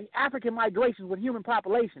 but African migrations with human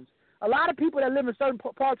populations, a lot of people that live in certain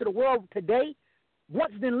parts of the world today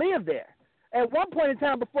once didn't live there. At one point in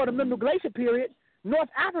time before the Middle Glacier period, North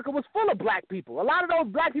Africa was full of black people. A lot of those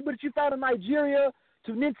black people that you found in Nigeria,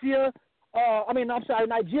 Tunisia,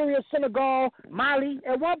 Nigeria, Senegal, Mali,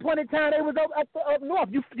 at one point in time they was up north.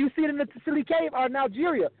 You see it in the Tsili Cave or in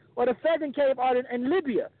Algeria, or the Fezzan Cave or in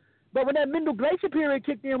Libya. But when that Middle Glacier period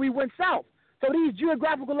kicked in, we went south. So these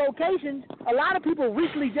geographical locations, a lot of people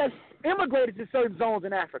recently just immigrated to certain zones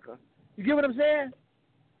in Africa. You get what I'm saying?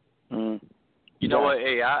 Mm. You know what?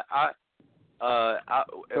 Hey,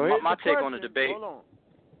 my take on the debate. Hold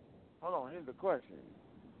on. Here's the question: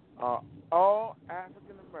 are all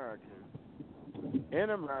African Americans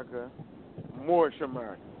in America Moorish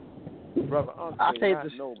Americans? Brother, I say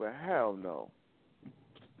no, but hell no.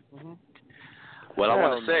 Mm-hmm. Well, I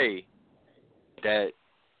want to say that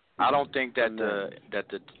I don't think that the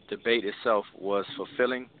debate itself was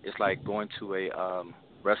fulfilling. It's like going to a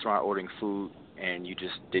restaurant ordering food and you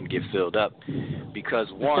just didn't get filled up, because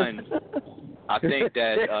one, I think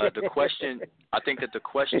that the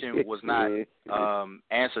question was not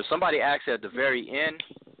answered. Somebody asked at the very end,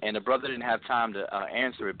 and the brother didn't have time to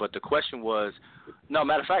answer it. But the question was, no,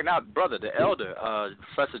 matter of fact, not brother, the elder,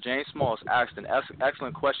 Professor James Smalls asked an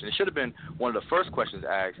excellent question. It should have been one of the first questions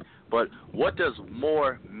asked. But what does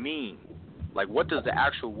more mean? Like, what does the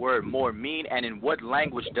actual word more mean, and in what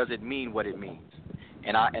language does it mean what it means?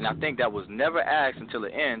 And I think that was never asked until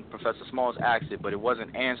the end. Professor Smalls asked it, but it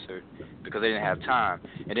wasn't answered because they didn't have time.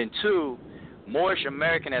 And then two, Moorish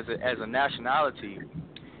American as a nationality,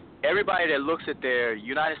 everybody that looks at their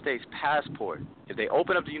United States passport, if they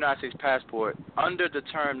open up the United States passport, under the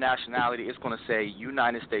term nationality, it's going to say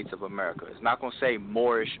United States of America. It's not going to say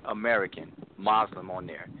Moorish American, Muslim on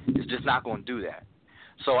there. It's just not going to do that.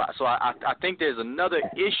 So I think there's another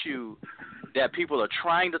issue that people are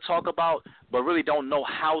trying to talk about, but really don't know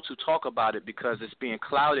how to talk about it because it's being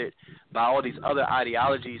clouded by all these other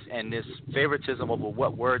ideologies and this favoritism over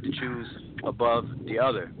what word to choose above the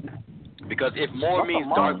other. Because if more means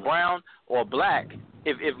dark brown or black,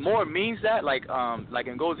 if more means that, like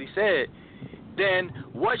Ngozi said, then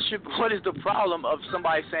what is the problem of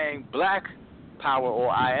somebody saying black power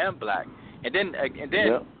or I am black? And then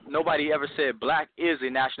nobody ever said black is a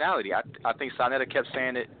nationality. I think Sonetta kept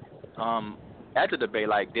saying it at the debate,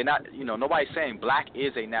 like they're not, nobody's saying black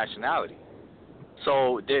is a nationality.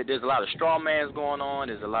 So there's a lot of straw mans going on.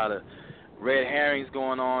 There's a lot of red herrings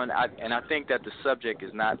going on, and I think that the subject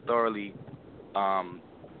is not thoroughly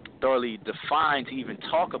defined to even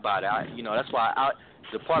talk about it. That's why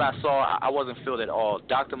the part I saw, I wasn't filled at all.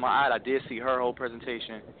 Dr. Ma'at, I did see her whole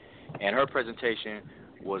presentation, and her presentation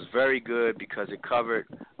was very good because it covered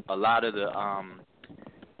a lot of the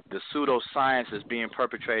pseudoscience that's being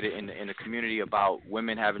perpetrated in the community about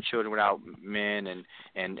women having children without men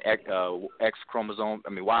and X chromosome.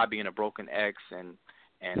 Y being a broken X and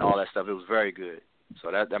all that stuff. It was very good.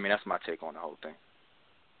 So that's my take on the whole thing.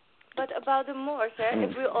 But about the Moors,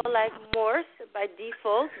 if we all like Moors by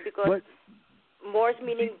default, because Moors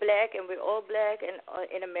meaning black and we're all black and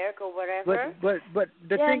in America or wherever, but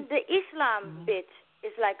the Islam bit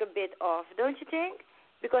is like a bit off, don't you think?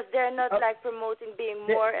 Because they're not like promoting being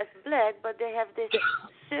more as black, but they have this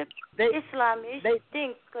Islamic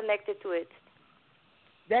thing connected to it.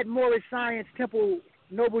 That Moorish science, Temple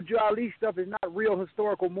Noble Drew Ali stuff is not real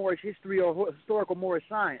historical Moorish history or historical Moorish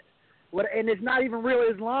science. And it's not even real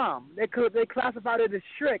Islam. They classified it as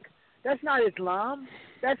shirk. That's not Islam.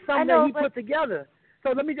 That's something that he put together.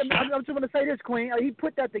 So I'm just going to say this, Queen. He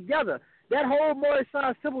put that together. That whole Moorish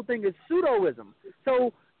science simple thing is pseudoism.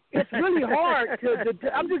 So it's really hard to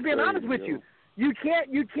I'm just being honest with you. You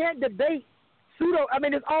can't debate pseudo.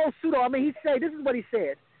 It's all pseudo. This is what he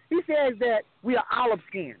says. He says that we are olive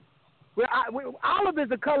skinned. Olive is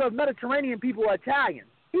the color of Mediterranean people or Italians.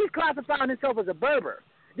 He's classifying himself as a Berber.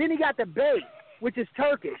 Then he got the Bay, which is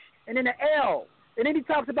Turkish, and then the L, and then he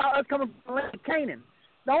talks about us coming from Canaan.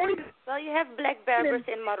 Well, you have black Berbers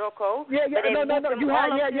in Morocco.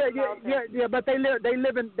 But they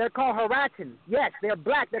live in. They're called Haratans. Yes, they're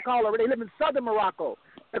black. They live in southern Morocco.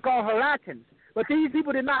 They're called Haratans. But these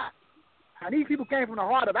people did not. These people came from the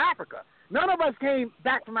heart of Africa. None of us came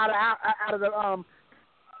back from out of the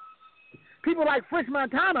people like French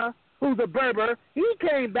Montana, who's a Berber. He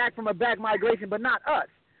came back from a black migration, but not us.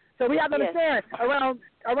 So we have to understand, around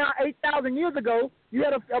 8,000 years ago,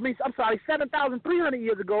 7,300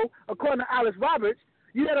 years ago, according to Alice Roberts,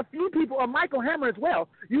 you had a few people, or Michael Hammer as well,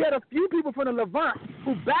 you had a few people from the Levant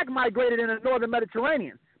who back migrated in the northern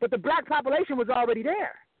Mediterranean. But the black population was already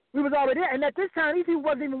there. We was already there. And at this time, these people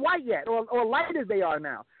wasn't even white yet or light as they are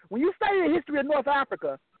now. When you study the history of North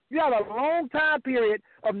Africa, you have a long time period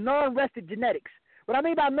of non-rested genetics. What I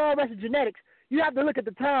mean by non-rested genetics, you have to look at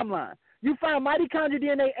the timeline. You find mitochondrial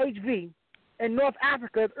DNA HV in North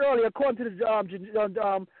Africa as early, according to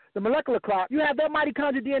the molecular clock. You have that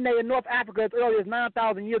mitochondrial DNA in North Africa as early as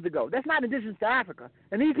 9,000 years ago. That's not indigenous to Africa.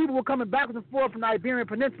 And these people were coming backwards and forth from the Iberian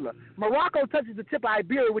Peninsula. Morocco touches the tip of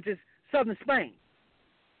Iberia, which is southern Spain.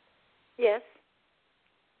 Yes.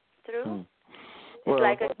 True. Well, it's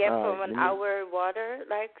like a gap from an hour water,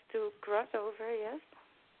 like to cross over, yes?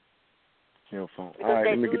 Your phone. Because All right, they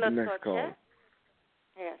let me do get the not next touch caller. it.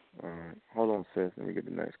 Yes. All right. Hold on, sis. Let me get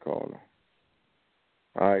the next caller.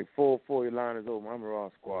 All right, 404, your line is open. I'm Raw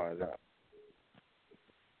Squad is out.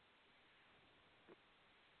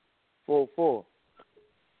 404.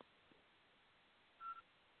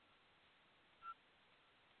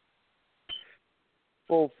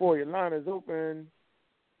 Your line is open.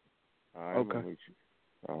 All right, okay.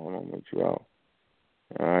 I'm gonna mute you out.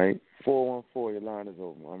 All right, 414, your line is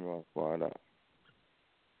open. I'm Raw Squad out.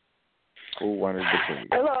 Who wanted to continue?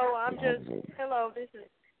 Hello,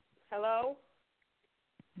 hello?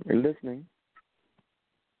 You're listening.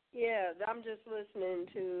 Yeah, I'm just listening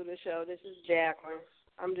to the show. This is Jacqueline.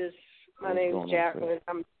 My What's name going is on, Jacqueline.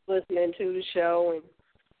 I'm listening to the show, and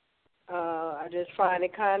I just find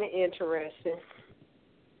it kind of interesting.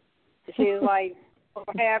 It seems like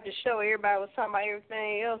half the show, everybody was talking about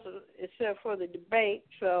everything else except for the debate,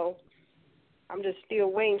 so I'm just still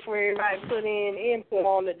waiting for everybody to put in input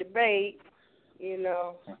on the debate,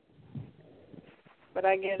 But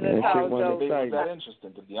I guess that's how it goes. It was that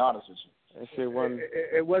interesting, to be honest with you. That shit wasn't.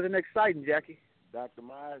 It wasn't exciting, Jackie. Dr.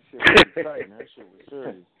 Myers shit was exciting. That shit was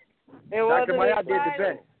serious. Dr. Myers did the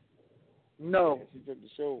best. No. Yeah, she took the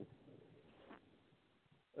show.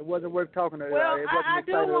 It wasn't worth talking to. Well, it wasn't I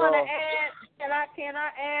do exciting want at all. to add. Can I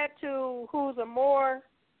add to Who's a More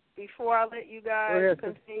before I let you guys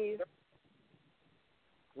continue?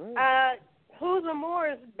 Who's a More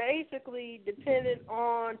is basically dependent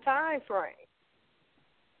on time frame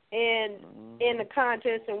and in the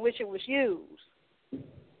context in which it was used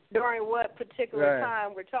during what particular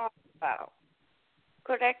time we're talking about.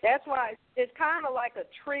 Correct. That's why it's kind of like a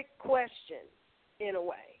trick question in a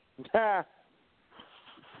way.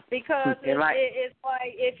 Because it's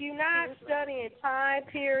like if you're not studying time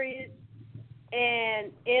periods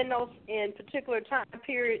and in particular time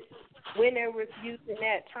periods when they were using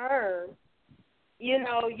that term,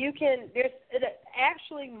 it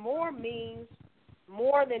actually more means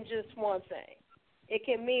more than just one thing. It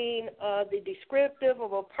can mean the descriptive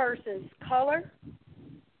of a person's color.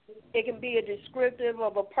 It can be a descriptive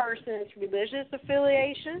of a person's religious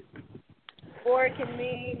affiliation, or it can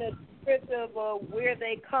mean a descriptive of where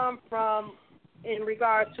they come from in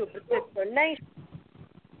regards to a particular nation.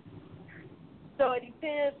 So it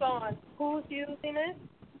depends on who's using it.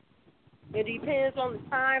 It depends on the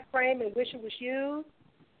time frame in which it was used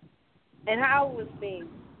and how it was being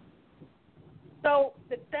used. So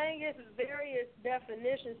the thing is various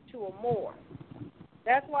definitions to a more.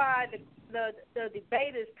 That's why the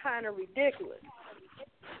debate is kind of ridiculous.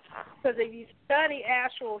 Because if you study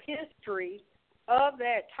actual history of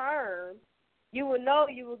that term, you will know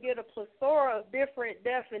you will get a plethora of different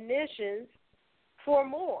definitions for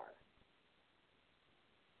more.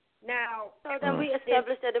 Now, so then we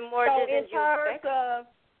established that the more didn't use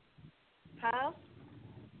facts.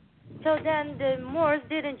 So then the Moors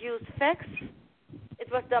didn't use facts. It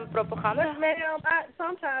was done propaganda. But ma'am,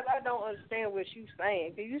 sometimes I don't understand what you're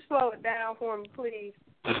saying. Can you slow it down for me, please?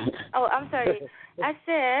 Oh, I'm sorry. I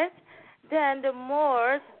said then the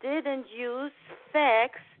Moors didn't use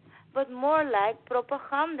facts, but more like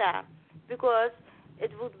propaganda, because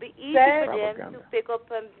it would be easy for them to pick up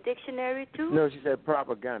a dictionary too. No, she said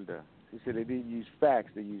propaganda. She said they didn't use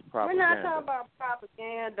facts, they used propaganda. We're not talking about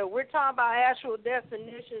propaganda. We're talking about actual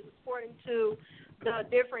definitions according to the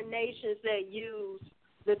different nations that use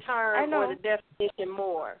the term or the definition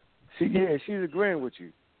more. She's agreeing with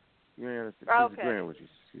you. You understand? She's agreeing with you.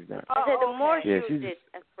 She's not. I said the Moors used it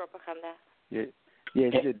as propaganda. Yeah,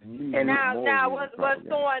 she said and now what's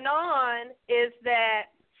going on is that,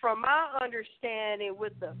 from my understanding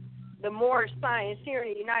with the Moorish science here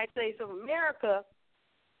in the United States of America,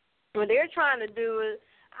 what they're trying to do is,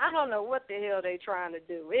 I don't know what the hell they're trying to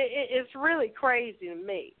do. It's really crazy to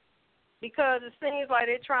me, because it seems like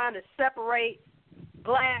they're trying to separate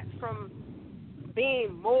blacks from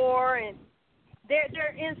being Moor, and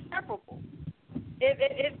they're inseparable.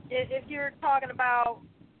 If you're talking about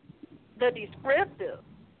the descriptive,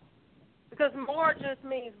 because Moor just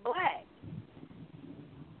means black.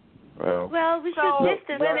 Well, we should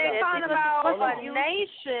distance when they're it talking about a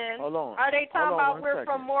nation, are they talking about we're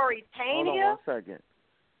from Mauritania?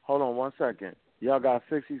 Hold on 1 second. Y'all got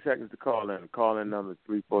 60 seconds to call in. Call in number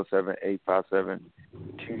 347-857-2055.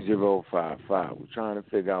 We're trying to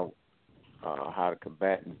figure out how the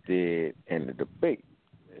combatants did in the debate.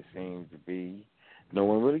 It seems to be no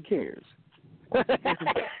one really cares.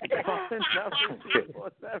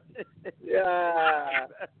 Yeah.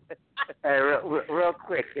 Hey, real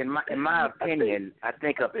quick. In my opinion, I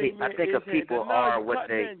think people are what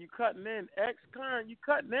they. You cutting in, ex-current. You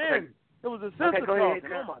cutting in. It was a sister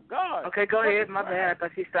talking. Oh my God. Okay, go ahead. My bad. I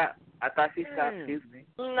thought she stopped. Excuse me.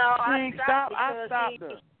 No, I stopped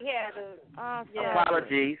her. He had a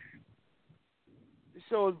Apologies. The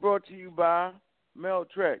show is brought to you by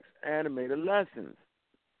Meltrex Animated Lessons.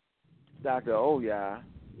 Dr. Oya,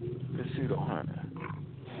 the pseudo hunter.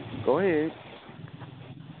 Go ahead,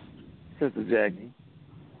 Sister Jackie.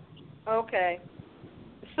 Okay.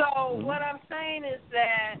 So what I'm saying is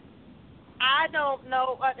that I don't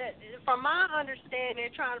know. From my understanding, they're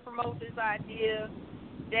trying to promote this idea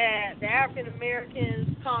that the African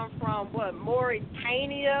Americans come from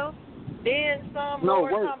Mauritania. Then some more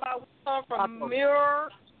talking about we come from Muir.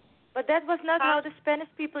 But that was not how the Spanish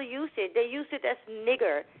people use it. They use it as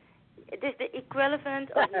nigger. It is the equivalent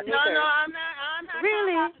of nigger. No, I'm not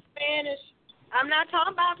really? talking about the Spanish. I'm not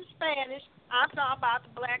talking about the Spanish. I'm talking about the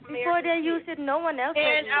Black Americans. Before they use it, no one else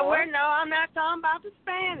and anymore. No, I'm not talking about the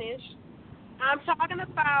Spanish. I'm talking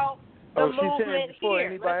about the movement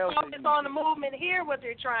here. Let's focus on the movement here, what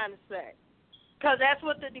they're trying to say. Because that's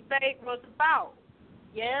what the debate was about.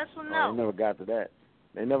 Yes or no? They never got to that.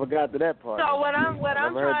 They never got to that part. So what I'm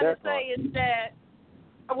trying to say is that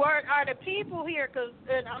where are the people here? Because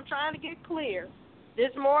I'm trying to get clear.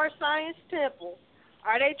 This Moorish Science Temple,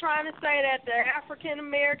 are they trying to say that the African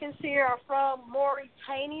Americans here are from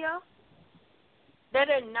Mauritania? That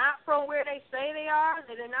they're not from where they say they are?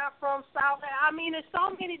 That they're not from South? I mean, there's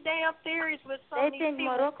so many damn theories with some of these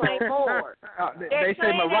people Morocco. say more. They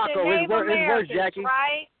say Morocco. It's worse, Jackie.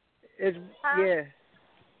 Right? Yeah.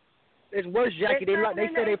 It's worse, Jackie. They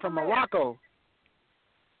say they from Morocco.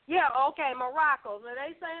 Yeah, okay, Morocco. So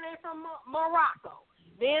they saying they from Morocco.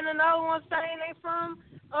 Then another one saying they from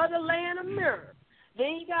the land of Mirror.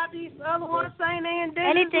 Then you got these other ones saying they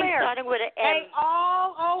indigenous Anything Americans. starting with an M. They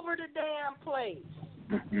all over the damn place.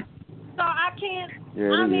 So I can't.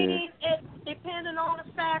 Yeah, I mean, it's depending on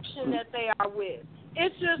the faction that they are with.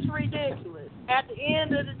 It's just ridiculous. At the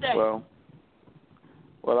end of the day. Well,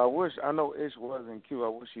 I know Ish was in Q. I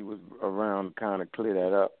wish he was around to kind of clear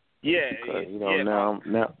that up. Yeah, now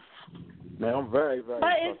I'm very, very.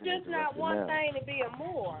 But it's just not one thing to be a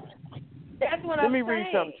Moor. That's what I'm saying. Let me read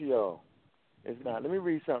something to y'all. It's not. Let me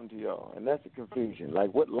read something to y'all, and that's the confusion.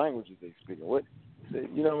 Like, what languages they speaking? What?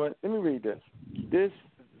 You know what? Let me read this. This is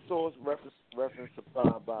the source reference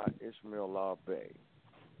supplied by Ishmael Law Bay.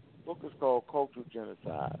 The book is called Cultural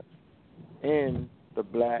Genocide in the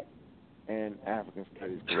Black and African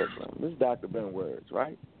Studies curriculum. This is Dr. Ben Words,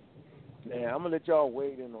 right? Now, I'm going to let y'all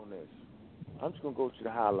wade in on this. I'm just going to go to the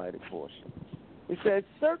highlighted portion. It says,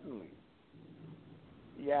 certainly,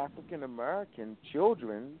 the African-American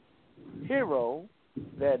children's hero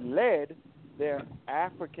that led their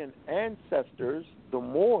African ancestors, the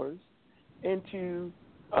Moors, into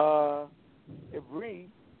Ibria,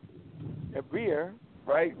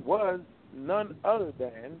 right, was none other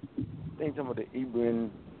than, I think some of the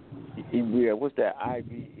Ibria, what's that,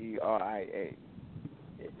 Iberia?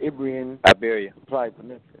 Iberia. Probably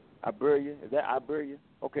pronounced it. Iberia, is that Iberia?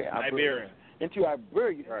 Okay, Iberia. Into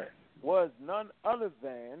Iberia was none other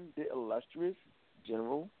than the illustrious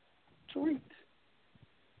General Tariq.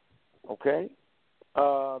 Okay?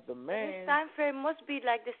 The man. This time frame must be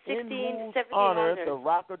like the 16, 1700s. Honor, the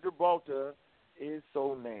Rock of Gibraltar is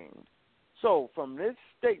so named. So, from this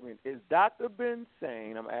statement, is Dr. Ben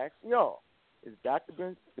saying, I'm asking y'all, is Dr.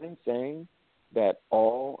 Ben saying that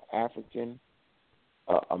all African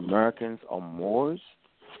Americans are Moors?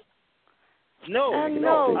 No,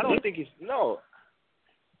 no. I don't think he's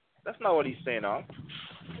That's not what he's saying, No.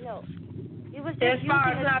 He was just as far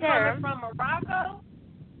using as a term. from Morocco?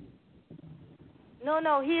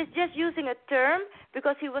 No, he is just using a term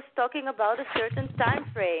because he was talking about a certain time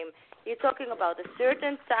frame. He's talking about a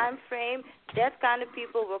certain time frame. That kind of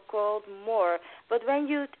people were called Moor. But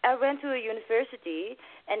I went to a university,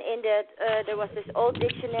 and in that there was this old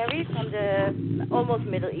dictionary from the almost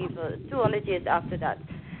medieval, 200 years after that.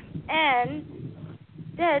 And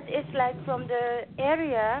that is like from the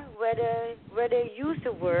area where they use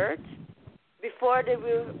the word, before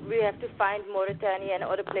we have to find Mauritania and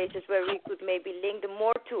other places where we could maybe link them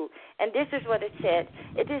more to. And this is what it said.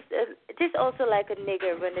 It is also like a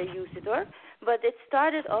nigger when they use it, but it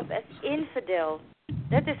started off as infidel.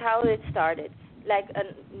 That is how it started, like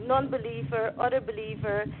a non-believer, other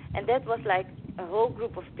believer, and that was like a whole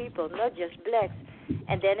group of people, not just blacks.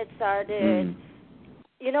 And then it started,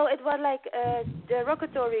 it was like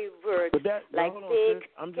derogatory words, like pig,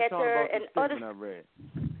 catter, and other.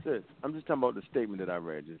 Sis, I'm just talking about the statement that I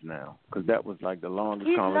read just now, because that was like the longest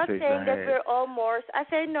He's conversation not saying I had. that we're all Moors. I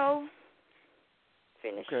say no.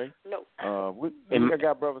 Finish. Okay. No. I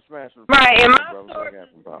got Brother Smash. Right, and my sources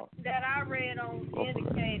that I read on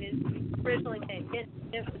indicated originally ain't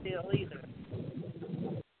infidel either.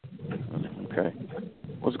 Okay.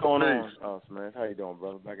 What's going on, Smash? How you doing,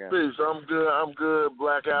 brother? Back at Peace. I'm good.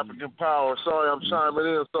 Black African Power. Sorry I'm chiming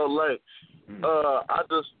in so late.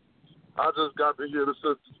 I just got to hear the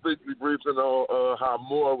sister speak me briefing on how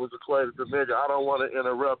Moore was equated to nigga. I don't want to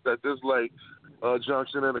interrupt at this late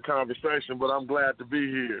junction in the conversation, but I'm glad to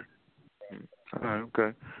be here. All right,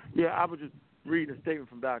 okay. Yeah, I was just reading a statement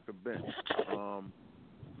from Dr. Ben.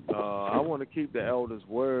 I want to keep the elders'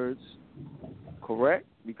 words correct,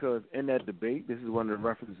 because in that debate, this is one of the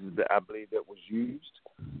references that I believe that was used,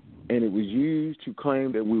 and it was used to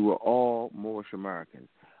claim that we were all Moorish Americans.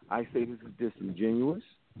 I say this is disingenuous.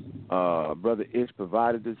 Brother Ish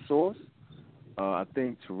provided this source. I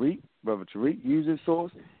think Brother Tariq used this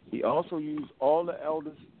source. He also used all the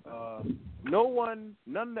elders. None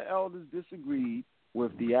of the elders disagreed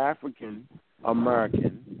with the African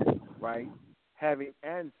American, right, having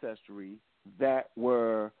ancestry that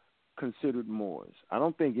were considered Moors. I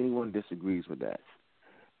don't think anyone disagrees with that.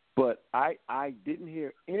 But I didn't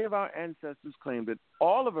hear any of our ancestors claim that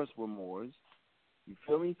all of us were Moors, you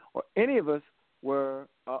feel me, or any of us were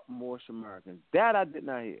Moorish Americans. That I did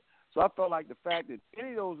not hear. So I felt like the fact that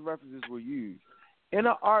any of those references were used in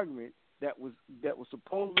an argument that was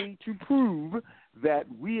supposedly to prove that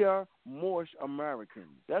we are Moorish Americans,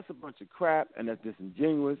 that's a bunch of crap, and that's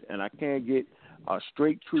disingenuous, and I can't get a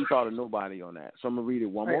straight truth out of nobody on that. So I'm going to read it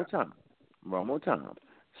one more time.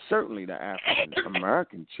 Certainly the African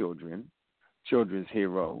American children's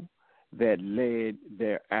hero that led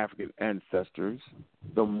their African ancestors,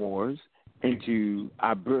 the Moors, into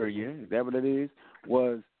Iberia, is that what it is,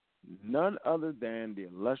 was none other than the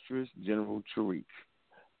illustrious General Tariq.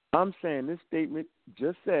 I'm saying this statement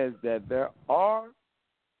just says that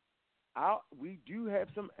we do have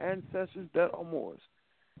some ancestors that are Moors,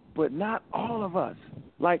 but not all of us.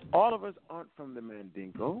 Like, all of us aren't from the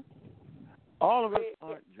Mandingo. All of us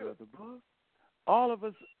aren't Yoruba. All of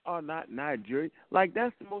us are not Nigerian. Like,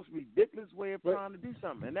 that's the most ridiculous way of trying to do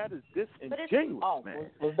something, and that is disingenuous, man.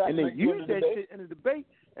 And they use that shit in the debate,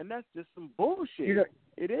 and that's just some bullshit.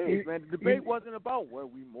 It is, man. The debate wasn't about were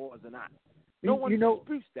we Moors or not. No one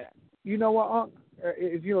disputes that. You know what,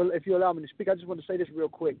 if you allow me to speak, I just want to say this real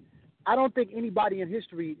quick. I don't think anybody in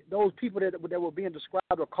history, those people that were being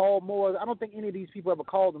described or called Moors, I don't think any of these people ever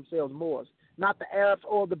called themselves Moors. Not the Arabs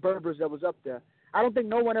or the Berbers that was up there. I don't think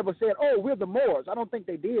no one ever said, "Oh, we're the Moors." I don't think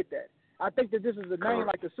they did that. I think that this is a name,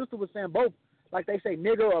 like the sister was saying, both, like they say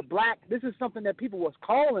nigger or black. This is something that people was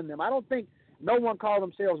calling them. I don't think no one called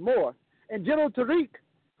themselves Moor. And General Tariq,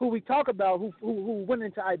 who we talk about, who went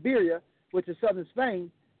into Iberia, which is southern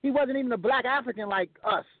Spain, he wasn't even a black African like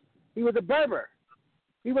us. He was a Berber.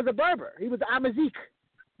 He was an Amazigh.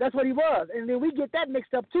 That's what he was. And then we get that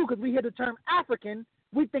mixed up, too, because we hear the term African.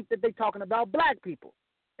 We think that they're talking about black people.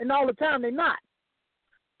 And all the time, they're not.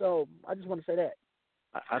 So I just want to say that.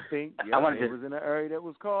 I think it was in an area that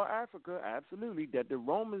was called Africa, absolutely, that the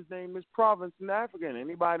Romans named this province in Africa. And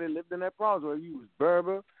anybody that lived in that province, whether you was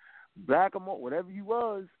Berber, black, or whatever you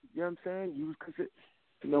was, you know what I'm saying, you was considered.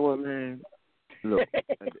 You know what, man? Look,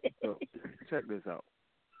 check this out.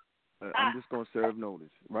 I'm just going to serve notice.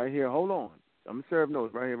 Right here, hold on. I'm going to serve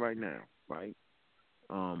notice right here, right now, right?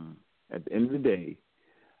 At the end of the day,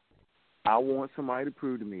 I want somebody to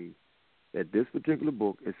prove to me that this particular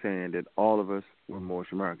book is saying that all of us were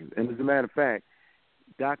Moorish Americans. And as a matter of fact,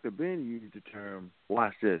 Dr. Ben used the term,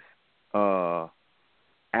 watch this,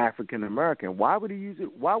 African American. Why would he use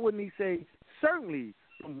it? Why wouldn't he say, certainly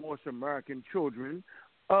the Moorish American children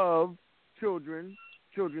of children's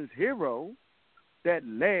hero that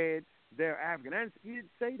led their African ancestors? He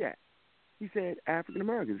didn't say that. He said African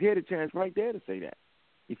Americans. He had a chance right there to say that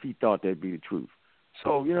if he thought that'd be the truth.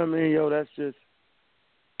 So, you know what I mean, yo, that's just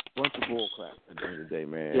a bunch of bull crap at the end of the day,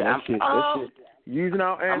 man. Yeah, that shit, using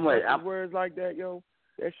our ancestors' words like that, yo,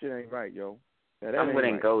 that shit ain't right, yo. I'm with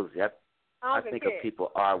Ngozi. I think people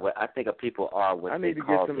are what I need to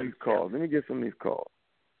get some of these calls. Let me get some of these calls.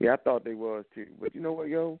 Yeah, I thought they was too. But you know what,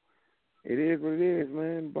 yo? It is what it is,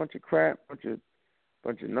 man. Bunch of crap, bunch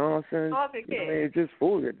of nonsense. You know, it's just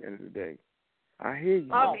food at the end of the day. I hear you.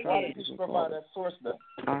 Why did you provide that source, man?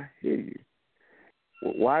 I hear you.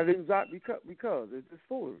 Why didn't Zot? Because it's just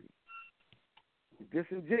foolery. It's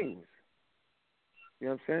disingenuous. You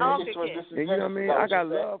know what I'm saying? And you know what I mean? I got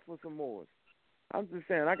love for some more. I'm just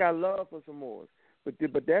saying, I got love for some more. But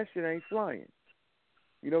that shit ain't flying.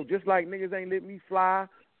 You know, just like niggas ain't let me fly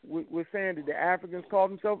with saying that the Africans call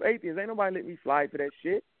themselves atheists. Ain't nobody let me fly for that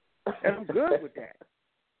shit. And I'm good with that.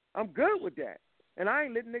 I'm good with that. And I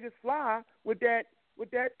ain't letting niggas fly with that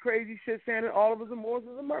crazy shit saying that all of us are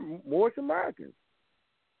Moorish Americans.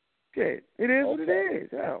 Shit. It is what it is.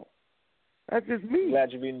 Hell. That's just me.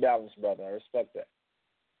 Glad you're being balanced, brother. I respect that.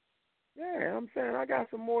 Yeah, I'm saying I got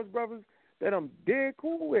some Moorish brothers that I'm dead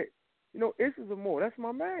cool with. You know, Issa is a Moor. That's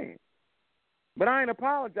my man. But I ain't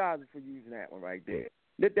apologizing for using that one right there.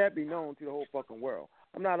 Let that be known to the whole fucking world.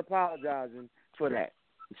 I'm not apologizing for that.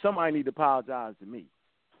 Somebody need to apologize to me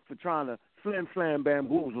for trying to flam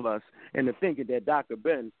bamboozle us into thinking that Dr.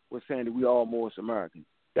 Ben was saying that we all Moorish Americans.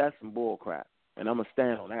 That's some bull crap. And I'm going to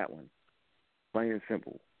stand on that one. Plain and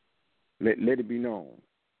simple. Let it be known.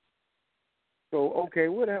 So, okay,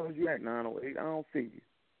 where the hell was you at, 908? I don't see you.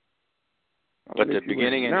 But the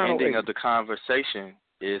beginning and ending of the conversation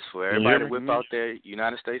is for everybody to whip out their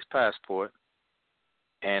United States passport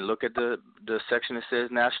and look at the section that says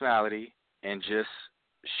nationality and just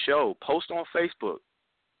post on Facebook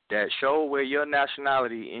that show where your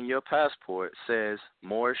nationality in your passport says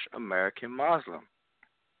Moorish American Muslim.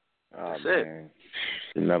 That's it.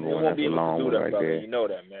 Another one. That's a long one right there. You know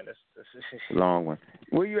that, man. That's a long one.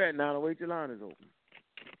 Where you at, 908? Your line is open.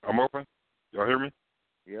 I'm open. Y'all hear me?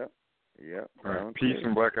 Yep. All right. Peace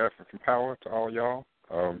and Black African power to all y'all.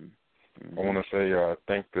 I want to say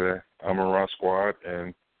thank the Amara Squad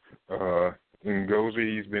and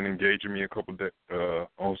Ngozi. He's been engaging me on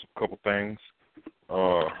a couple things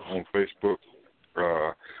on Facebook.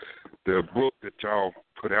 The book that y'all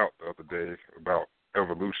put out the other day about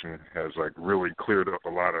evolution has really cleared up a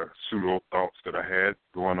lot of pseudo thoughts that I had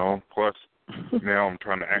going on. Plus, now I'm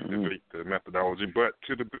trying to activate the methodology. But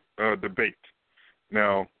to the debate.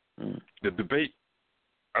 Now, the debate,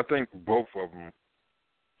 I think both of them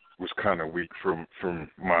was kind of weak from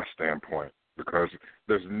my standpoint because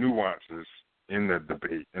there's nuances in the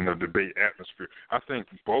debate atmosphere. I think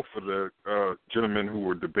both of the gentlemen who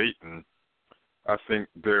were debating, I think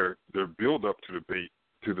their build up to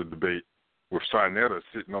the debate with Sinetta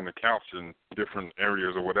sitting on the couch in different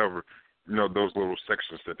areas or whatever, you know, those little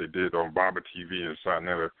sections that they did on Baba TV and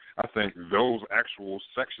Sinetta, I think those actual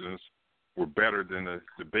sections were better than the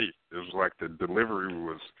debate. It was like the delivery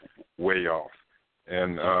was way off.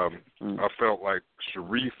 And I felt like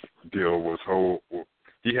Sharif deal was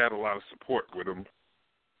he had a lot of support with him,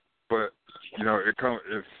 but you know, it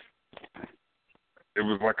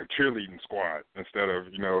was like a cheerleading squad instead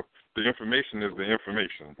of, you know, the information is the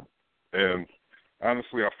information. And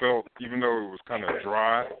honestly, I felt, even though it was kind of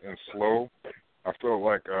dry and slow, I felt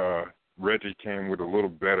like Reggie came with a little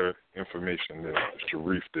better information than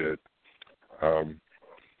Sharif did.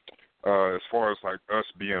 As far as us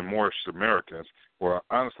being Moorish Americans, well,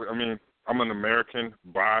 honestly, I mean, I'm an American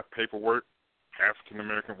by paperwork, African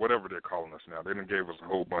American, whatever they're calling us now. They done gave us a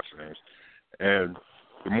whole bunch of names. And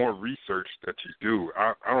the more research that you do,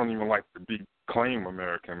 I don't even like to be claim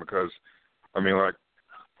American because, I mean,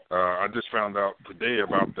 I just found out today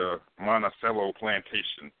about the Monticello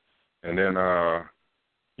plantation. And then,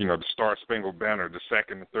 you know, the Star Spangled Banner, the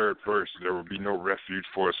second and third verse, there will be no refuge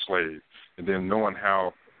for a slave. And then knowing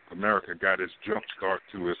how America got its jump start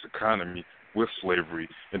to its economy with slavery,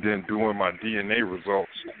 and then doing my DNA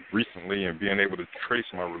results recently and being able to trace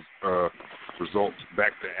my results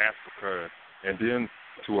back to Africa, and then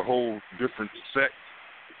to a whole different sect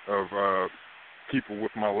of people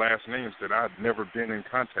with my last names that I'd never been in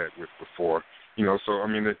contact with before. You know, so I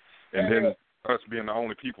mean, and then us being the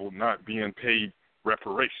only people not being paid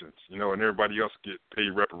reparations, you know, and everybody else get paid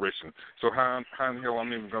reparations. So how in the hell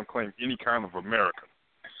I'm even going to claim any kind of American?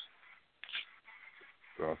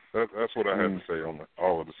 So that's what I had to say on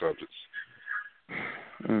all of the subjects.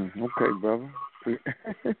 Okay, brother.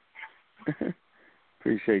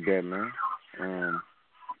 Appreciate that, man.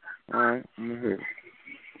 All right, I'm going to hear it.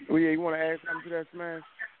 Oh, yeah, you want to add something to that, Smash?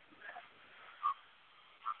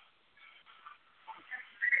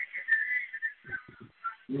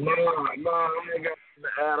 No, I ain't got nothing to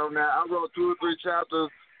add on that. I wrote 2 or 3 chapters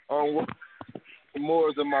on what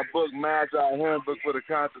Moors in my book, Magi Handbook for the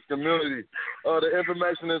Conscious Community. The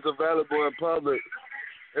information is available in public.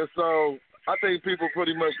 And so I think people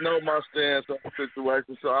pretty much know my stance on the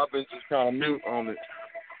situation, so I've been just kind of mute on it.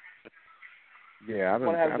 Yeah, I've been.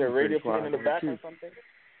 Someone has their radio quiet playing in the back or something?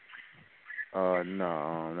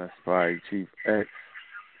 No, that's probably Chief X.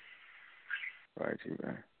 Right, Chief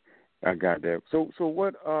X. I got that. So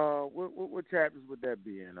what chapters would that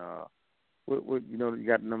be in? What you know, you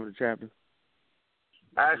got the number of the chapters?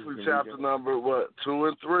 Actually, chapter number 2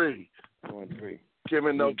 and 3. 2 and 3. Kim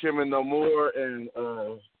and No More, and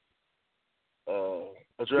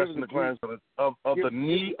addressing the claims of the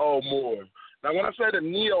Neo More. Now, when I say the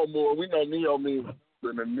Neo More, we know Neo means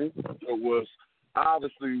the Neo was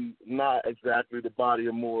obviously not exactly the body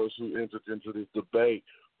of Moors who entered into this debate.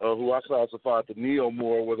 Who I classified the Neo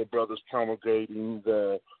More were the brothers promulgating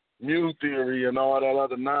the Mu theory and all that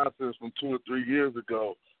other nonsense from 2 or 3 years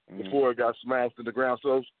ago before it got smashed in the ground.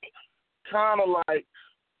 So it's kind of like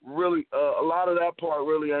really a lot of that part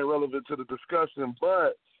really ain't relevant to the discussion.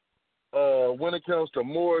 But when it comes to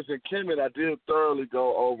Moors and Kemet, I did thoroughly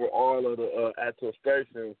go over all of the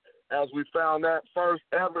attestations, as we found that first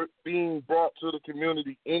ever being brought to the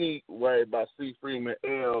community anyway by C. Freeman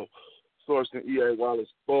L., sourced in E.A. Wallace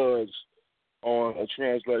Fudge on a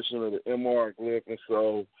translation of the MR glyph. And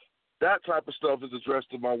so that type of stuff is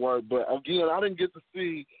addressed in my work. But again, I didn't get to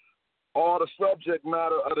see all the subject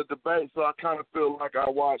matter of the debate, so I kind of feel like I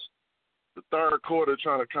watched the third quarter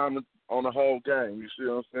trying to comment on the whole game. You see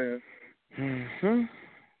what I'm saying? Mm-hmm.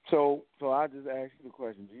 So I just asked you the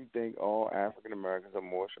question: do you think all African Americans are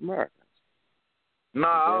Moorish Americans? No,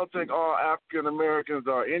 I don't think all African Americans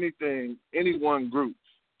are any one group.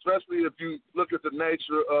 Especially if you look at the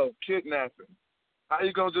nature of kidnapping. How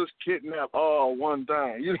you gonna just kidnap all one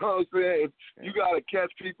time? You know what I'm saying? You gotta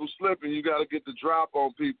catch people slipping. You gotta get the drop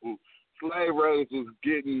on people. Slave raiders was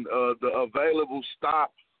getting the available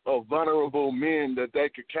stock of vulnerable men that they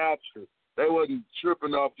could capture. They wasn't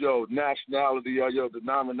tripping off your nationality or your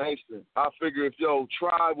denomination. I figure if your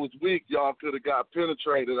tribe was weak, y'all could have got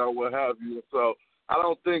penetrated or what have you. So I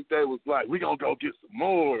don't think they was like, we gonna go get some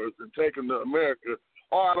Moors and take them to America.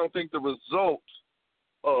 Or I don't think the results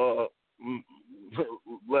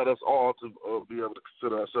led us all to be able to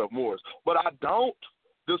consider ourselves Moors. But I don't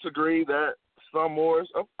disagree that some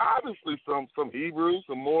Moors, obviously some Hebrews,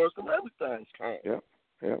 some Moors, some everything's kind.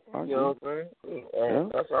 Yep, I agree. You know what I'm saying?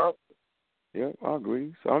 That's all. Yeah, I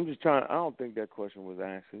agree. So I'm just trying. I don't think that question was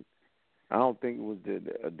answered. I don't think it was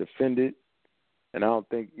defended, and I don't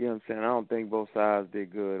think, you know what I'm saying, I don't think both sides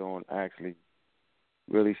did good on actually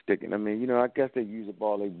really sticking. I mean, you know, I guess they used up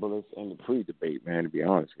all their bullets in the pre-debate, man, to be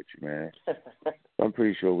honest with you, man. I'm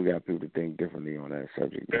pretty sure we got people to think differently on that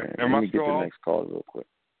subject, man. Let me get the next call real quick.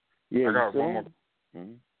 Yeah, I got one more.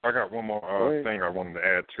 Mm-hmm. I got one more thing I wanted to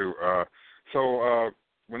add to. So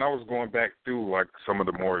when I was going back through like some of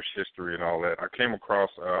the Moorish history and all that, I came across.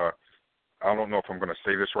 I don't know if I'm going to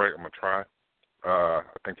say this right. I'm going to try. I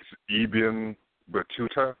think it's Ibn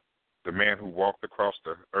Battuta, the man who walked across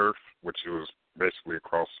the earth, which was basically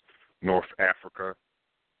across North Africa,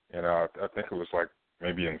 and I think it was like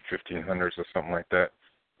maybe in 1500s or something like that.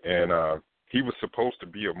 And he was supposed to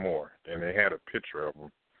be a Moor, and they had a picture of him.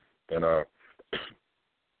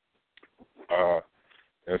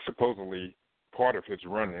 And supposedly part of his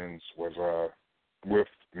run-ins was with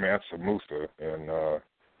Mansa Musa, and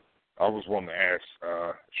I was wanting to ask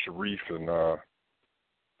Sharif and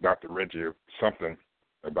Dr. Reggie something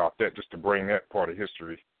about that, just to bring that part of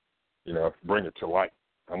history, you know, bring it to light.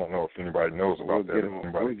 I don't know if anybody knows about that.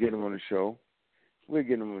 We'll get him on the show. We'll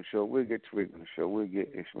get him on the show. We'll get Tariq on the show. We'll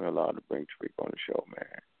get Ishmael Law to bring Tariq on the show,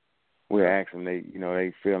 man. We'll ask them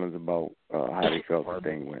their feelings about how they felt the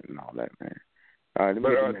thing went and all that, man. All right, let me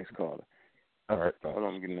get the next caller. All right. Hold on,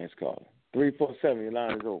 let me get the next caller. 347, your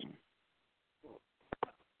line is open.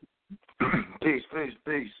 Peace.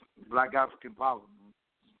 Black African Power.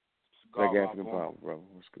 Black African Power, brother.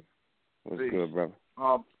 What's good? What's good,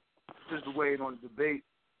 brother? Just to weigh in on the debate,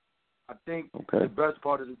 I think the best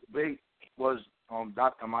part of the debate was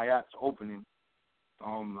Dr. Mayat's opening.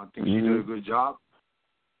 I think she did a good job.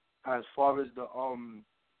 As far as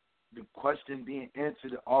the question being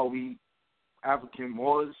answered, are we African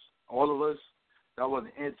Moors, all of us? That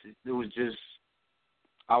wasn't answered. It was just,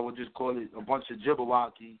 I would just call it a bunch of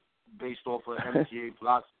jibberwocky based off of MTA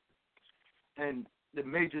philosophy. And the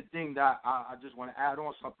major thing that I just want to add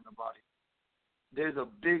on something about it, there's a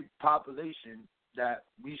big population that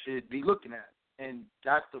we should be looking at. And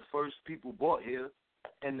that's the first people brought here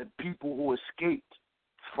and the people who escaped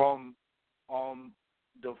from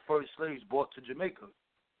the first slaves brought to Jamaica.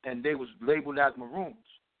 And they was labeled as Maroons.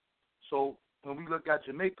 So when we look at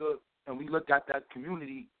Jamaica and we look at that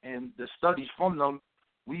community and the studies from them,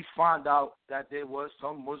 we find out that there were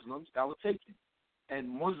some Muslims that were taken, and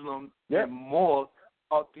Muslim and Moor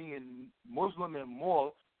are being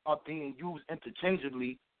used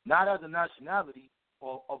interchangeably, not as a nationality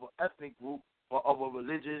or of an ethnic group or of a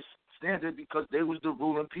religious standard, because they was the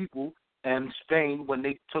ruling people. And Spain, when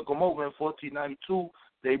they took them over in 1492,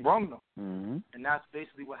 they brung them, and that's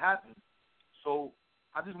basically what happened. So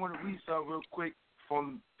I just want to read something real quick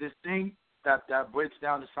from this thing that breaks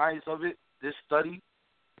down the science of it. This study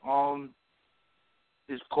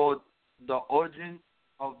is called The Origin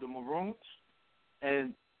of the Maroons,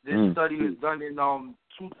 and this study is done in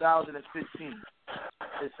 2015.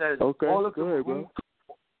 It says all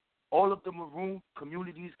of the Maroon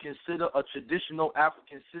communities consider a traditional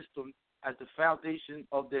African system as the foundation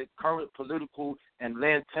of their current political and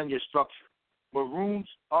land tenure structure. Maroons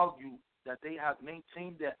argue that they have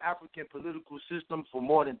maintained their African political system for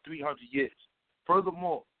more than 300 years.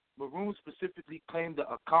 Furthermore, Maroons specifically claim the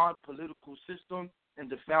Akan political system and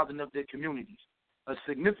the founding of their communities. A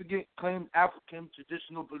significant claimed African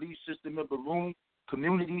traditional belief system in Maroon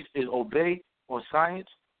communities is Obey or science.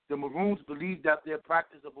 The Maroons believe that their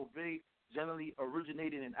practice of Obey generally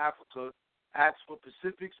originated in Africa. As for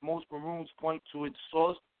Pacifics, most Maroons point to its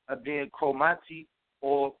source of being Cromanti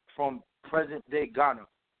or from present-day Ghana.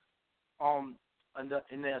 In the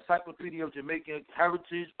Encyclopedia of Jamaican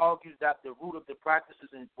Heritage argues that the root of the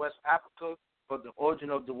practices in West Africa, but the origin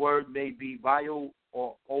of the word may be Bayo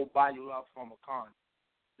or Obayula from Akan.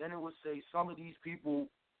 Then it would say some of these people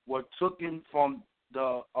were taken from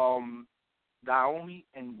the Dahomey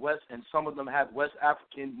and West, and some of them had West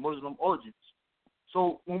African Muslim origins.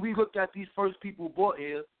 So when we look at these first people brought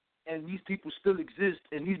here, and these people still exist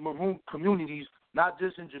in these Maroon communities, not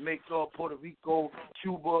just in Jamaica, Puerto Rico,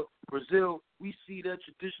 Cuba, Brazil, we see their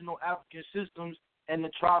traditional African systems and the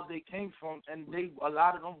tribes they came from, and a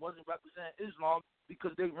lot of them wasn't representing Islam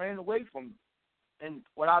because they ran away from them. And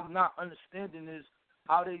what I'm not understanding is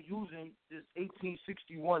how they're using this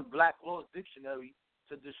 1861 Black Laws Dictionary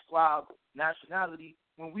to describe nationality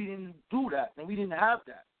when we didn't do that, and we didn't have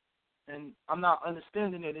that. And I'm not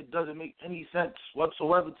understanding it. It doesn't make any sense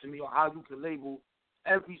whatsoever to me on how you can label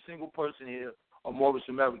every single person here a Moorish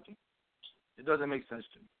American. It doesn't make sense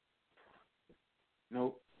to me.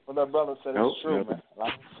 Nope. What that brother said is true, man.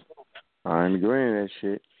 I ain't agreeing with that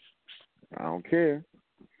shit. I don't care.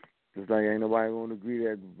 Just like ain't nobody gonna agree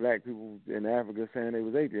that black people in Africa saying they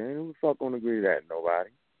was atheist. Ain't who the fuck gonna agree to that? Nobody.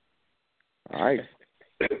 All right.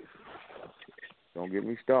 Don't get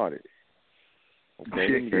me started. Okay,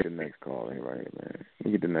 let me get the next caller right here, man. Let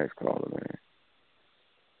me get the next caller,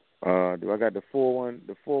 man. Do I got the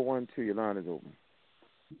 412? Your line is open.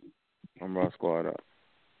 I'm Raw Squad up.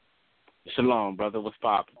 Shalom, brother. What's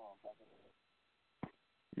poppin'?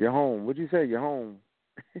 You're home. What'd you say? You're home.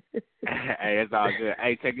 Hey, it's all good.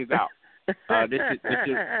 Hey, check this out. This is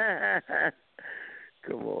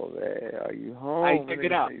Come on, man. Are you home? Hey, check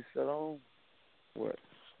it out. Shalom. What?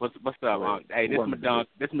 What's up? Hey, this my Don.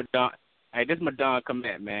 Hey, this my Don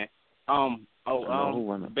Comet, man.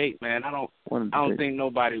 Debate, man. I don't think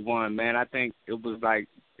nobody won, man. I think it was like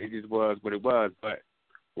it just was what it was. But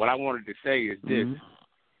what I wanted to say is this.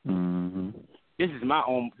 Mm-hmm. This is my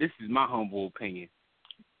humble opinion.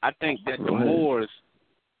 I think that the Moors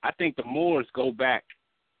go back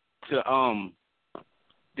to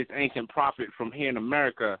this ancient prophet from here in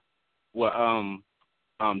America, where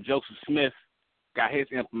Joseph Smith got his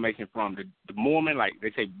information from. The Mormon, like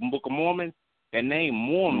they say, Book of Mormon. That name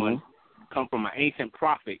Mormon come from an ancient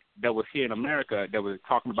prophet that was here in America that was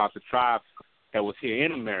talking about the tribes that was here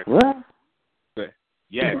in America. What? But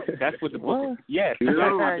yes, that's what the book. Yes, this is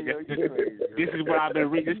what I've been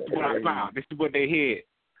reading. This is what I found. This is what they heard.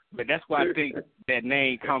 But that's where I think that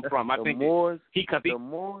name come from. I think Moors. The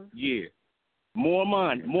Moors. Yeah.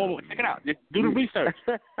 Mormon. Check it out. Just do the research.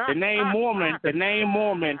 The name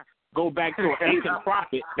Mormon go back to an ancient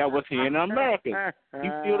prophet that was here in America. You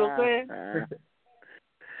see what I'm saying?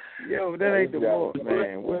 Yo, that ain't the Moors,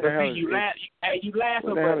 man. What the hell? You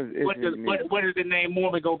laughing, but what does the name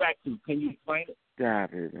Mormon go back to? Can you explain it?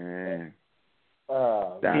 Stop it, man.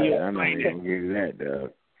 I'm not even gonna get that,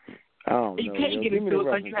 dog. I don't know. You can't get into it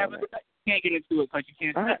because you haven't. You can't get into it because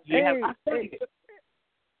you can't. I studied it.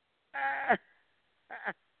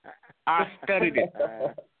 I studied it.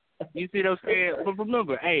 You see those saying? But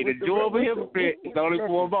remember, hey, the joy of a hypocrite is only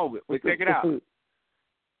for a moment. But check it out.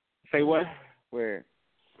 Say what? Where's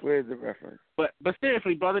the reference? But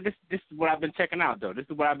seriously, brother, this is what I've been checking out though. This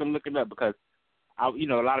is what I've been looking up because a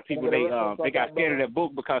lot of people they got scared of that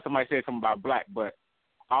book because somebody said something about black. But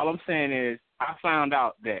all I'm saying is I found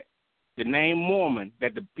out that the name Mormon,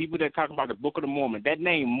 that the people that talk about the Book of the Mormon, that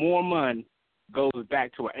name Mormon goes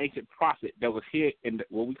back to an ancient prophet that was here in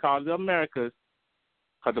what we call the Americas.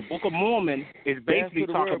 Because the Book of Mormon is basically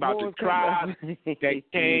talking about the tribes that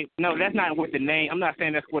came. No, that's not what the name. I'm not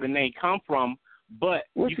saying that's where the name come from, but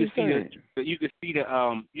you can see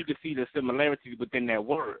the similarities within that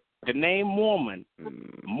word. The name Mormon,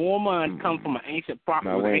 Mormon comes from an ancient prophet.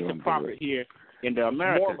 An ancient prophet here in the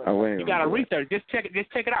Americas. You gotta research. Just check it.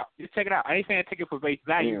 Just check it out. I ain't saying take it for face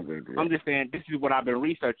value. I'm just saying this is what I've been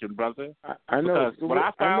researching, brother. I know. Because what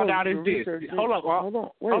I found out is this. Hold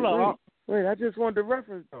on. Wait, I just want the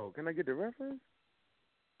reference, though. Can I get the reference?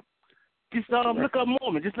 Just look up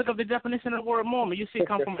Mormon. Just look up the definition of the word Mormon. You see it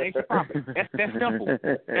come from an ancient prophet. That's simple.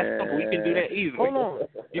 That's simple. You can do that easily. Hold on.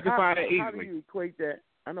 You can find that easily. How do you equate that?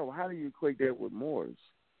 I know. How do you equate that with Moors?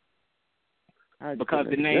 Because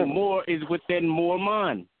the name Moor is within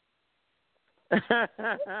Mormon. You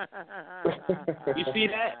see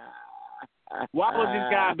that? Why would this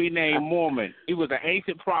guy be named Mormon? He was an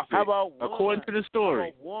ancient prophet. How about woman? According to the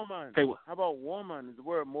story. How about woman? Is the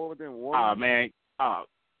word more than woman? Oh, man.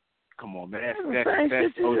 Come on, man.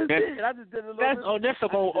 That's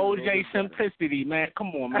some old OJ simplicity, man.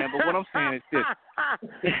 Come on, man. But what I'm saying is this. I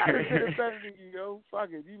did it better than you, yo.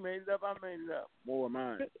 Fuck it. You made it up. I made it up. More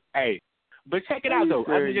mine. Hey, but check it out, though.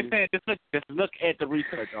 I'm just saying, just look at the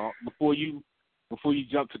research before you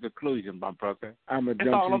jump to conclusion, my brother. I'm going to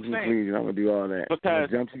jump to conclusion. I'm going to do all that. Because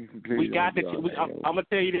we got to. I'm going to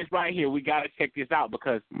tell you this right here. We got to check this out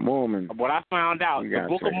because Mormon. What I found out, the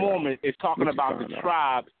Book of Mormon is talking about the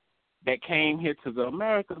tribes that came here to the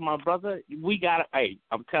Americas, my brother. We got to. Hey,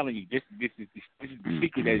 I'm telling you, this is the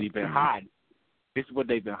secret that they've been hiding. This is what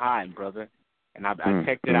they've been hiding, brother. And I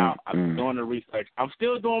checked it out. I've been doing the research. I'm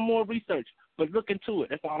still doing more research, but look into it.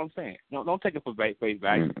 That's all I'm saying. No, don't take it for face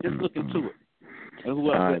value. Just look into it. And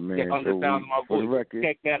whoever understands my voice,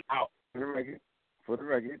 check that out. For the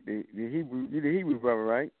record, the Hebrew brother,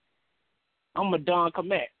 right? I'm a Don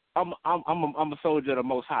Komet. I'm a soldier of the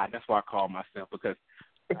Most High. That's what I call myself because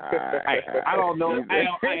I don't know. I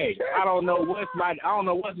don't know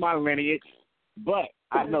what's my lineage, but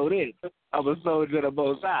I know this. I'm a soldier of the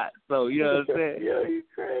Most High. So you know what I'm saying? Yo, you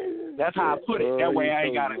crazy. That's how I put it. That way I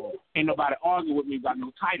ain't nobody argue with me about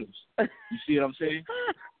no titles. You see what I'm saying?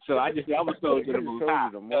 So I'm a soldier of the Most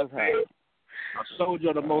High. A soldier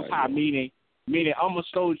of the Most High, meaning I'm a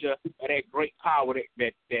soldier of that great power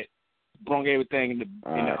that brought everything in the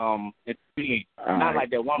being. Not like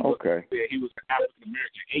that one book said he was an African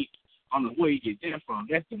American ape. I don't know where he get that from.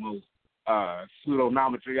 That's the most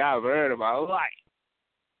pseudonometry I've ever heard of my life.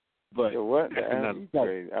 But what? That's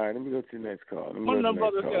crazy. All right, let me go to the next call. One of them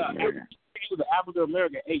brothers said he was an African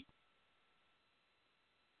American ape.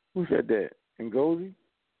 Who said that? Ngozi?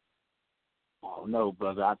 Oh no,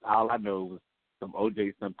 brother. All I know was some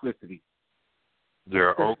OJ simplicity.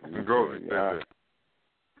 Yeah, Ngozi.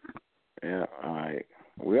 Yeah, all right.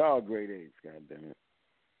 We all grade A's, goddammit.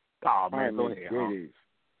 Oh man, go ahead. Grade A's.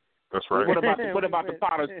 That's right. What about the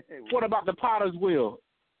Potter's? What about the Potter's wheel?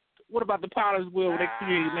 What about the Potter's wheel? They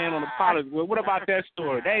created man on the Potter's wheel. What about that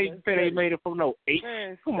story? They said they made it from no 8.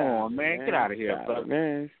 Come on, man. Get out of here, brother.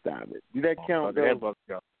 Man, stop it. Do that count, though?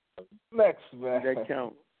 Next, man. Do that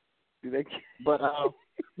count? But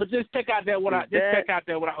just check out what I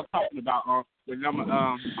was talking about. I'm keep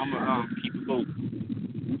it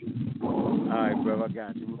moving. All right, bro. I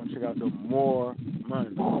got you. We're gonna check out the more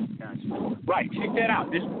money. Got you. Right. Check that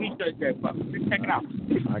out. Just research that, brother. Just check it out.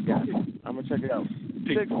 I got you. I'm gonna check it out.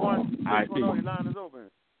 610, your line is open.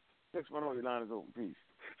 610, your line is open. Peace.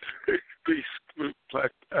 Peace.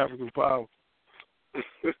 Black African power.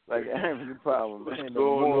 Like African power, man. What's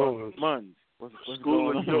going on? Months. What's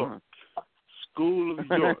School of York. School of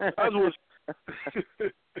York. I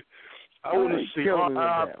want to see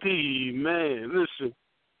R.I.P. Man, listen.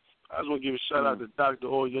 I just want to give a shout out to Dr.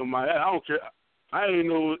 Oyo Maya. I don't care. I didn't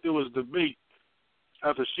know it was debate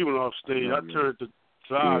after she went off stage. I turned the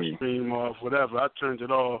live stream off, whatever. I turned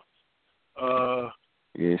it off. I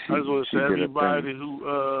just want to say everybody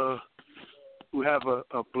who have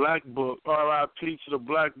a black book, R.I.P. to the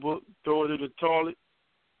black book, throw it in the toilet.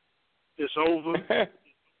 It's over.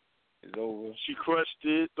 It's over. She crushed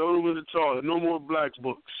it. Throw them in the toilet. No more black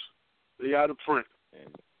books. They out of print.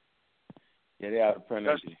 Yeah, they out of print.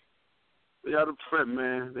 They out of print,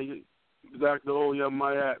 man. Dr. Oya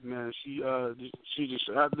Mayat, man. She just.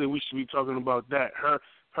 I think we should be talking about that. Her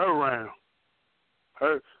round.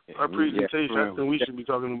 Her presentation. I think we should be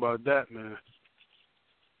talking about that, man.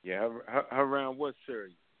 Yeah, her round was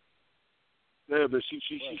serious. Yeah, but she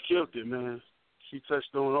killed it, man. She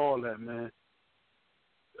touched on all that, man.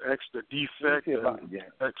 The defect,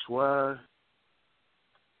 XY.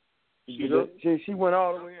 She went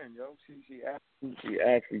all the way in, yo. She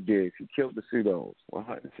actually did. She killed the pseudos.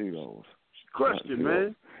 100 pseudos. Question,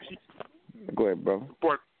 man. Go ahead, brother.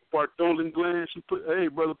 Bartholin Glenn, she put, hey,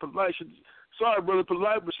 Brother Polite, sorry, Brother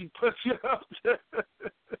Polite, but she put you out there.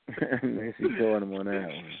 She throwing him on that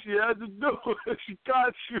one. She had to do it. She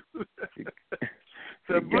got you.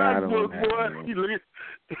 That she black book, boy. You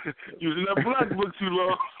using that black book too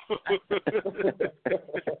long.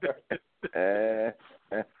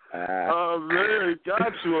 Oh, man,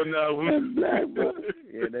 got you on that one. That black book.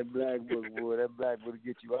 Yeah, that black book, boy. That black book to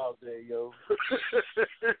get you out there, yo.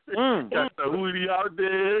 Got the hoodie out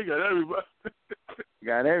there. Got everybody.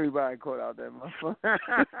 Got everybody caught out there, motherfucker.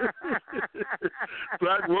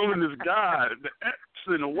 Black woman is God. The X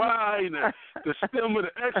and the Y and the stem of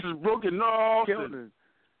the X is broken off.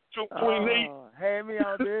 2.8. Had me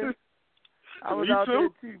out there. I was out there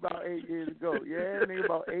too about 8 years ago. Yeah, nigga,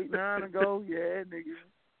 about 8, 9 ago. Yeah, nigga.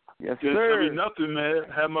 Yes, Can't sir. tell me nothing, man.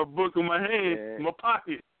 Had my book in my hand, in my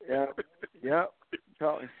pocket. Yep.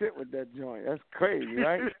 Talking shit with that joint. That's crazy,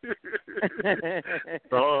 right?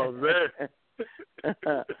 Oh, man.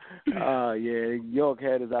 Oh, yeah. York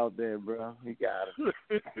had us out there, bro. He got us.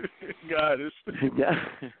 Got us.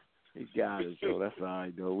 He got us, so that's all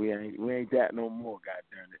right, though. We ain't that no more,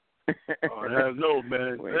 goddamn it. Oh, no,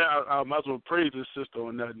 man. I might as well praise his sister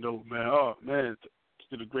on that note, man. Oh, man. She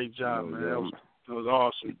did a great job, man. That was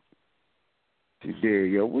awesome. She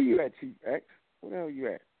did, yo. Where you at, Chief X? Where the hell you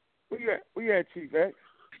at? Where you at, Chief X?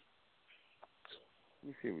 Let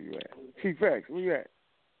me see where you at. Chief X, where you at?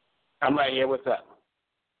 I'm right here. What's up?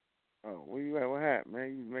 Oh, where you at? What happened,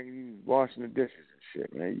 man? You was washing the dishes and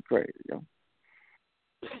shit, man. You crazy, yo.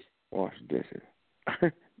 Washing dishes.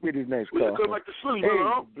 Get his next call. We gotta come back to Philly, hey,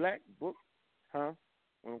 bro. Black book, huh?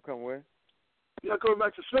 When I'm coming where? You gotta come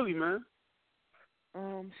back to Philly, man.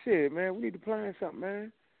 Shit, man. We need to plan something,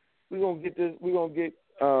 man. We gonna get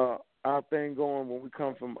our thing going when we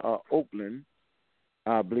come from Oakland.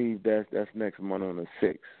 I believe that's next month on the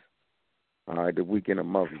 6th. All right, the weekend of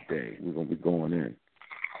Mother's Day. We're gonna be going in.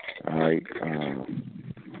 All right.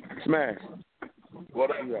 Smash. What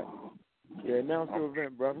up? Yeah, announce your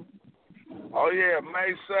event, brother. Oh, yeah,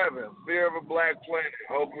 May 7th, Fear of a Black Planet,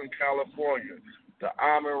 Oakland, California. The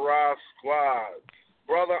Amin Ra Squad.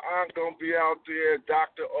 Brother, I'm going to be out there,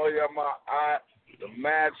 Dr. Oyama Ott, the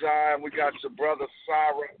Magi, and we got your brother,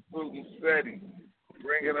 Sarah Putin-Setti,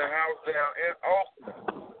 bringing the house down in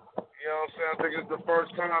Oakland. You know what I'm saying? I think it's the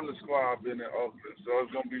first time the squad been in Oakland, so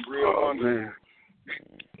it's going to be real wonderful.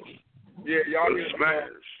 Yeah, y'all need to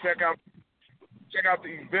check out the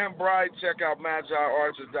Eventbrite, check out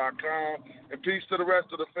MagiArcher.com, and peace to the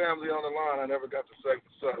rest of the family on the line. I never got to say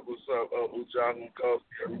what's up, Ujahu,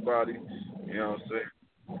 everybody. You know what I'm saying?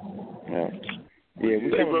 Yeah, we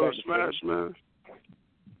hey, brother Smash, man.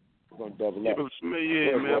 We're going to double up.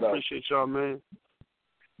 Yeah, man, I appreciate y'all, man.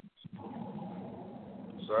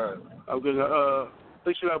 Sorry. I'm gonna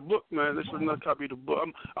thanks for that book, man. Thanks for another copy of the book.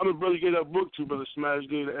 I'm gonna brother get that book to Brother Smash,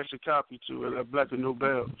 gave an extra copy to that Black and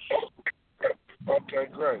Nobel. Okay,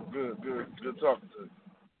 great, good talking to you.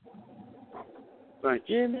 Thank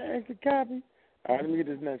you. Yeah, man, extra copy. All right, let me get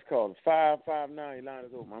this next call. 559, line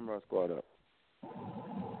is open. I'm gonna squad up.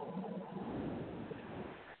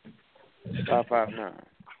 559,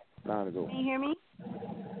 line is open. Can you hear me?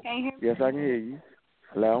 Yes, I can hear you.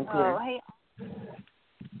 Loud and clear. Oh, hey.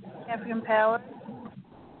 African Power.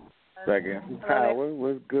 African Power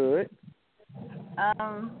was good.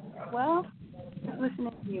 Well, just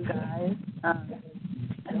listening to you guys.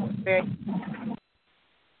 Very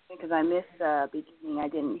because I missed the beginning. I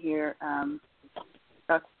didn't hear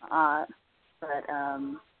but I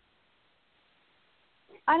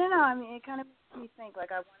don't know. I mean, it kind of makes me think.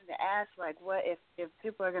 Like, I wanted to ask, like, what if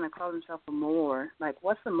people are going to call themselves a Moor? Like,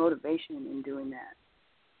 what's the motivation in doing that?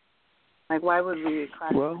 Like, why would we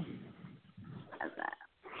classify as that?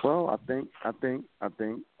 Well, I think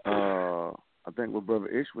what Brother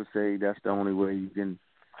Ish would say, that's the only way you can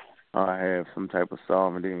have some type of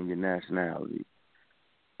sovereignty in your nationality.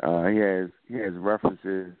 He has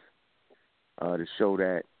references to show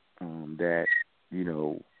that that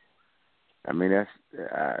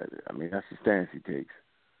that's the stance he takes.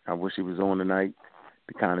 I wish he was on tonight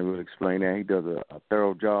to kind of really explain that. He does a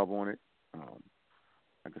thorough job on it.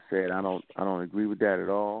 Like I said, I don't agree with that at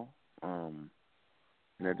all. And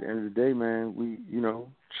at the end of the day, man,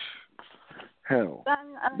 hell,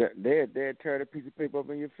 they'd tear that piece of paper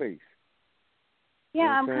up in your face. Yeah, you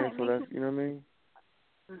know I'm what kind I'm saying? So that's, you know what I mean?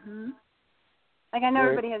 Mhm. Like, I know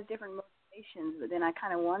everybody has different motivations, but then I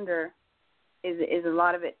kind of wonder, is a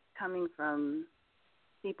lot of it coming from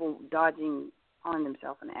people calling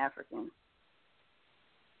themselves an African?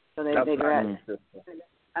 So they're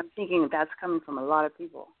I'm thinking that's coming from a lot of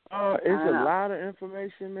people. It's a lot of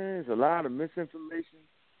information, man. It's a lot of misinformation,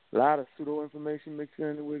 a lot of pseudo information mixed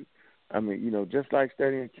in with. I mean, just like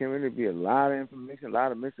studying chemistry, there'd be a lot of information, a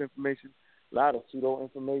lot of misinformation, a lot of pseudo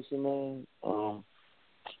information, man.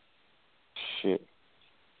 Shit.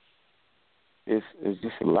 It's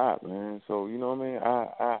just a lot, man. So you know what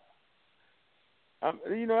I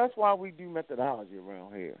mean. That's why we do methodology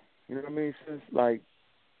around here. You know what I mean? Since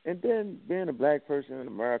and then being a black person in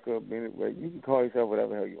America, you can call yourself whatever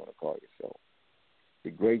the hell you want to call yourself. The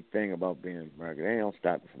great thing about being in America, they don't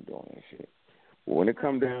stop you from doing that shit. But when it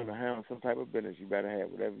comes down to having some type of business, you better have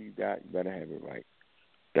whatever you got. You better have it right.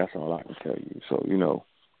 That's all I can tell you. So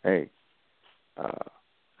hey,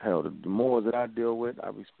 hell, the Moors that I deal with, I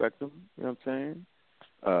respect them. You know what I'm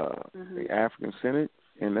saying? The African Senate,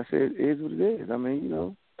 and that's it. It is what it is. I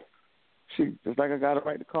mean, shit, just like I got a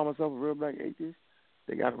right to call myself a real black atheist,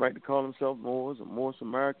 they got a right to call themselves Moors or Moorish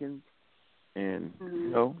Americans, and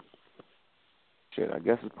shit, I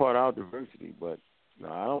guess it's part of our diversity. But no,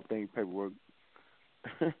 I don't think paperwork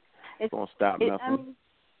is gonna stop nothing.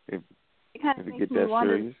 If it get that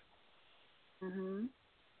serious.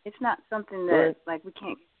 It's not something that we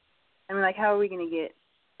can't. I mean, how are we going to get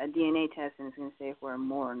a DNA test and it's going to say if we're a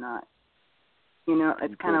Moor or not?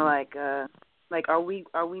 It's kind of like are we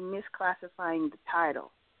misclassifying the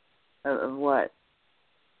title of what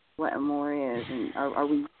a Moor is, and are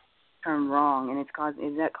we termed wrong, and is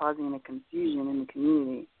that causing a confusion in the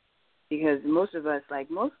community? Because most of us,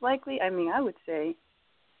 most likely, I mean, I would say,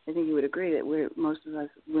 I think you would agree that we're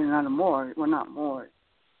not a Moor. We're not Moors,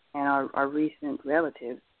 and our recent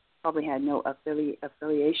relatives probably had no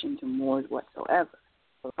affiliation to Moors whatsoever.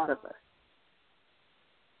 A lot of us.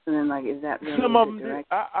 So then, is that really some of them did?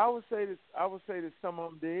 I would say this. I would say that some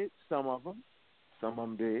of them did. Some of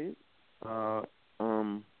them did. I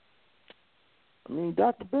mean,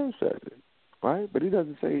 Dr. Ben said it, right? But he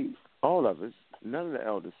doesn't say all of us. None of the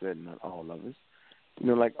elders said not all of us.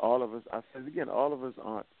 All of us. I said again, all of us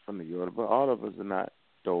aren't from the Yoruba. All of us are not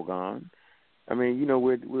Dogon. I mean,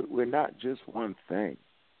 we're not just one thing.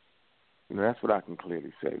 That's what I can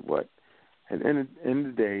clearly say. What at the end of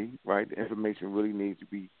the day, right? The information really needs to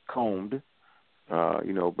be combed.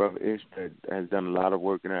 Brother Ish has done a lot of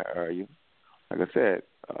work in that area. Like I said,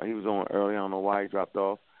 he was on early. I don't know why he dropped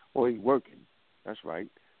off. Well, he's working. That's right.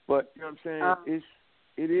 But you know what I'm saying?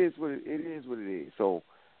 It is what it is. So,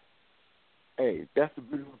 hey, that's the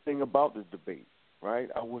beautiful thing about this debate, right?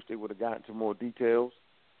 I wish they would have gotten to more details.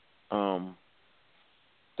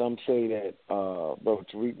 Some say that Brother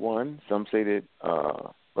Tariq won. Some say that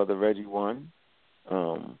Brother Reggie won.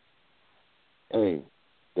 Hey,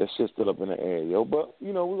 that shit's still up in the air, yo. But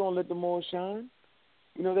we're gonna let the Moors shine.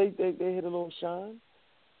 They hit a little shine.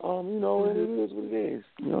 And it is what it is.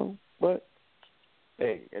 But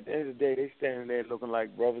hey, at the end of the day, they standing there looking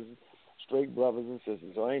like brothers, straight brothers and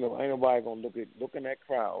sisters. So ain't nobody gonna look in that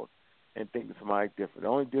crowd and think that somebody different. The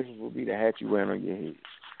only difference will be the hat you wearing on your head.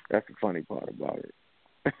 That's the funny part about it.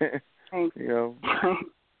 Yeah,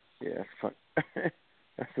 that's fun.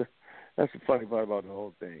 that's the funny part about the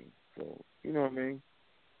whole thing. So you know what I mean.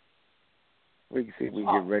 We can see if we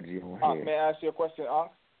can get Reggie on here. May I ask you a question,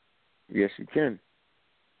 Unc? Yes, you can.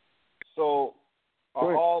 So,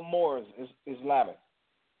 are all Moors Islamic?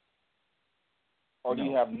 Or do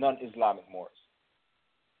you have non-Islamic Moors?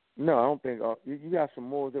 No, I don't think. You got some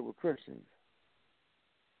Moors that were Christians.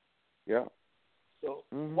 Yeah. So,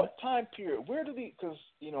 what time period? Where do because,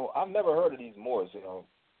 I've never heard of these Moors,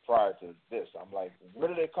 prior to this. I'm like, where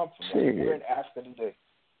do they come from? Where in Africa do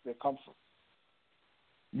they come from?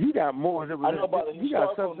 You got Moors that were. I know about the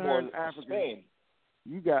historical Moors in Spain.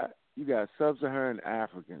 You got sub-Saharan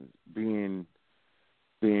Africans being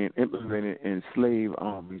implemented in slave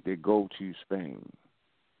armies that go to Spain.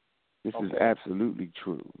 This is absolutely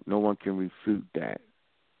true. No one can refute that.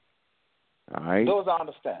 All right? Those I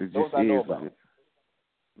understand. Those I know about.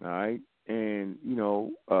 All right? And,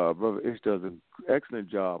 Brother Ish does an excellent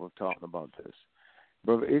job of talking about this.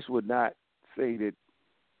 Brother Ish would not say that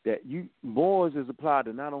Moors is applied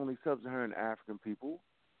to not only sub-Saharan African people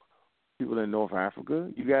in North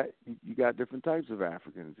Africa. You got different types of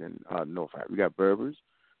Africans in North Africa. You got Berbers.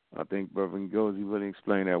 I think Brother Ngozi really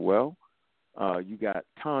explained that well. You got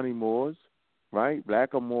tawny Moors, right?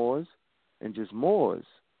 Blacker Moors, and just Moors.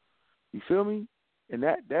 You feel me? And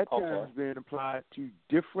that term is being applied to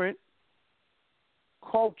different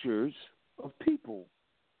cultures of people.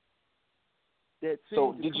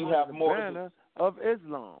 So did you have Moors of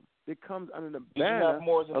Islam? That comes under the banner did you have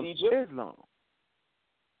Moors in of Egypt? Islam.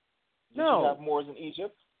 Did you have Moors in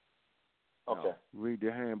Egypt? Okay. No. Read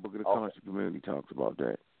the Handbook of the Conscious Community talks about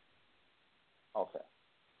that. Okay.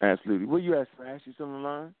 Absolutely. Where you at, Flash? You still on the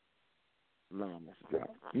line? No, Mr. Drop.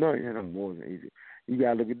 No, you know, more than easy. You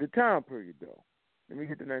got to look at the time period, though. Let me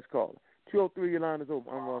get the next caller. 203, your line is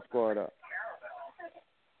open. I'm going to squad up.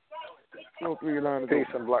 203, your line is open.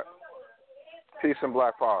 Peace and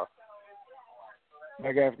black power.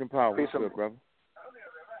 Black African power. Peace What's good, brother?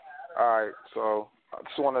 All right, so I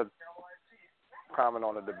just want to comment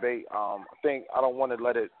on the debate. I think I don't want to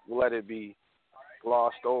let it be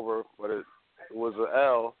glossed over, but it was an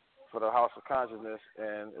L for the House of Consciousness,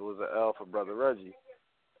 and it was an L for Brother Reggie.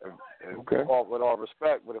 Okay. With all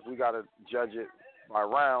respect, but if we got to judge it by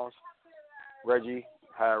rounds, Reggie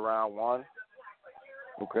had round 1.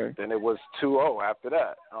 Okay. Then it was 2-0 after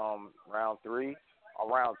that. Round 3,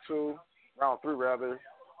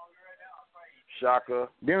 Shaka.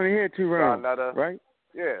 They only had 2 rounds, right?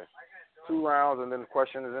 Yeah, 2 rounds, and then the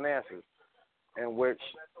questions and answers, in which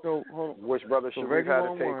Brother Sharif had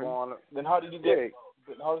to take on. Then how did you get?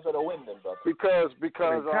 How is that a win then, brother? Because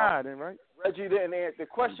tied, right? Reggie didn't answer. The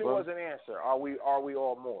question wasn't answered. Are we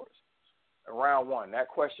all Moors? In round 1, that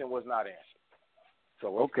question was not answered. So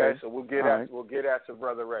so we'll get to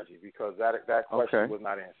Brother Reggie because that question was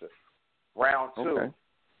not answered. Round 2,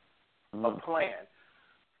 a plan.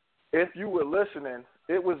 If you were listening,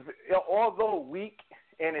 it was, although weak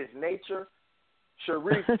in its nature,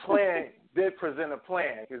 Sharif's plan did present a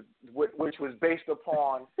plan, which was based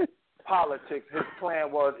upon politics. His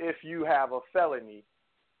plan was if you have a felony,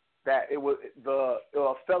 that it was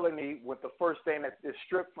a felony with the first thing that is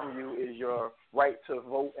stripped from you is your right to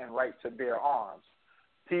vote and right to bear arms.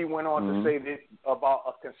 He went on to say that about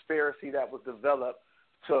a conspiracy that was developed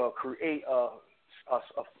to create a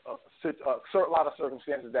lot of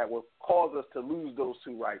circumstances that would cause us to lose those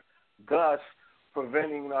 2 rights, thus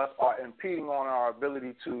preventing us or impeding on our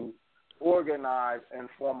ability to organize and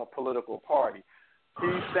form a political party.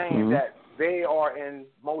 He's saying that they are in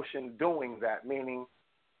motion doing that, meaning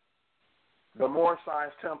the Moorish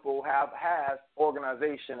Science Temple has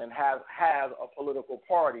organization and has a political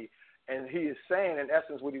party. And he is saying, in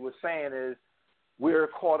essence, what he was saying is we're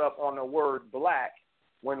caught up on the word black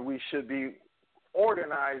when we should be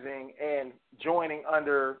organizing and joining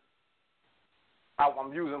under,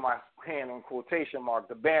 I'm using my hand in quotation mark,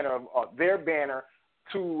 the banner of their banner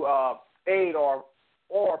to aid or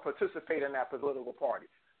participate in that political party.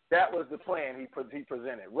 That was the plan he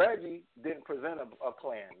presented. Reggie didn't present a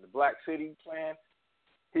plan. The Black City plan,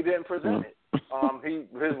 he didn't present it.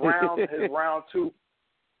 His round 2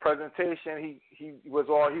 presentation, he was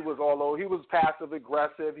passive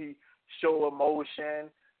aggressive. He showed emotion.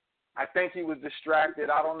 I think he was distracted.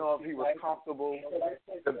 I don't know if he was comfortable.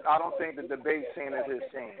 I don't think the debate scene is his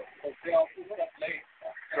scene.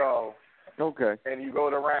 So and you go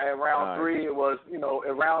to round 3. It was in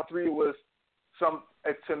round 3 it was some.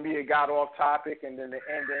 To me, it got off topic, and then the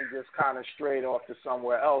ending just kind of strayed off to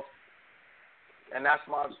somewhere else. And that's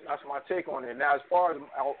my take on it. Now, as far as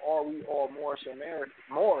are we all Moorish,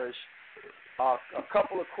 a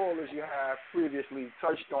couple of callers you have previously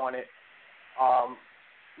touched on it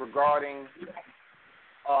regarding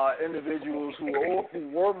individuals who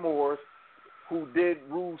were Moors who did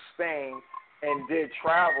rule Spain and did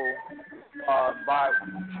travel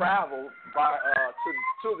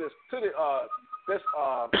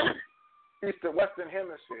to Western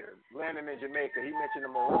Hemisphere, landing in Jamaica. He mentioned the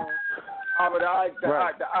Maroons. But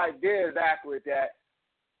the idea is accurate that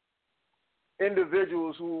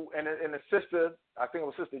individuals who, and the sister, I think it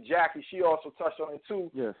was Sister Jackie, she also touched on it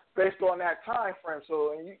too, based on that time frame.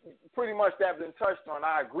 So pretty much that's been touched on.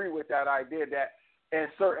 I agree with that idea that in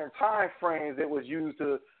certain time frames it was used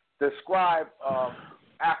to describe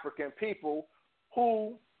African people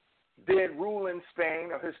who did rule in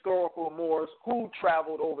Spain, or historical Moors who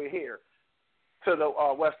traveled over here to the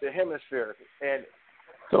Western Hemisphere. And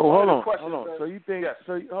so hold on. So you think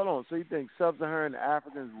So you think sub-Saharan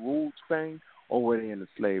Africans ruled Spain, or were they in the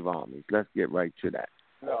slave armies? Let's get right to that.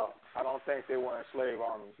 No, I don't think they were in slave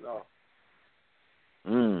armies. No.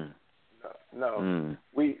 No.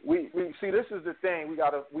 We see. This is the thing. We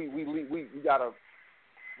gotta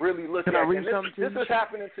really look at. This is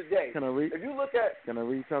happening today. Can I read? If you look at, can I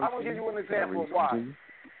read something? I'm gonna give you an example of why.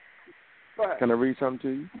 Go ahead. Can I read something to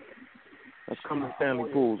you? That's coming to Stanley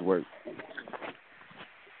Poole's work.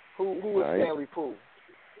 Who is Stanley Poole?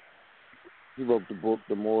 He wrote the book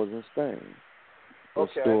The Moors in Spain. The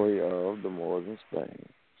story of the Moors in Spain.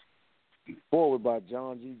 Forward by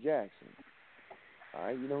John G. Jackson. All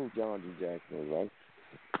right, you know who John G. Jackson is, right?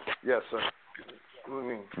 Yes, sir. What do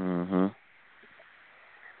you mean?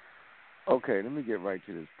 Okay, let me get right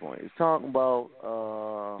to this point. It's talking about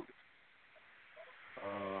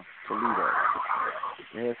Toledo.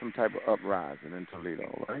 They had some type of uprising in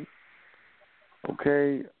Toledo, right?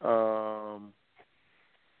 Okay.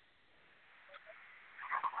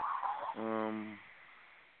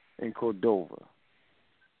 In Cordova.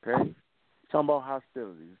 Okay. Talking about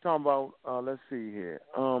hostilities. Talking about let's see here.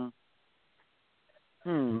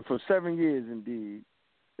 For 7 years indeed,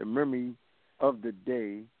 the memory of the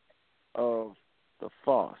day of the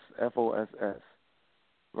FOSS, FOSS,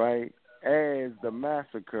 right, as the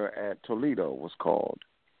massacre at Toledo was called,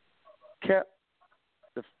 kept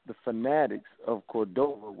the fanatics of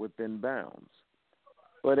Cordova within bounds.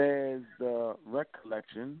 But as the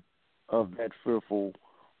recollection of that fearful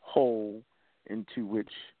hole into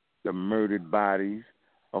which the murdered bodies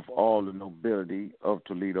of all the nobility of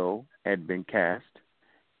Toledo had been cast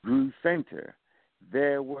grew fainter,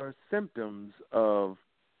 there were symptoms of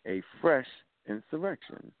a fresh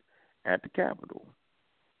insurrection at the capital.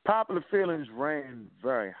 Popular feelings ran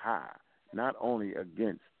very high, not only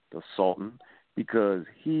against the Sultan, because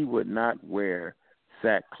he would not wear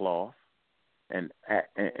sackcloth and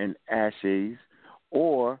ashes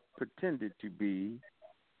or pretended to be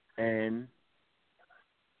an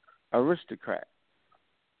aristocrat.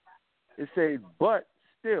 It says, but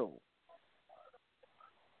still,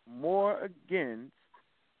 more against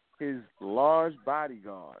his large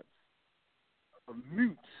bodyguards of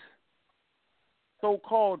mutes,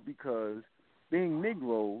 so-called because, being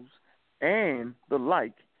Negroes and the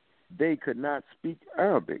like, they could not speak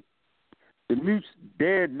Arabic. The mutes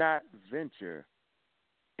dared not venture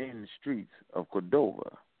in the streets of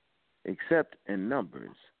Cordova, except in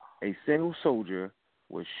numbers. A single soldier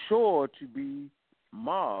was sure to be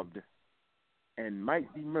mobbed and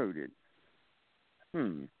might be murdered.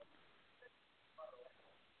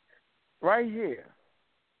 Right here,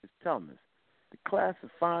 it's telling us the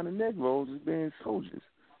classifying the Negroes as being soldiers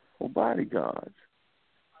or bodyguards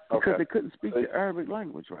because they couldn't speak the Arabic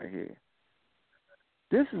language right here.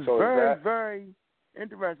 This is very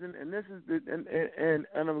interesting, and this is and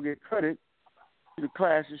I'm gonna get credit to the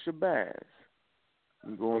Clash of Shabazz.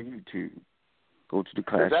 You go on YouTube, go to the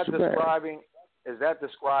Clash of Shabazz. Is that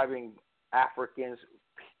describing Africans,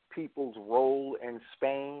 people's role in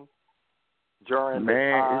Spain during the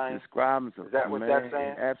time? It's describing. Is that what that's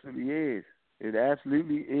saying? It absolutely is. It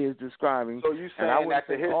absolutely is describing. So you're saying that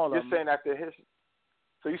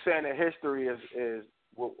you're saying that history is as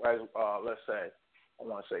let's say, I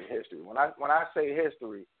want to say history. When I say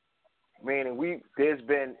history, meaning it's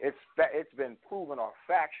been proven or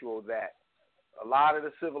factual that a lot of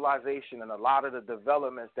the civilization and a lot of the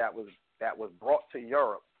developments that was brought to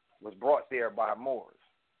Europe was brought there by Moors.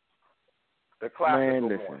 The classical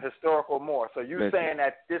Moors, historical Moors. So you're saying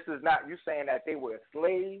that this is not, you're saying that they were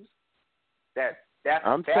slaves? That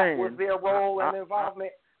was their role and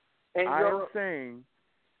involvement in Europe?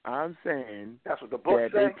 I'm saying that's what the book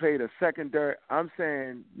that they played a secondary. I'm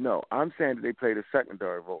saying that they played a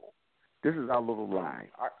secondary role. This is our little lie,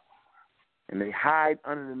 and they hide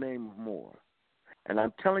under the name of Moor. And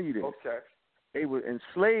I'm telling you this: they were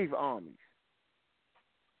enslaved armies.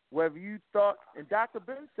 Whether you thought, and Dr.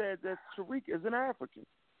 Ben said that Tariq is an African.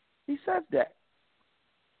 He says that.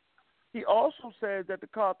 He also says that the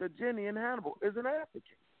Carthaginian Hannibal is an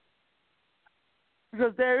African.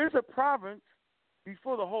 Because there is a province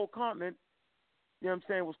before the whole continent, you know what I'm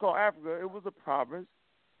saying, was called Africa. It was a province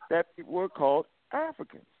that people were called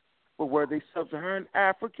Africans. But were they sub-Saharan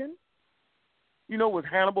African? You know, was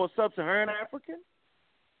Hannibal a sub-Saharan African?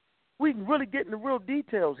 We can really get into real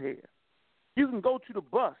details here. You can go to the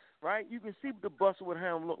bus, right? You can see the bus of what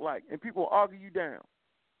Hannibal looked like, and people argue you down.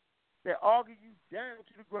 They argue you down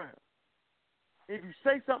to the ground. If you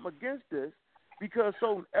say something against this, because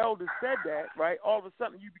some elder said that, right, all of a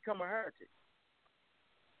sudden you become a heretic.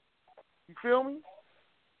 You feel me?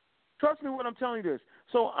 Trust me when I'm telling you this.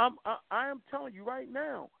 So I am telling you right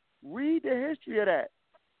now, read the history of that.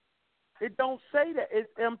 It don't say that.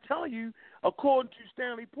 I'm telling you, according to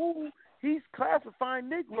Stanley Poole, he's classifying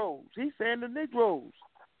Negroes. He's saying the Negroes.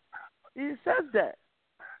 He says that.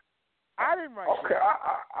 I didn't write that. Okay,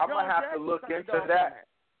 I'm going to have to look into that.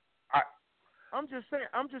 I'm just saying.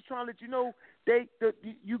 I'm just trying to let you know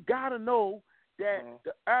you got to know that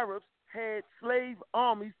the Arabs had slave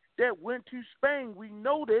armies that went to Spain. We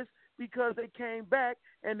know this because they came back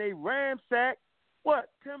and they ransacked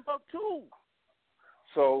Timbuktu.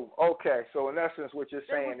 So in essence, what you're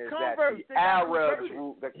saying is that the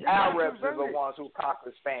Arabs are the ones who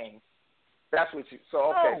conquered Spain. That's what you.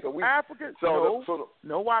 So Africans.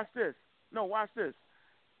 Watch this. No, watch this.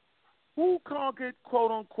 Who conquered,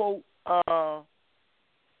 quote unquote?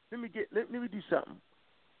 Let me do something.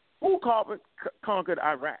 Who conquered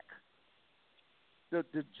Iraq?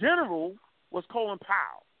 The general was Colin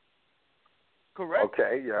Powell. Correct?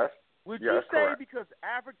 Okay, yes. Would yes, you say correct. because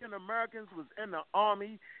African Americans was in the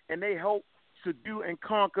army and they helped subdue and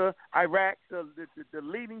conquer Iraq, the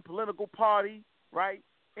leading political party, right,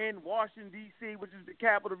 in Washington, D.C., which is the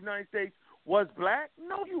capital of the United States, was black?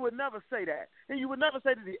 No, you would never say that. And you would never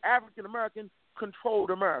say that the African American controlled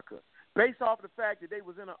America based off of the fact that they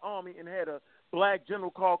was in the army and had a black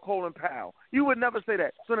general called Colin Powell. You would never say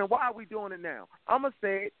that. So then why are we doing it now? I'm going to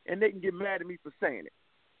say it, and they can get mad at me for saying it.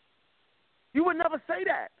 You would never say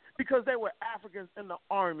that because they were Africans in the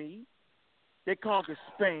army. They conquered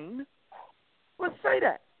Spain. Let's say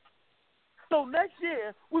that. So next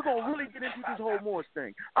year, we're going to really get into this whole Moors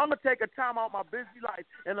thing. I'm going to take a time out of my busy life,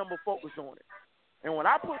 and I'm going to focus on it. And when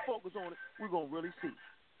I put focus on it, we're going to really see.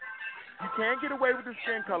 You can't get away with the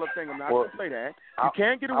skin color thing. I'm not going to say that. You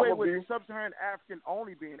can't get away with sub-Saharan African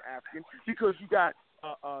only being African because you got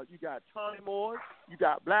Tawny Moors, you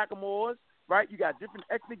got Black Moors, right? You got different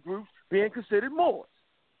ethnic groups being considered Moors.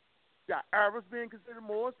 You got Arabs being considered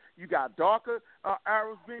Moors. You got darker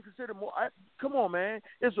Arabs being considered Moors. Come on, man.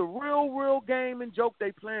 It's a real game and joke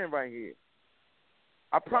they playing right here.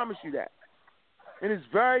 I promise you that. And it's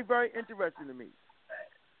very, very interesting to me.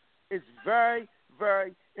 It's very,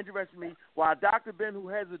 very interesting to me why Dr. Ben, who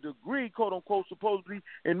has a degree, quote-unquote, supposedly,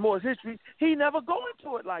 in Moors history, he never go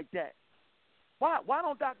into it like that. Why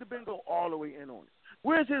don't Dr. Ben go all the way in on it?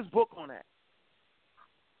 Where's his book on that?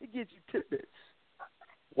 He gets you tidbits.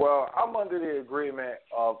 Well, I'm under the agreement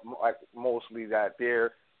of mostly that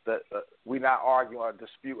we're not arguing or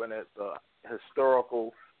disputing the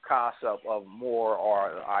historical concept of Moor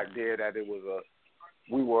or the idea that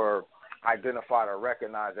we were identified or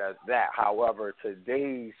recognized as that. However,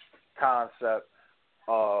 today's concept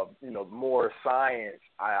of Moor science,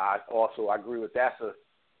 I also agree with that's a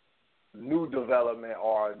new development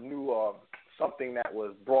or a new something that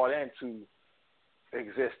was brought into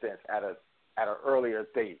existence at an earlier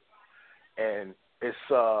date, and it's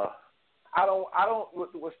I don't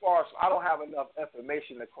have enough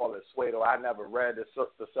information to call it Suedo. I never read the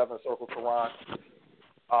Seven Circle Quran.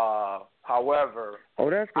 However, I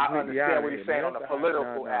understand what he's saying on the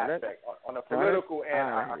political aspect. On the political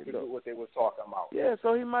end, I can do what they were talking about. Yeah,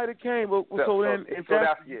 so he might have came, but you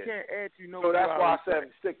can't add So that's why I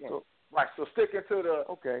said sticking. Right, so sticking to the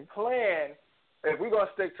plan. If we're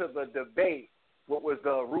gonna stick to the debate, what was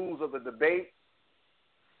the rules of the debate?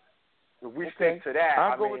 If we stick to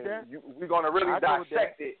that, we're going to really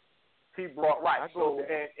dissect it. He brought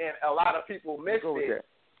and a lot of people missed it.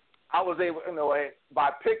 I was able,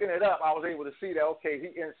 by picking it up, I was able to see that.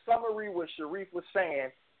 In summary, what Sharif was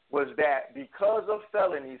saying was that because of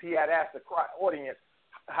felonies, he had asked the audience,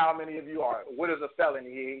 "How many of you are? What is a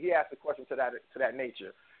felony?" He asked a question to that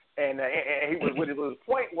nature, and what his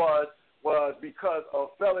point was because a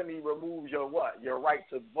felony removes your right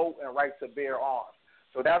to vote and right to bear arms.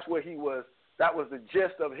 So that's what that was the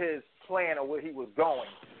gist of his plan of where he was going.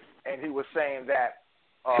 And he was saying that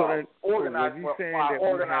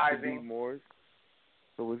organizing. Moors?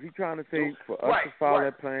 So was he trying to say for us to follow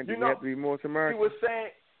that plan, we have to be Moors American? He was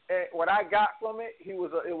saying, what I got from it, it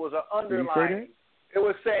was an underlying. It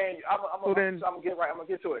was saying, I'm gonna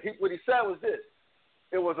get to it. What he said was this.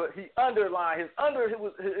 It was he underlined it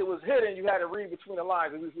was hidden. You had to read between the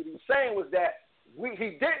lines. What he was saying was that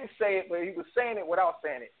he didn't say it, but he was saying it without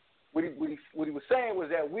saying it. What he was saying was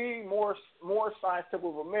that we Moor Science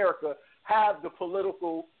Temple of America have the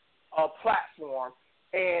political platform,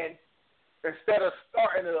 and instead of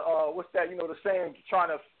starting the saying, trying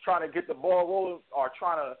to get the ball rolling or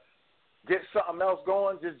trying to get something else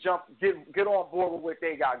going, just get on board with what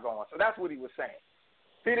they got going. So that's what he was saying.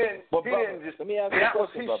 He didn't just. Let me ask you a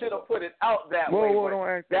question. He should have put it out that way.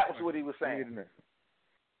 That was what he was saying.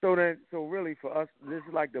 So really for us, this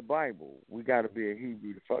is like the Bible. We got to be a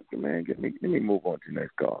Hebrew to fuck the man. Let me move on to the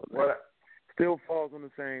next call. Still falls on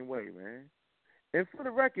the same way, man. And for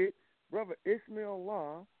the record, brother Ismail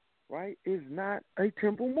Law, right, is not a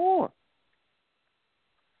Temple Moor.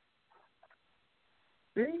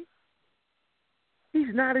 See?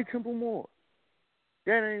 He's not a Temple Moor.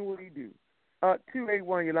 That ain't what he do.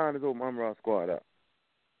 281, your line is open. I'm Raw Squad up.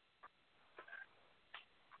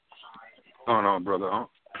 Going on, brother?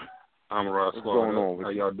 I'm Raw Squad. What's going on? How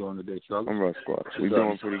y'all doing today, fellas? I'm Raw Squad. We're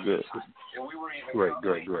doing pretty good. Great.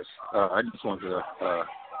 I just wanted to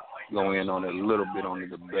go in on it a little bit on the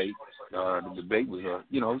debate. The debate was,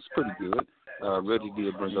 it's pretty good. Reggie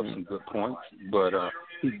did bring up some good points, but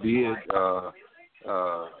he did,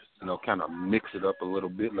 kind of mix it up a little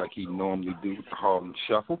bit like he normally do with the Harlem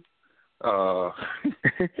Shuffle.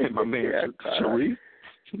 And my man Sharif,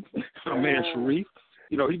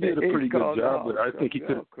 You know, he did a pretty good job, but I think he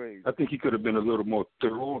could have been a little more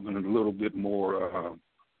thorough and a little bit more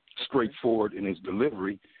straightforward in his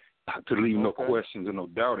delivery to leave no questions and no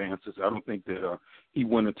doubt answers. I don't think that he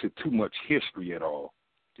went into too much history at all.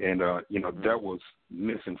 And, you know, that was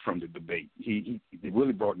missing from the debate. He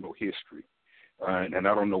really brought no history. And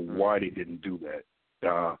I don't know why they didn't do that.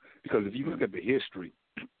 Because if you look at the history,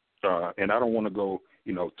 and I don't want to go,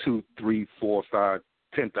 you know, 2, 3, 4, 5,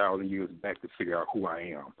 10,000 years back to figure out who I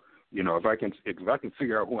am. You know, if I can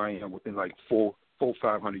figure out who I am within like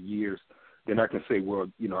 500 years, then I can say, well,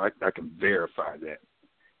 you know, I can verify that.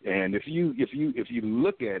 And if you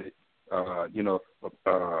look at it, you know,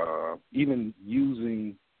 even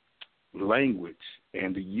using language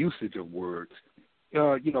and the usage of words,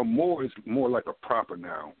 you know, more is more like a proper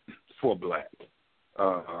noun for black.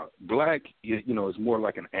 Black, you know, is more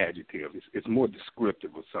like an adjective. It's more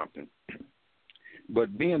descriptive of something.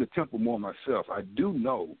 But being a Temple Moor myself, I do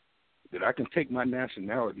know that I can take my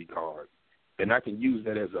nationality card and I can use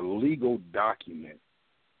that as a legal document.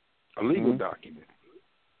 A legal document.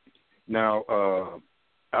 Now,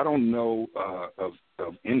 I don't know of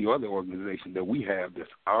any other organization that we have that's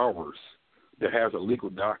ours that has a legal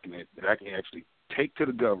document that I can actually take to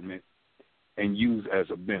the government and use as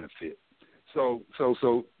a benefit. So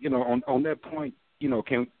you know, on that point, you know,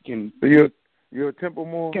 can you're a Temple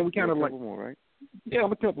Moor? Can we kind of like Temple Moor, right? Yeah,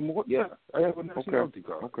 I'm a Temple Moor. Yeah, I have a nationality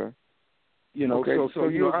card. Okay. You know, so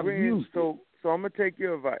you know, I've used so I'm gonna take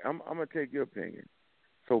your advice. I'm gonna take your opinion.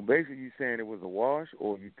 So basically, you saying it was a wash,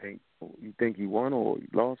 or you think he won or he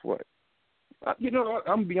lost? What? You know,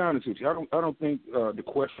 I'm gonna be honest with you. I don't think the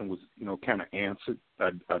question was, you know, kind of answered.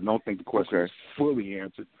 I don't think the question was fully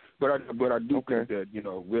answered. But I do think that, you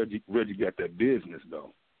know, Reggie got that business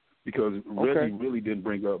though, because Reggie really didn't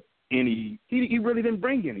bring up any. He really didn't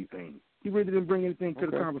bring anything. He really didn't bring anything to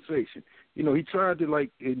the conversation. You know, he tried to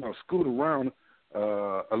like, you know, scoot around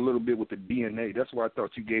a little bit with the DNA. That's why I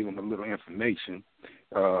thought you gave him a little information.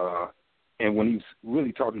 And when he's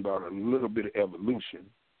really talking about a little bit of evolution.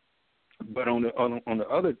 But on the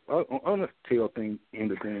other tail thing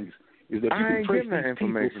end of things is that you can trace these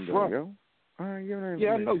people from.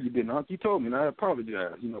 Yeah, I know you didn't, Unc. You told me, and I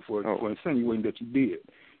apologize, you know, for insinuating that you did.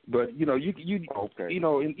 But you know, you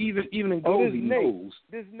know, and even in Gozy knows.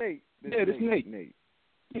 This Nate. This Nate.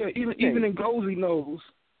 Yeah, even in Gozy knows.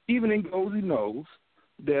 Even in Gozy knows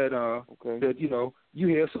that that you know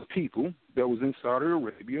you had some people that was in Saudi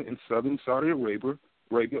Arabia, in southern Saudi Arabia,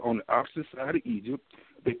 on the opposite side of Egypt,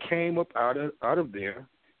 that came up out of there,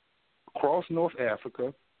 crossed North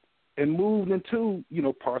Africa, and moved into, you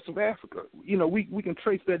know, parts of Africa. You know, we can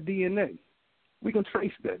trace that DNA. We can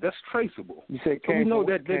trace that. That's traceable. You say came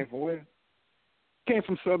from where? Came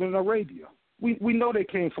from Southern Arabia. We know they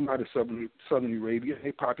came from out of Southern Arabia.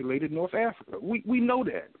 They populated North Africa. We know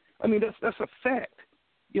that. I mean, that's a fact.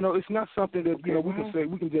 You know, it's not something that you know we can say.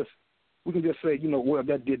 We can just say, you know, well,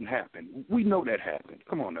 that didn't happen. We know that happened.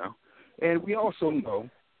 Come on now. And we also know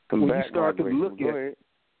when you start to look at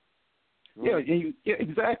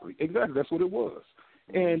exactly. That's what it was.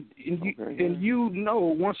 And you know,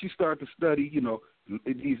 once you start to study, you know,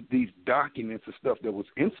 these documents and stuff that was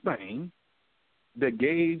in Spain that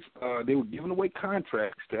they were giving away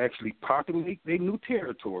contracts to actually populate their new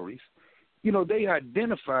territories. You know, they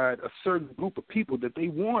identified a certain group of people that they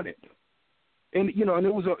wanted. And you know, and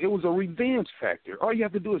it was a revenge factor. All you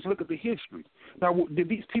have to do is look at the history. Now, did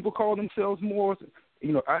these people call themselves Moors?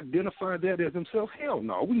 You know, identify that as themselves? Hell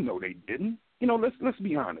no, we know they didn't. You know, let's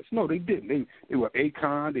be honest. No, they didn't. They were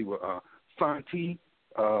Akon, they were Fanti,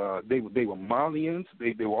 they were Malians.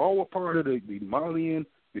 They were all a part of the Malian,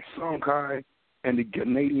 the Songhai, and the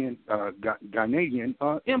Ghanaian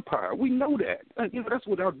empire. We know that. You know, that's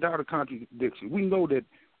without doubt or contradiction. We know that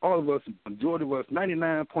all of us, majority of us,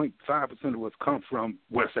 99.5% of us come from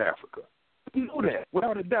West Africa. We know that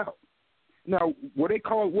without a doubt. Now, what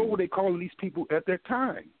were they calling these people at that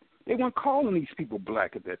time? They weren't calling these people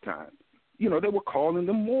black at that time. You know, they were calling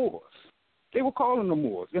them Moors.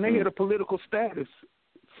 And they had a political status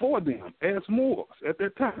for them as Moors at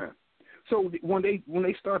that time. So when they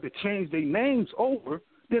start to change their names over,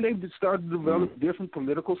 then they start to develop different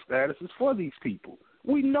political statuses for these people.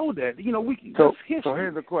 We know that. You know, So here's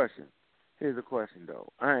the question.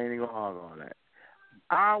 Though. I ain't even gonna argue on that.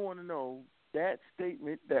 I want to know that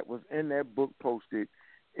statement that was in that book posted.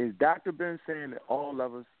 Is Dr. Ben saying that all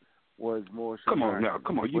of us was more? Come on.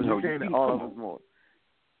 You know, saying that all of us more.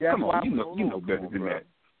 Yeah, come on, you know better than that.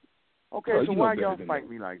 Okay, so why y'all fight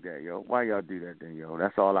me like that, yo? Why y'all do that then, yo?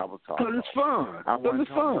 That's all I was talking about. Because it's fun. Because it's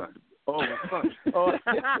fun. Oh, it's fun. Oh.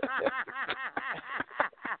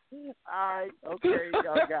 All right, okay,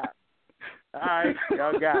 y'all got All right,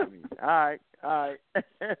 y'all got me. All right.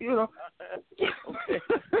 You know. Okay.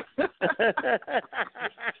 Got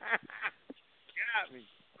me.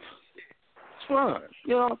 It's fun.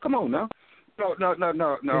 You know, come on now.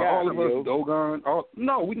 No. Yeah, all of us, Dogon. We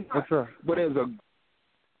not. What's up? But as a